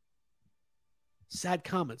 Sad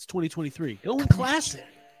comments 2023. Only classic.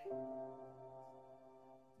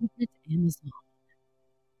 It's Amazon.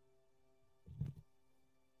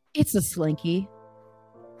 It's a Slinky.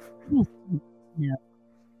 No.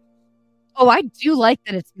 Oh, I do like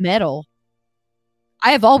that it's metal. I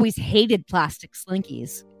have always hated plastic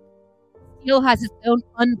Slinkies. Steel has its own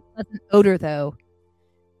unpleasant odor, though.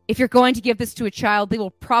 If you're going to give this to a child, they will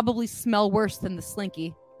probably smell worse than the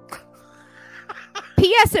Slinky.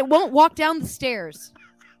 P.S. It won't walk down the stairs.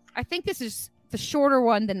 I think this is the shorter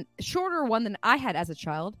one than I had as a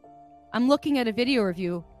child. I'm looking at a video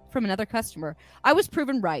review from another customer. I was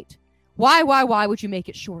proven right. Why would you make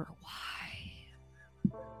it shorter? Why?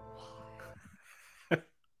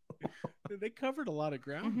 They covered a lot of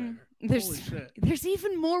ground there. Holy shit. There's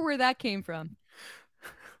even more where that came from.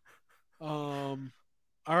 All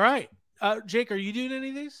right. Jake, are you doing any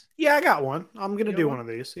of these? Yeah, I got one. I'm gonna do one of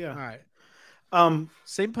these. Yeah. All right.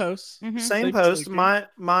 Same post. Same post.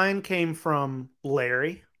 Mine came from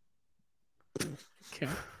Larry. Okay.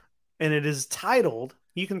 And it is titled,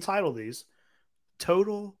 you can title these,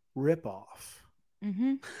 Total Ripoff.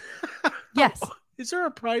 Yes. Is there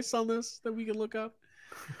a price on this that we can look up?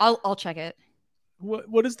 I'll check it.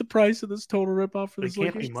 What is the price of this total ripoff for It this?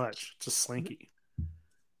 can't be much. It's a Slinky.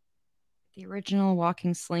 The original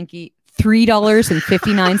walking Slinky,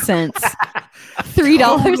 $3.59.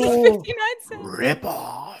 $3.59. Rip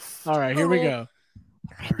off. All right, here we go.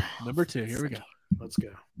 Number 2. Here we go. Let's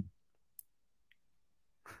go.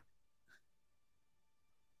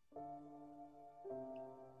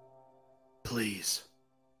 Please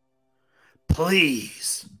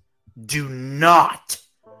do not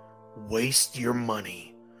waste your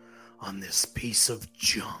money on this piece of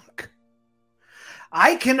junk.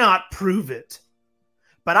 I cannot prove it,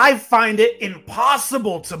 but I find it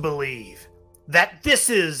impossible to believe that this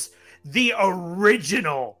is the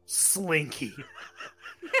original Slinky.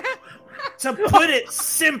 To put it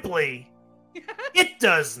simply, it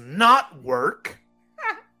does not work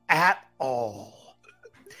at all.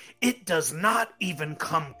 It does not even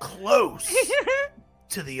come close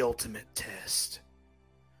to the ultimate test.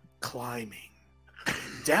 Climbing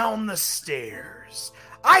down the stairs,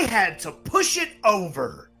 I had to push it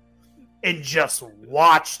over and just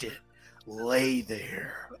watched it lay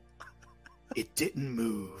there. It didn't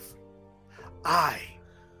move. I,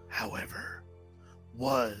 however,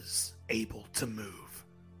 was able to move.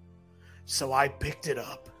 So I picked it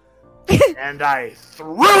up and I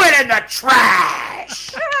threw it in the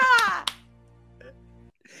trash.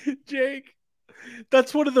 Jake,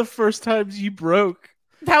 that's one of the first times you broke.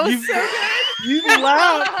 That was so good. You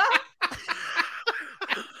laughed.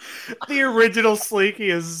 The original Slinky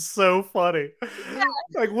is so funny.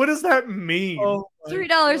 Like, what does that mean? Oh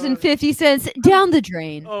 $3.50 down the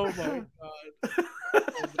drain. Oh my god.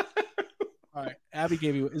 All right, Abby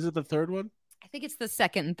gave you. Is it the third one? I think it's the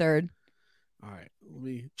second and third. All right,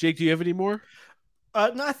 Jake, do you have any more?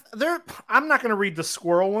 No, I'm not going to read the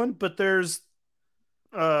squirrel one, but there's.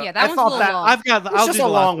 Yeah, that one's a little long. I've got. It's just a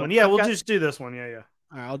long one. Yeah, we'll just do this one. Yeah.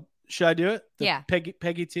 All right, should I do it? Yeah.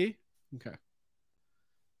 Peggy T. Okay.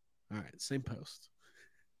 All right, same post.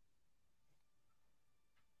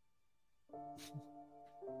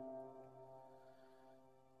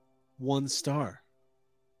 One star.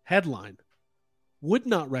 Headline: would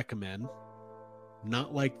not recommend.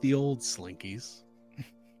 Not like the old Slinkies.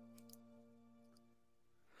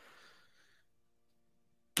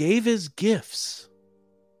 Gave as gifts.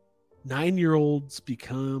 9-year-olds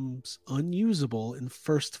becomes unusable in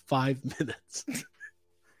first 5 minutes.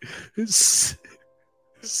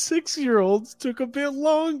 6-year-olds took a bit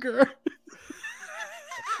longer.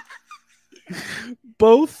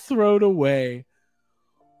 Both thrown away.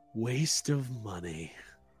 Waste of money.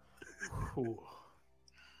 Ooh.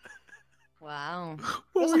 Wow.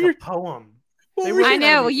 What That's were like your a poem. I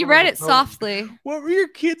know. You read it softly. What were your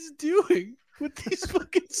kids doing with these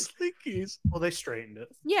fucking Slinkies? Well, they straightened it.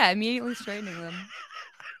 Yeah, immediately straightening them.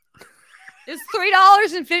 It's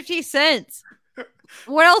 $3.50.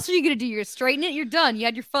 What else are you gonna do? You're straighten it. You're done. You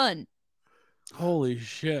had your fun. Holy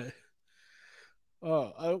shit!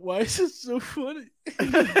 Oh, why is it so funny?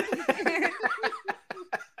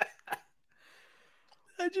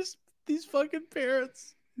 These fucking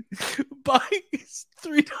parents buying these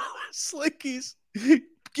 $3 Slinkies,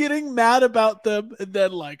 getting mad about them, and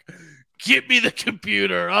then like, get me the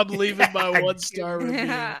computer. I'm leaving my 1-star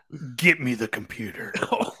review. Get me the computer.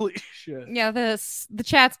 Holy shit! Yeah, the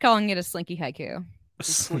chat's calling it a Slinky haiku.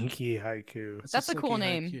 Slinky haiku. That's a cool Slinky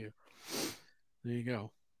name. haiku. There you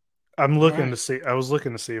go. I'm looking Right. to see. I was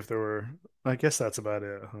looking to see if there were. I guess that's about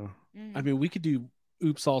it, huh? I mean, we could do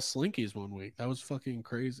Oops All Slinkies one week. That was fucking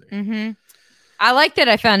crazy. Mm-hmm. I like that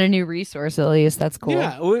I found a new resource, at least. That's cool.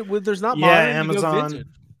 Yeah, there's not Yeah, modern, you go Amazon. vintage.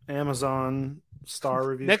 Amazon star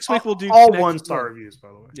reviews. Next week we'll do all next 1-star week. reviews, by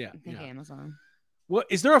the way. Yeah, I think yeah. Amazon. What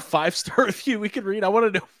is there a 5-star review we can read? I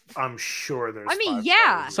want to know. I'm sure there's. I mean, 5-star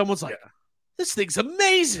yeah. reviews. Someone's like, "This thing's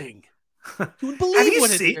amazing." You wouldn't Have believe you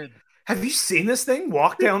what it seen? did. Have you seen this thing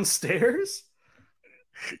walk downstairs?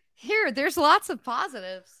 Here, there's lots of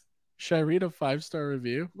positives. Should I read a 5-star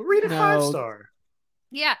review? Read a No. 5-star.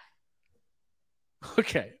 Yeah.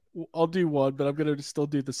 Okay, I'll do one, but I'm gonna still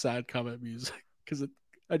do the sad comment music because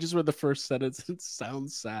I just read the first sentence. It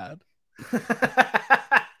sounds sad.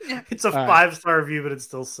 It's a All right. 5-star review, but it's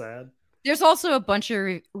still sad. There's also a bunch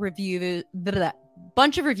of reviews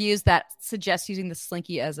that suggest using the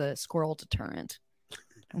Slinky as a squirrel deterrent.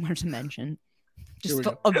 I wanted to mention Here we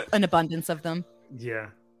just go. an abundance of them. Yeah.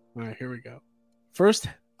 All right, here we go. First,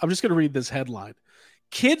 I'm just going to read this headline.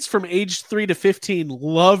 Kids from age 3 to 15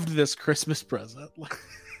 loved this Christmas present.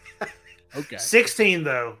 Okay. 16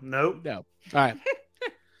 though. Nope. No. All right. All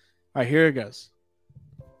right, here it goes.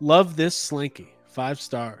 Love this Slinky. 5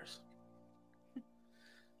 stars.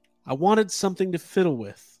 I wanted something to fiddle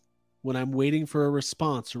with when I'm waiting for a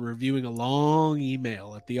response or reviewing a long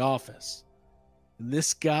email at the office. And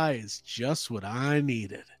this guy is just what I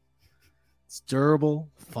needed. It's durable,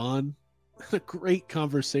 fun, and a great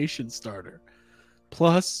conversation starter.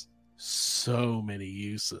 Plus, so many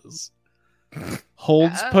uses.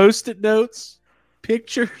 Holds Post-it notes,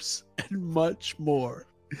 pictures, and much more.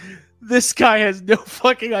 This guy has no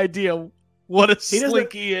fucking idea what a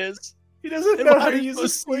slinky is. He doesn't know how to use a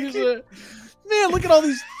slinky. Man, look at all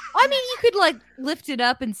these. I mean, you could like lift it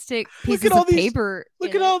up and stick pieces Look at all of these- paper.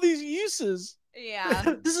 Look in at it. all these uses.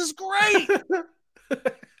 Yeah. This is great.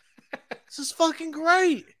 This is fucking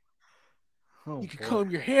great. Oh, You can boy.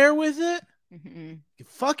 comb your hair with it. Mhm. You can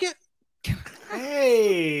fuck it.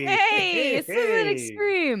 Hey. Hey, this is an Hey.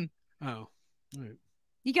 extreme. Oh. Right.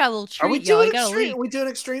 You got a little treat, Are we y'all. doing You gotta extreme? leave. Are we doing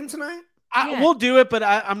extreme tonight? Yeah. We'll do it, but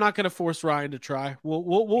I'm not going to force Ryan to try.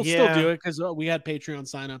 We'll still Yeah. do it because we had Patreon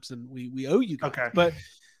signups and we owe you guys. Okay. But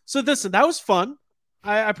so listen, that was fun.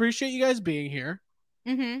 I appreciate you guys being here.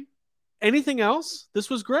 Mm-hmm. Anything else? This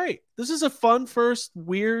was great. This is a fun first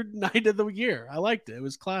weird night of the year. I liked it. It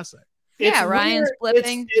was classic. Yeah, Ryan's weird.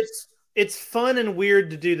 flipping. It's fun and weird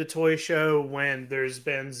to do the toy show when there's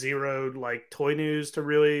been zero like toy news to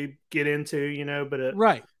really get into, you know. But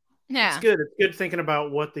Right. Yeah. it's good. It's good thinking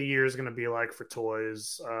about what the year is going to be like for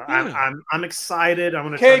toys. Yeah. I'm excited. I'm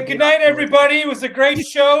going to. try Okay, to good be night, optimistic. everybody. It was a great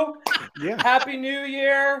show. Yeah. Happy New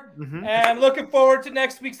Year. Mhm. And looking forward to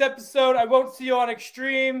next week's episode. I won't see you on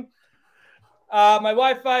Extreme. My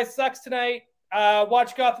Wi-Fi sucks tonight.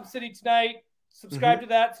 Watch Gotham City tonight. Subscribe to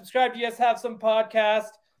that. Subscribe to Yes Have Some Podcast.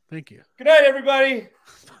 Thank you. Good night, everybody.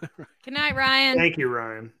 Good night, Ryan. Thank you,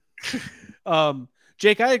 Ryan.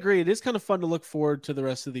 Jake, I agree. It is kind of fun to look forward to the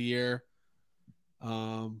rest of the year.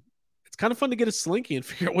 It's kind of fun to get a slinky and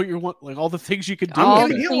figure out what you want, like all the things you could do. All I'm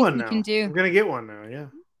with gonna it. get things one you now. can do. I'm gonna get one now. Yeah,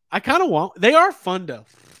 I kind of want. They are fun to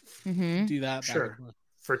Mm-hmm. do that. back Sure. and forth.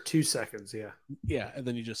 for 2 seconds. Yeah. Yeah, and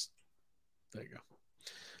then you just there you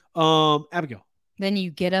go. Abigail, Then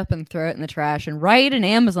you get up and throw it in the trash and write an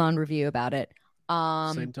Amazon review about it.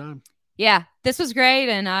 same time. Yeah, this was great,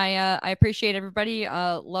 and I appreciate everybody.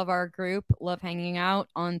 Love our group, love hanging out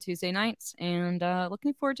on Tuesday nights, and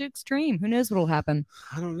looking forward to Extreme. Who knows what'll happen?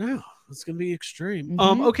 I don't know. It's gonna be extreme.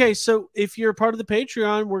 Mhm. Okay, so if you're part of the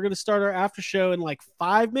Patreon, we're gonna start our after show in like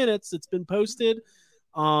 5 minutes. It's been posted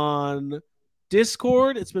on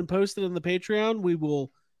Discord. It's been posted on the Patreon. We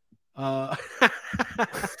will. I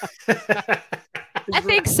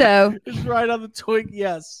think so. It's right on the twig.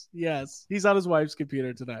 Yes. He's on his wife's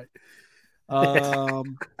computer tonight.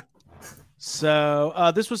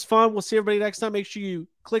 So this was fun. We'll see everybody next time. Make sure you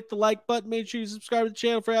click the like button. Make sure you subscribe to the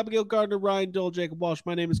channel. For Abigail Gardner, Ryan Dole, Jacob Walsh.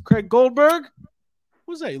 My name is Craig Goldberg.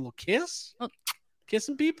 What was that? A little kiss? Oh.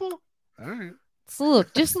 Kissing people? All right.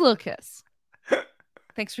 Just a little kiss.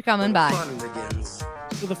 Thanks for coming by. Fun begins.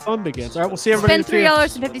 So the fun begins. All right. We'll see everybody. Spend in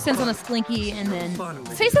the $3.50 on a Slinky, and then Fun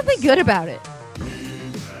say begins. something good about it.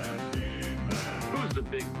 Who's the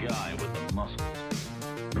big guy with the muscles?